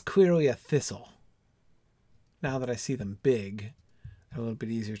 Okay, that's clearly a thistle. Now that I see them big, they're a little bit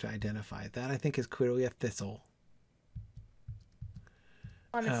easier to identify. That, I think, is clearly a thistle.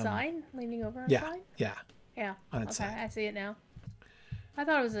 On its side? Leaning over on yeah, its side? Yeah. Yeah. On its side. I see it now. I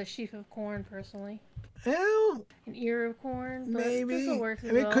thought it was a sheaf of corn, personally. Well, an ear of corn, but maybe. thistle works as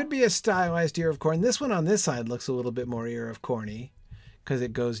I mean, well. it could be a stylized ear of corn. This one on this side looks a little bit more ear of corny because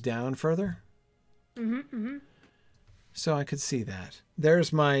it goes down further. So I could see that.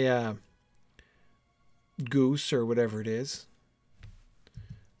 There's my goose or whatever it is.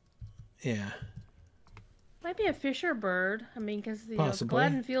 Yeah. Might be a fisher bird. I mean, because the Possibly.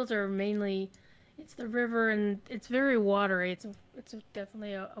 Gladden Fields are mainly, it's the river and it's very watery. It's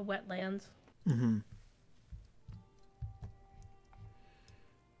definitely a wetlands. Mm-hmm.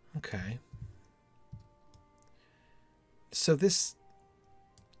 Okay. So this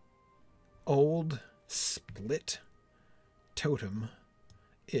old split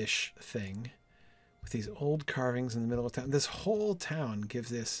totem-ish thing with these old carvings in the middle of town. This whole town gives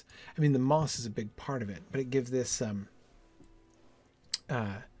this, I mean, the moss is a big part of it, but it gives this,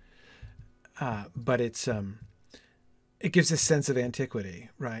 it gives this sense of antiquity,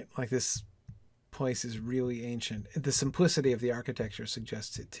 right? Like this place is really ancient. The simplicity of the architecture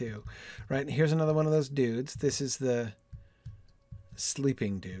suggests it too, right? And here's another one of those dudes. This is the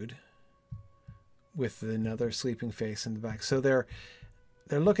sleeping dude with another sleeping face in the back. So they're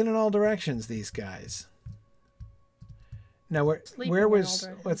looking in all directions, these guys. Now, where was,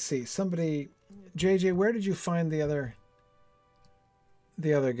 let's see, somebody, JJ, where did you find the other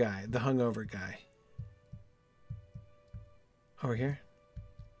guy, the hungover guy? Over here?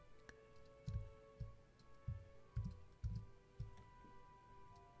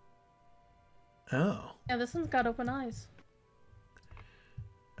 Oh. Yeah, this one's got open eyes.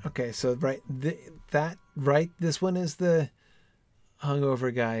 Okay, so this one is the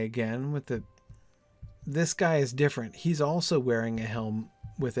hungover guy again with the... This guy is different. He's also wearing a helm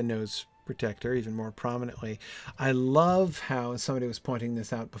with a nose protector, even more prominently. I love how somebody was pointing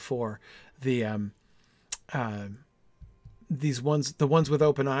this out before. The the ones with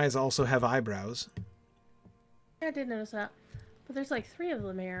open eyes also have eyebrows. Yeah, I did notice that. But there's like 3 of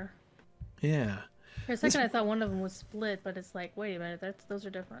them here. Yeah. For a second, I thought one of them was split, but it's like, wait a minute, those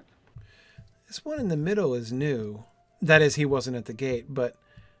are different. This one in the middle is new. That is, he wasn't at the gate, but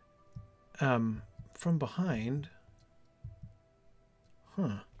from behind,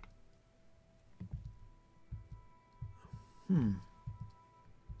 huh?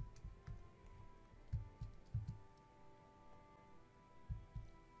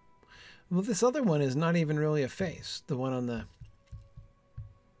 Well, this other one is not even really a face. The one on the,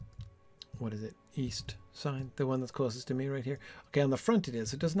 what is it, east side? The one that's closest to me right here. Okay, on the front it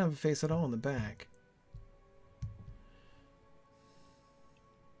is. It doesn't have a face at all on the back.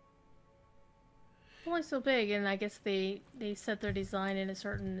 It's only so big, and I guess they set their design in a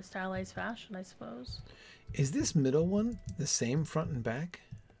certain stylized fashion, I suppose. Is this middle one the same front and back?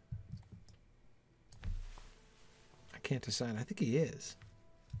 I can't decide. I think he is.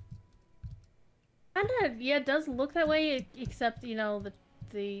 Kinda, yeah, it does look that way, except, you know,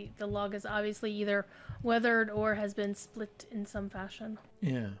 the log is obviously either weathered or has been split in some fashion.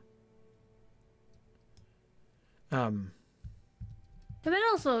 Yeah. But that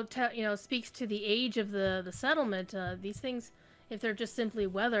also, speaks to the age of the settlement. These things, if they're just simply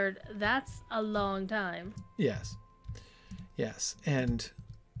weathered, that's a long time. Yes. Yes. And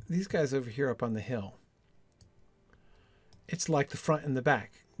these guys over here up on the hill, it's like the front and the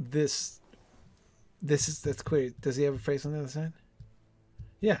back. That's clear. Does he have a face on the other side?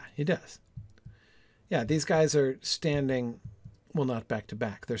 Yeah, he does. Yeah, these guys are standing, well, not back to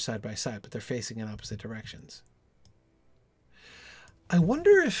back. They're side by side, but they're facing in opposite directions. I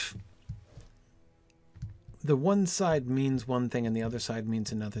wonder if the one side means one thing and the other side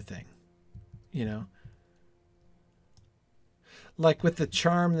means another thing. You know? Like with the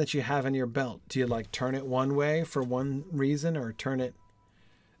charm that you have in your belt, do you like turn it one way for one reason or turn it,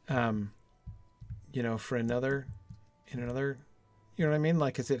 for another, in another, you know what I mean?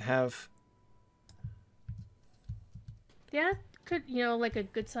 Like, does it have... Yeah, could, like a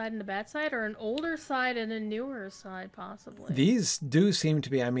good side and a bad side, or an older side and a newer side, possibly. These do seem to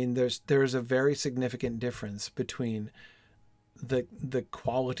be, I mean, there's a very significant difference between the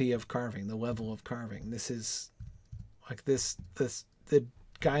quality of carving, the level of carving. This is like the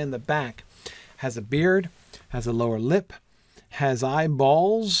guy in the back has a beard, has a lower lip, has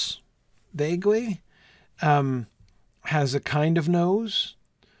eyeballs, vaguely, has a kind of nose,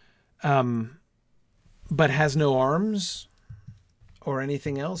 but has no arms or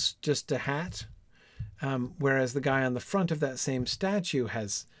anything else, just a hat. Whereas the guy on the front of that same statue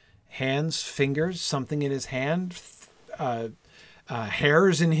has hands, fingers, something in his hand,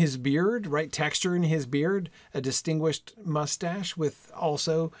 hairs in his beard, right? Texture in his beard, a distinguished mustache with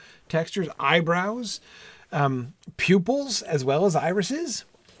also textures, eyebrows, pupils as well as irises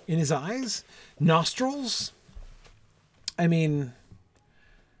in his eyes, nostrils. I mean,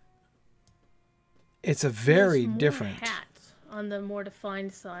 it's a very different hat on the more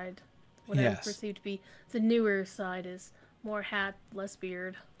defined side. What I Yes. perceive to be the newer side is more hat, less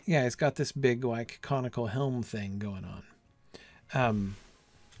beard. Yeah, it's got this big like conical helm thing going on.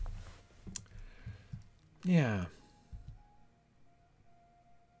 Yeah.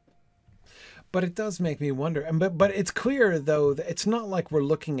 But it does make me wonder. And but it's clear though that it's not like we're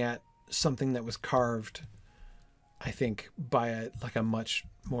looking at something that was carved, I think, by a much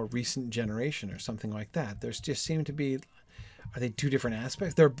more recent generation or something like that. There's just seem to be, are they two different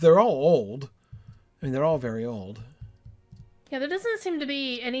aspects? They're all old. I mean, they're all very old. Yeah, there doesn't seem to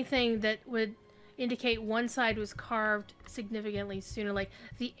be anything that would indicate one side was carved significantly sooner. Like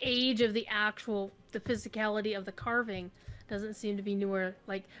the age of the physicality of the carving doesn't seem to be newer.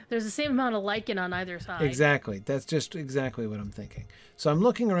 Like there's the same amount of lichen on either side. Exactly. That's just exactly what I'm thinking. So I'm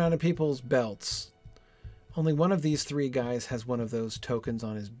looking around at people's belts. Only one of these three guys has one of those tokens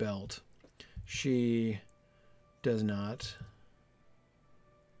on his belt. She does not.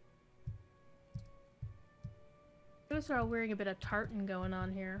 Those are all wearing a bit of tartan going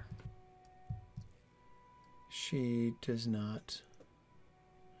on here. She does not.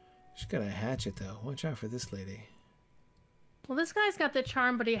 She's got a hatchet, though. Watch out for this lady. Well, this guy's got the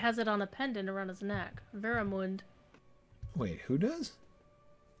charm, but he has it on a pendant around his neck. Veramund. Wait, who does?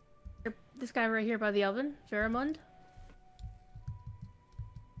 This guy right here by the oven, Veramund.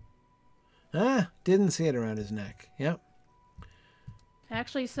 Ah, didn't see it around his neck. Yep.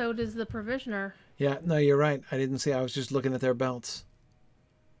 Actually, so does the provisioner. Yeah, no, you're right. I didn't see. I was just looking at their belts.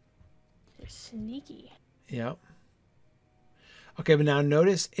 They're sneaky. Yep. Okay, but now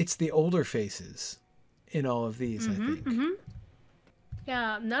notice it's the older faces in all of these, I think.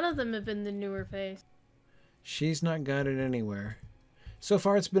 Yeah, none of them have been the newer face. She's not got it anywhere. So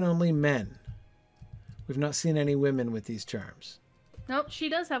far, it's been only men. We've not seen any women with these charms. Nope, she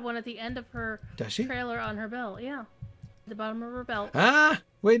does have one at the end of her Does she? trailer on her belt. Yeah, the bottom of her belt. Ah,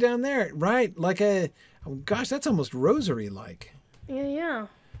 way down there. Right, like a... Oh, gosh, that's almost rosary-like. Yeah, yeah.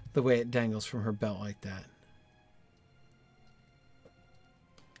 The way it dangles from her belt like that.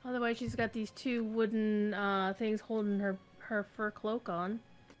 Otherwise, she's got these two wooden things holding her fur cloak on.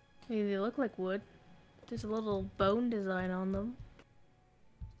 Maybe they look like wood. There's a little bone design on them.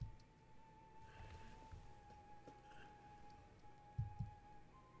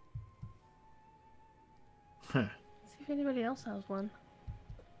 Huh. Let's see if anybody else has one.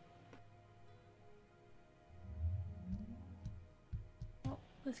 Well,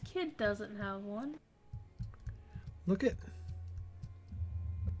 this kid doesn't have one. Look at...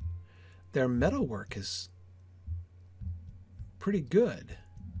 Their metalwork is pretty good.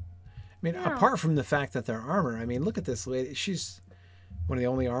 I mean, Yeah. apart from the fact that their armor, I mean, look at this lady. She's one of the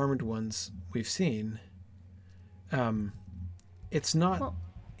only armored ones we've seen. It's not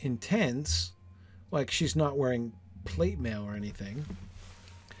intense. Like, she's not wearing plate mail or anything.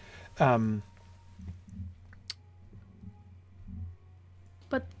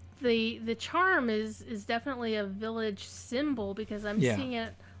 But the charm is definitely a village symbol because I'm Yeah. seeing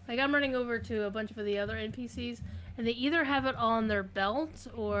it. Like I'm running over to a bunch of the other NPCs, and they either have it on their belt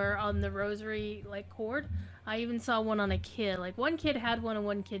or on the rosary like cord. I even saw one on a kid. Like one kid had one and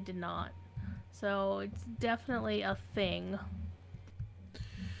one kid did not. So it's definitely a thing.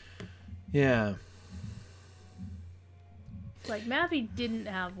 Yeah. Like Mavi didn't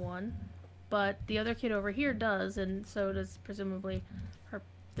have one, but the other kid over here does, and so does presumably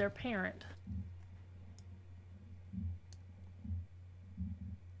their parent.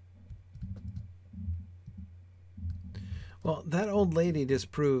 Well, that old lady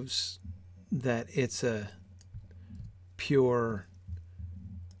just proves that it's a pure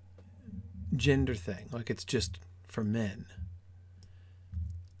gender thing. Like it's just for men.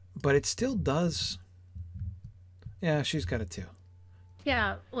 But it still does. Yeah, she's got it too.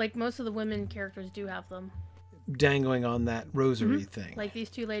 Yeah, like most of the women characters do have them. Dangling on that rosary thing. Like these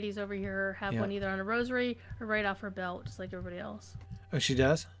two ladies over here have one either on a rosary or right off her belt, just like everybody else. Oh, she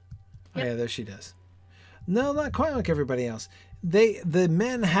does? Yep. Oh, yeah, there she does. No, not quite like everybody else. The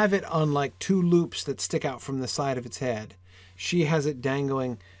men have it on like two loops that stick out from the side of its head. She has it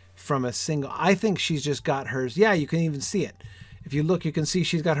dangling from a single. I think she's just got hers. Yeah, you can even see it. If you look, you can see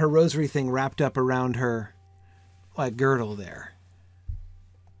she's got her rosary thing wrapped up around her, like, girdle there.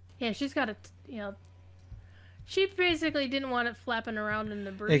 Yeah, she's got she basically didn't want it flapping around in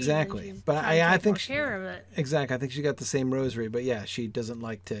the breeze. Exactly. But I think care of it. Exactly. I think she got the same rosary, but yeah, she doesn't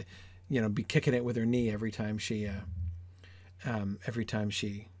like to, be kicking it with her knee every time she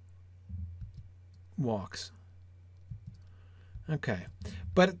walks. Okay.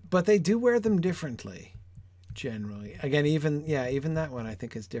 But they do wear them differently, generally. Again, even that one I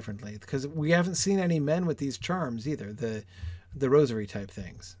think is differently, because we haven't seen any men with these charms either, the rosary type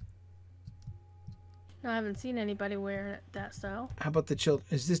things. No, I haven't seen anybody wear that style. How about the child?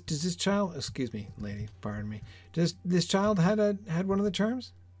 Does this child? Excuse me, lady. Pardon me. Does this child had one of the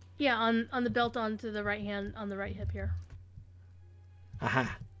charms? Yeah, on the belt onto the right hand, on the right hip here.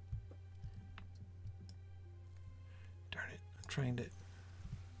 Aha. Darn it! I'm trying to.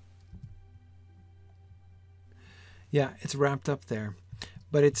 Yeah, it's wrapped up there,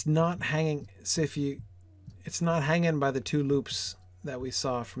 but it's not hanging. So it's not hanging by the two loops that we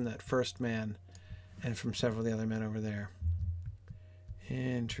saw from that first man. And from several of the other men over there.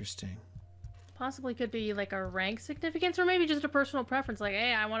 Interesting. Possibly could be like a rank significance, or maybe just a personal preference. Like,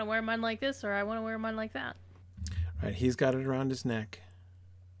 hey, I want to wear mine like this, or I want to wear mine like that. Right, he's got it around his neck.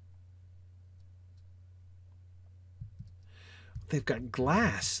 They've got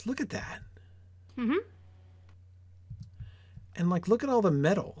glass. Look at that. Mm-hmm. And, like, look at all the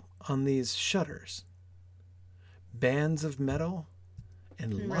metal on these shutters. Bands of metal.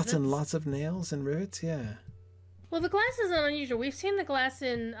 And lots and lots of nails and rivets, yeah. Well, the glass isn't unusual. We've seen the glass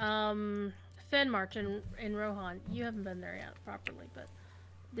in Fenmarch in Rohan. You haven't been there yet properly, but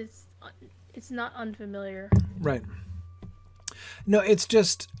it's not unfamiliar. Right. No, it's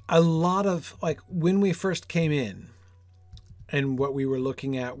just a lot of, like, when we first came in, and what we were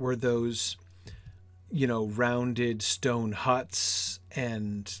looking at were those, rounded stone huts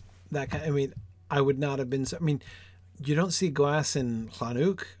and that kind. I mean, I would not have been. You don't see glass in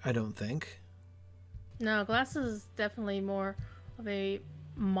Llanwch, I don't think. No, glass is definitely more of a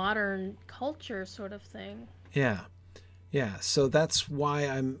modern culture sort of thing. Yeah. So that's why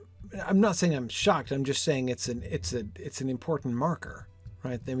I'm not saying I'm shocked. I'm just saying it's an important marker,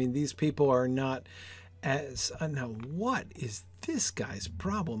 right? I mean, these people are not as. Now, what is this guy's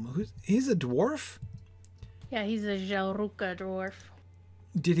problem? He's a dwarf? Yeah, he's a Jalruka dwarf.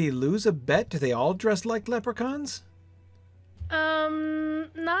 Did he lose a bet? Do they all dress like leprechauns?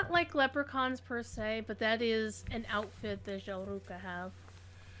 Not like leprechauns per se, but that is an outfit that Jalruka have.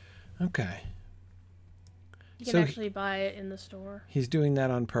 Okay. You can actually buy it in the store. He's doing that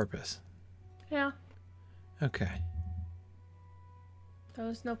on purpose. Yeah. Okay.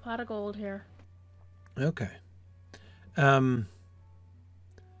 There's no pot of gold here. Okay. All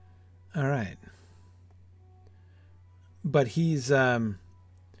right. But he's okay.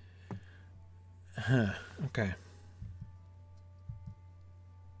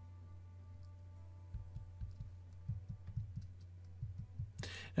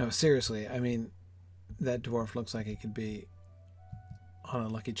 No, seriously, I mean, that dwarf looks like he could be on a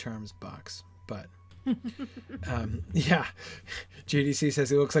Lucky Charms box, but yeah. GDC says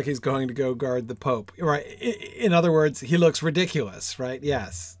he looks like he's going to go guard the Pope. Right. In other words, he looks ridiculous, right?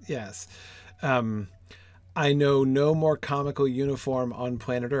 Yes. I know no more comical uniform on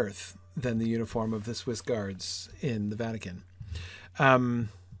planet Earth than the uniform of the Swiss Guards in the Vatican.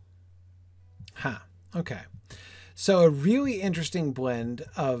 Okay. So a really interesting blend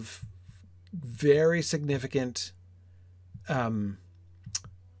of very significant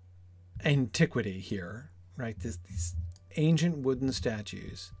antiquity here, right? These ancient wooden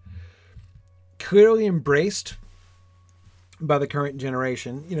statues, clearly embraced by the current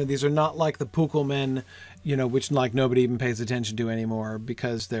generation. These are not like the Pukul men, which like nobody even pays attention to anymore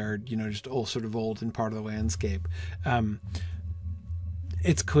because they're, just sort of old and part of the landscape.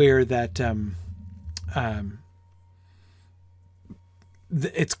 It's clear that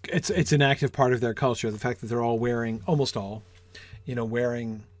it's an active part of their culture. The fact that they're all wearing, almost all,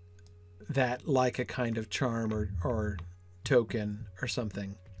 wearing that like a kind of charm or token or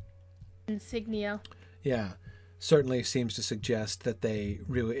something. Insignia. Yeah. Certainly seems to suggest that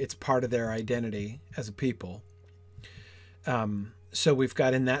it's part of their identity as a people. So we've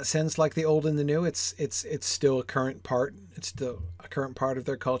got, in that sense, like the old and the new, it's still a current part. It's still a current part of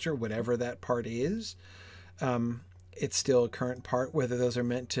their culture, whatever that part is. It's still a current part, whether those are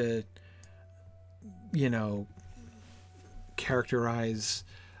meant to, characterize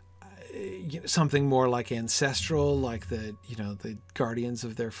something more like ancestral, like the guardians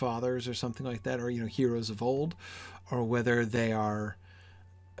of their fathers or something like that, or heroes of old, or whether they are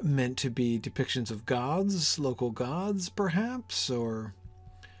meant to be depictions of gods, local gods perhaps, or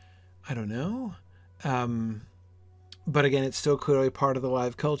I don't know. But again, it's still clearly part of the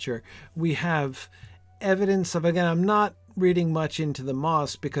live culture. We have evidence of, again, I'm not reading much into the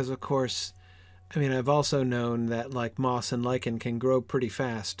moss because, of course, I mean, I've also known that like moss and lichen can grow pretty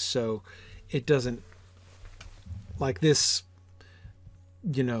fast. So it doesn't, like this,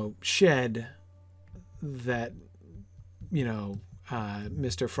 shed that,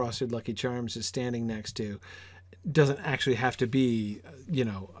 Mr. Frosted Lucky Charms is standing next to doesn't actually have to be,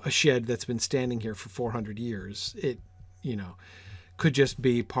 a shed that's been standing here for 400 years. It, could just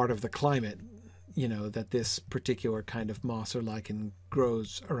be part of the climate, that this particular kind of moss or lichen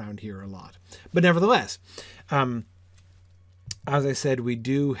grows around here a lot. But nevertheless, as I said, we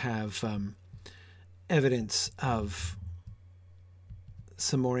do have evidence of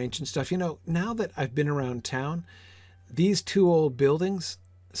some more ancient stuff. Now that I've been around town, these two old buildings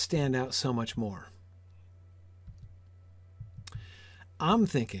stand out so much more. I'm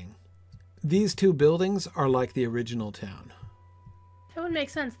thinking these two buildings are like the original town. That would make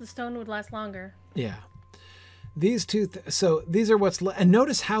sense. The stone would last longer. Yeah. These two, so these are and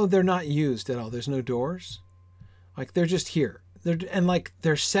notice how they're not used at all. There's no doors. Like they're just here.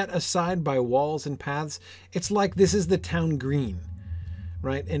 They're set aside by walls and paths. It's like this is the town green,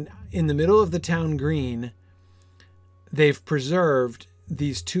 right? And in the middle of the town green, they've preserved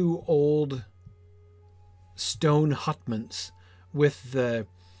these two old stone hutments with the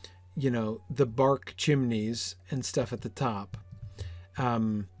bark chimneys and stuff at the top.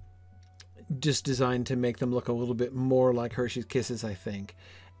 Just designed to make them look a little bit more like Hershey's Kisses, I think.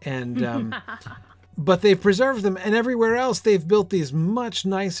 And but they've preserved them, and everywhere else they've built these much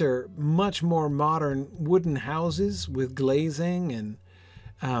nicer, much more modern wooden houses with glazing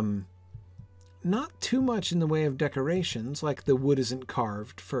and not too much in the way of decorations, like the wood isn't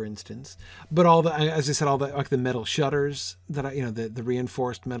carved, for instance. But all the, as I said, all the like the metal shutters that the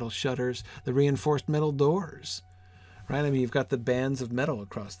reinforced metal shutters, the reinforced metal doors, right? I mean, you've got the bands of metal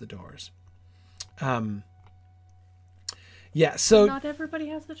across the doors. Yeah, so not everybody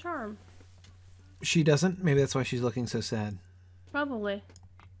has the charm. She doesn't? Maybe that's why she's looking so sad. Probably.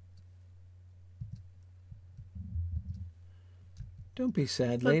 Don't be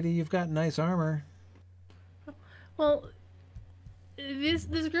sad, lady. You've got nice armor. Well,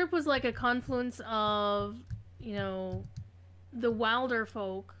 this group was like a confluence of, the wilder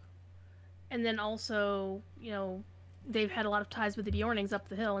folk, and then also, they've had a lot of ties with the Bjornings up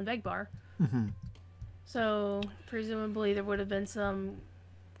the hill in Vegbar. Mm-hmm. So presumably there would have been some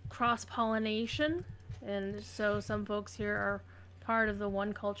cross-pollination, and so some folks here are part of the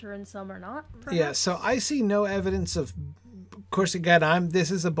one culture and some are not, perhaps? Yeah, so I see no evidence of course, again,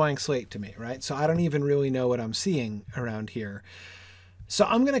 this is a blank slate to me, right? So I don't even really know what I'm seeing around here. So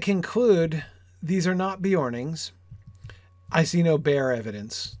I'm going to conclude these are not Bjornings. I see no bear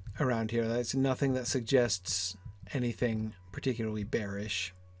evidence around here. That's nothing that suggests anything particularly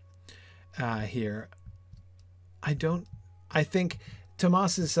bearish here. I think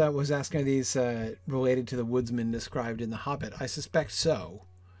Tomas was asking, are these related to the woodsman described in The Hobbit? I suspect so.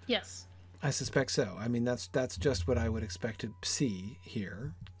 Yes. I suspect so. I mean, that's just what I would expect to see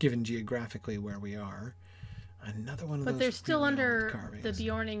here, given geographically where we are. Another one of those. But they're still really under carvings. the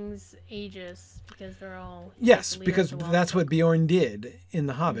Bjornings' aegis because they're all. Yes, because that's what folk. Bjorn did in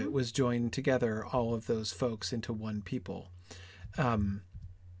The Hobbit, was join together all of those folks into one people. Oh,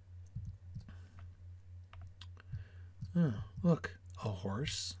 look, a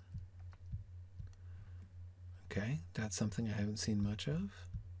horse. Okay, that's something I haven't seen much of.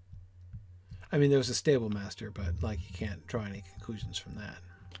 I mean, there was a stable master, but like you can't draw any conclusions from that.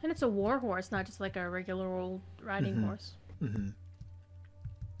 And it's a war horse, not just like a regular old riding horse. Mm-hmm.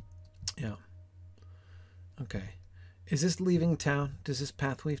 Yeah. Okay. Is this leaving town? Does this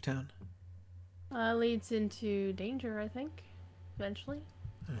path leave town? Leads into danger, I think, eventually.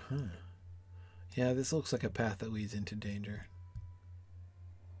 Uh-huh. Yeah, this looks like a path that leads into danger.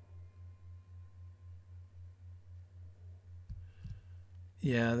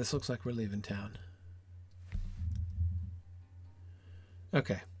 Yeah, this looks like we're leaving town.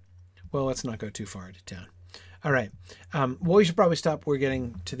 Okay. Well, let's not go too far into town. All right. Well, we should probably stop. We're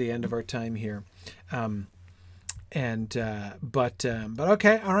getting to the end of our time here. But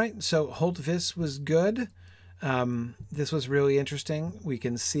okay. All right. So Holtvis was good. This was really interesting. We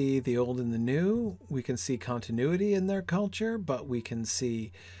can see the old and the new. We can see continuity in their culture, but we can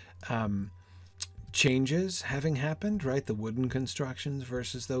see changes having happened, right? The wooden constructions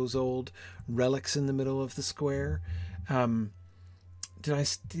versus those old relics in the middle of the square. Did I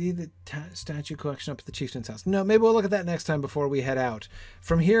see the statue collection up at the chieftain's house? No, maybe we'll look at that next time before we head out.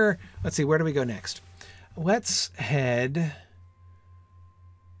 From here, let's see, where do we go next? Let's head...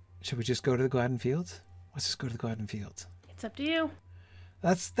 Should we just go to the Gladden Fields? Let's just go to the Gladden Fields. It's up to you.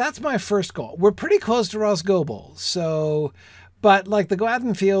 That's my first goal. We're pretty close to Rosgobel, so... But, like, the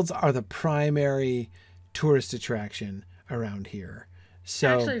Gladden Fields are the primary tourist attraction around here.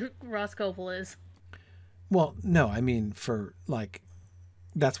 So, actually, Rosgobel is. Well, no, I mean, for, like...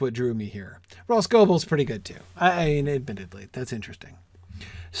 That's what drew me here. Rosgobel's pretty good, too. I mean, admittedly, that's interesting.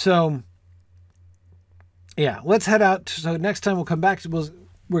 So, yeah, let's head out. So next time we'll come back. We're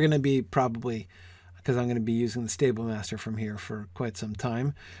going to be probably... Because I'm going to be using the Stable Master from here for quite some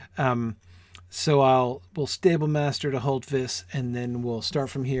time. So we'll Stable Master to Holtvis, and then we'll start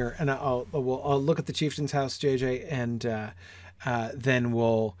from here. And I'll look at the Chieftain's house, JJ, and then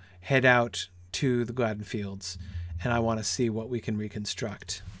we'll head out to the Gladden Fields. And I want to see what we can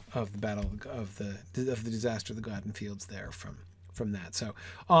reconstruct of the battle of the disaster of the Gladden Fields there from that. So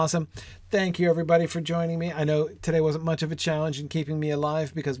awesome. Thank you everybody for joining me. I know today wasn't much of a challenge in keeping me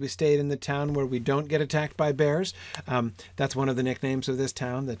alive because we stayed in the town where we don't get attacked by bears. That's one of the nicknames of this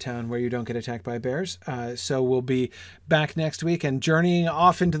town, the town where you don't get attacked by bears. So we'll be back next week and journeying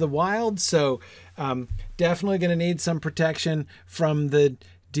off into the wild. So definitely going to need some protection from the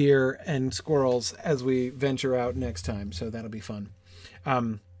deer and squirrels as we venture out next time. So that'll be fun.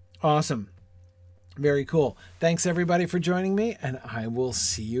 Awesome. Very cool. Thanks everybody for joining me, and I will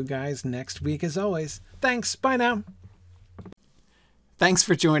see you guys next week as always. Thanks. Bye now. Thanks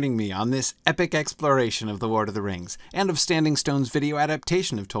for joining me on this epic exploration of The Lord of the Rings and of Standing Stone's video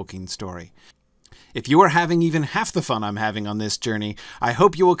adaptation of Tolkien's story. If you are having even half the fun I'm having on this journey, I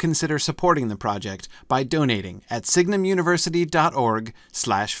hope you will consider supporting the project by donating at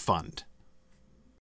signumuniversity.org/fund.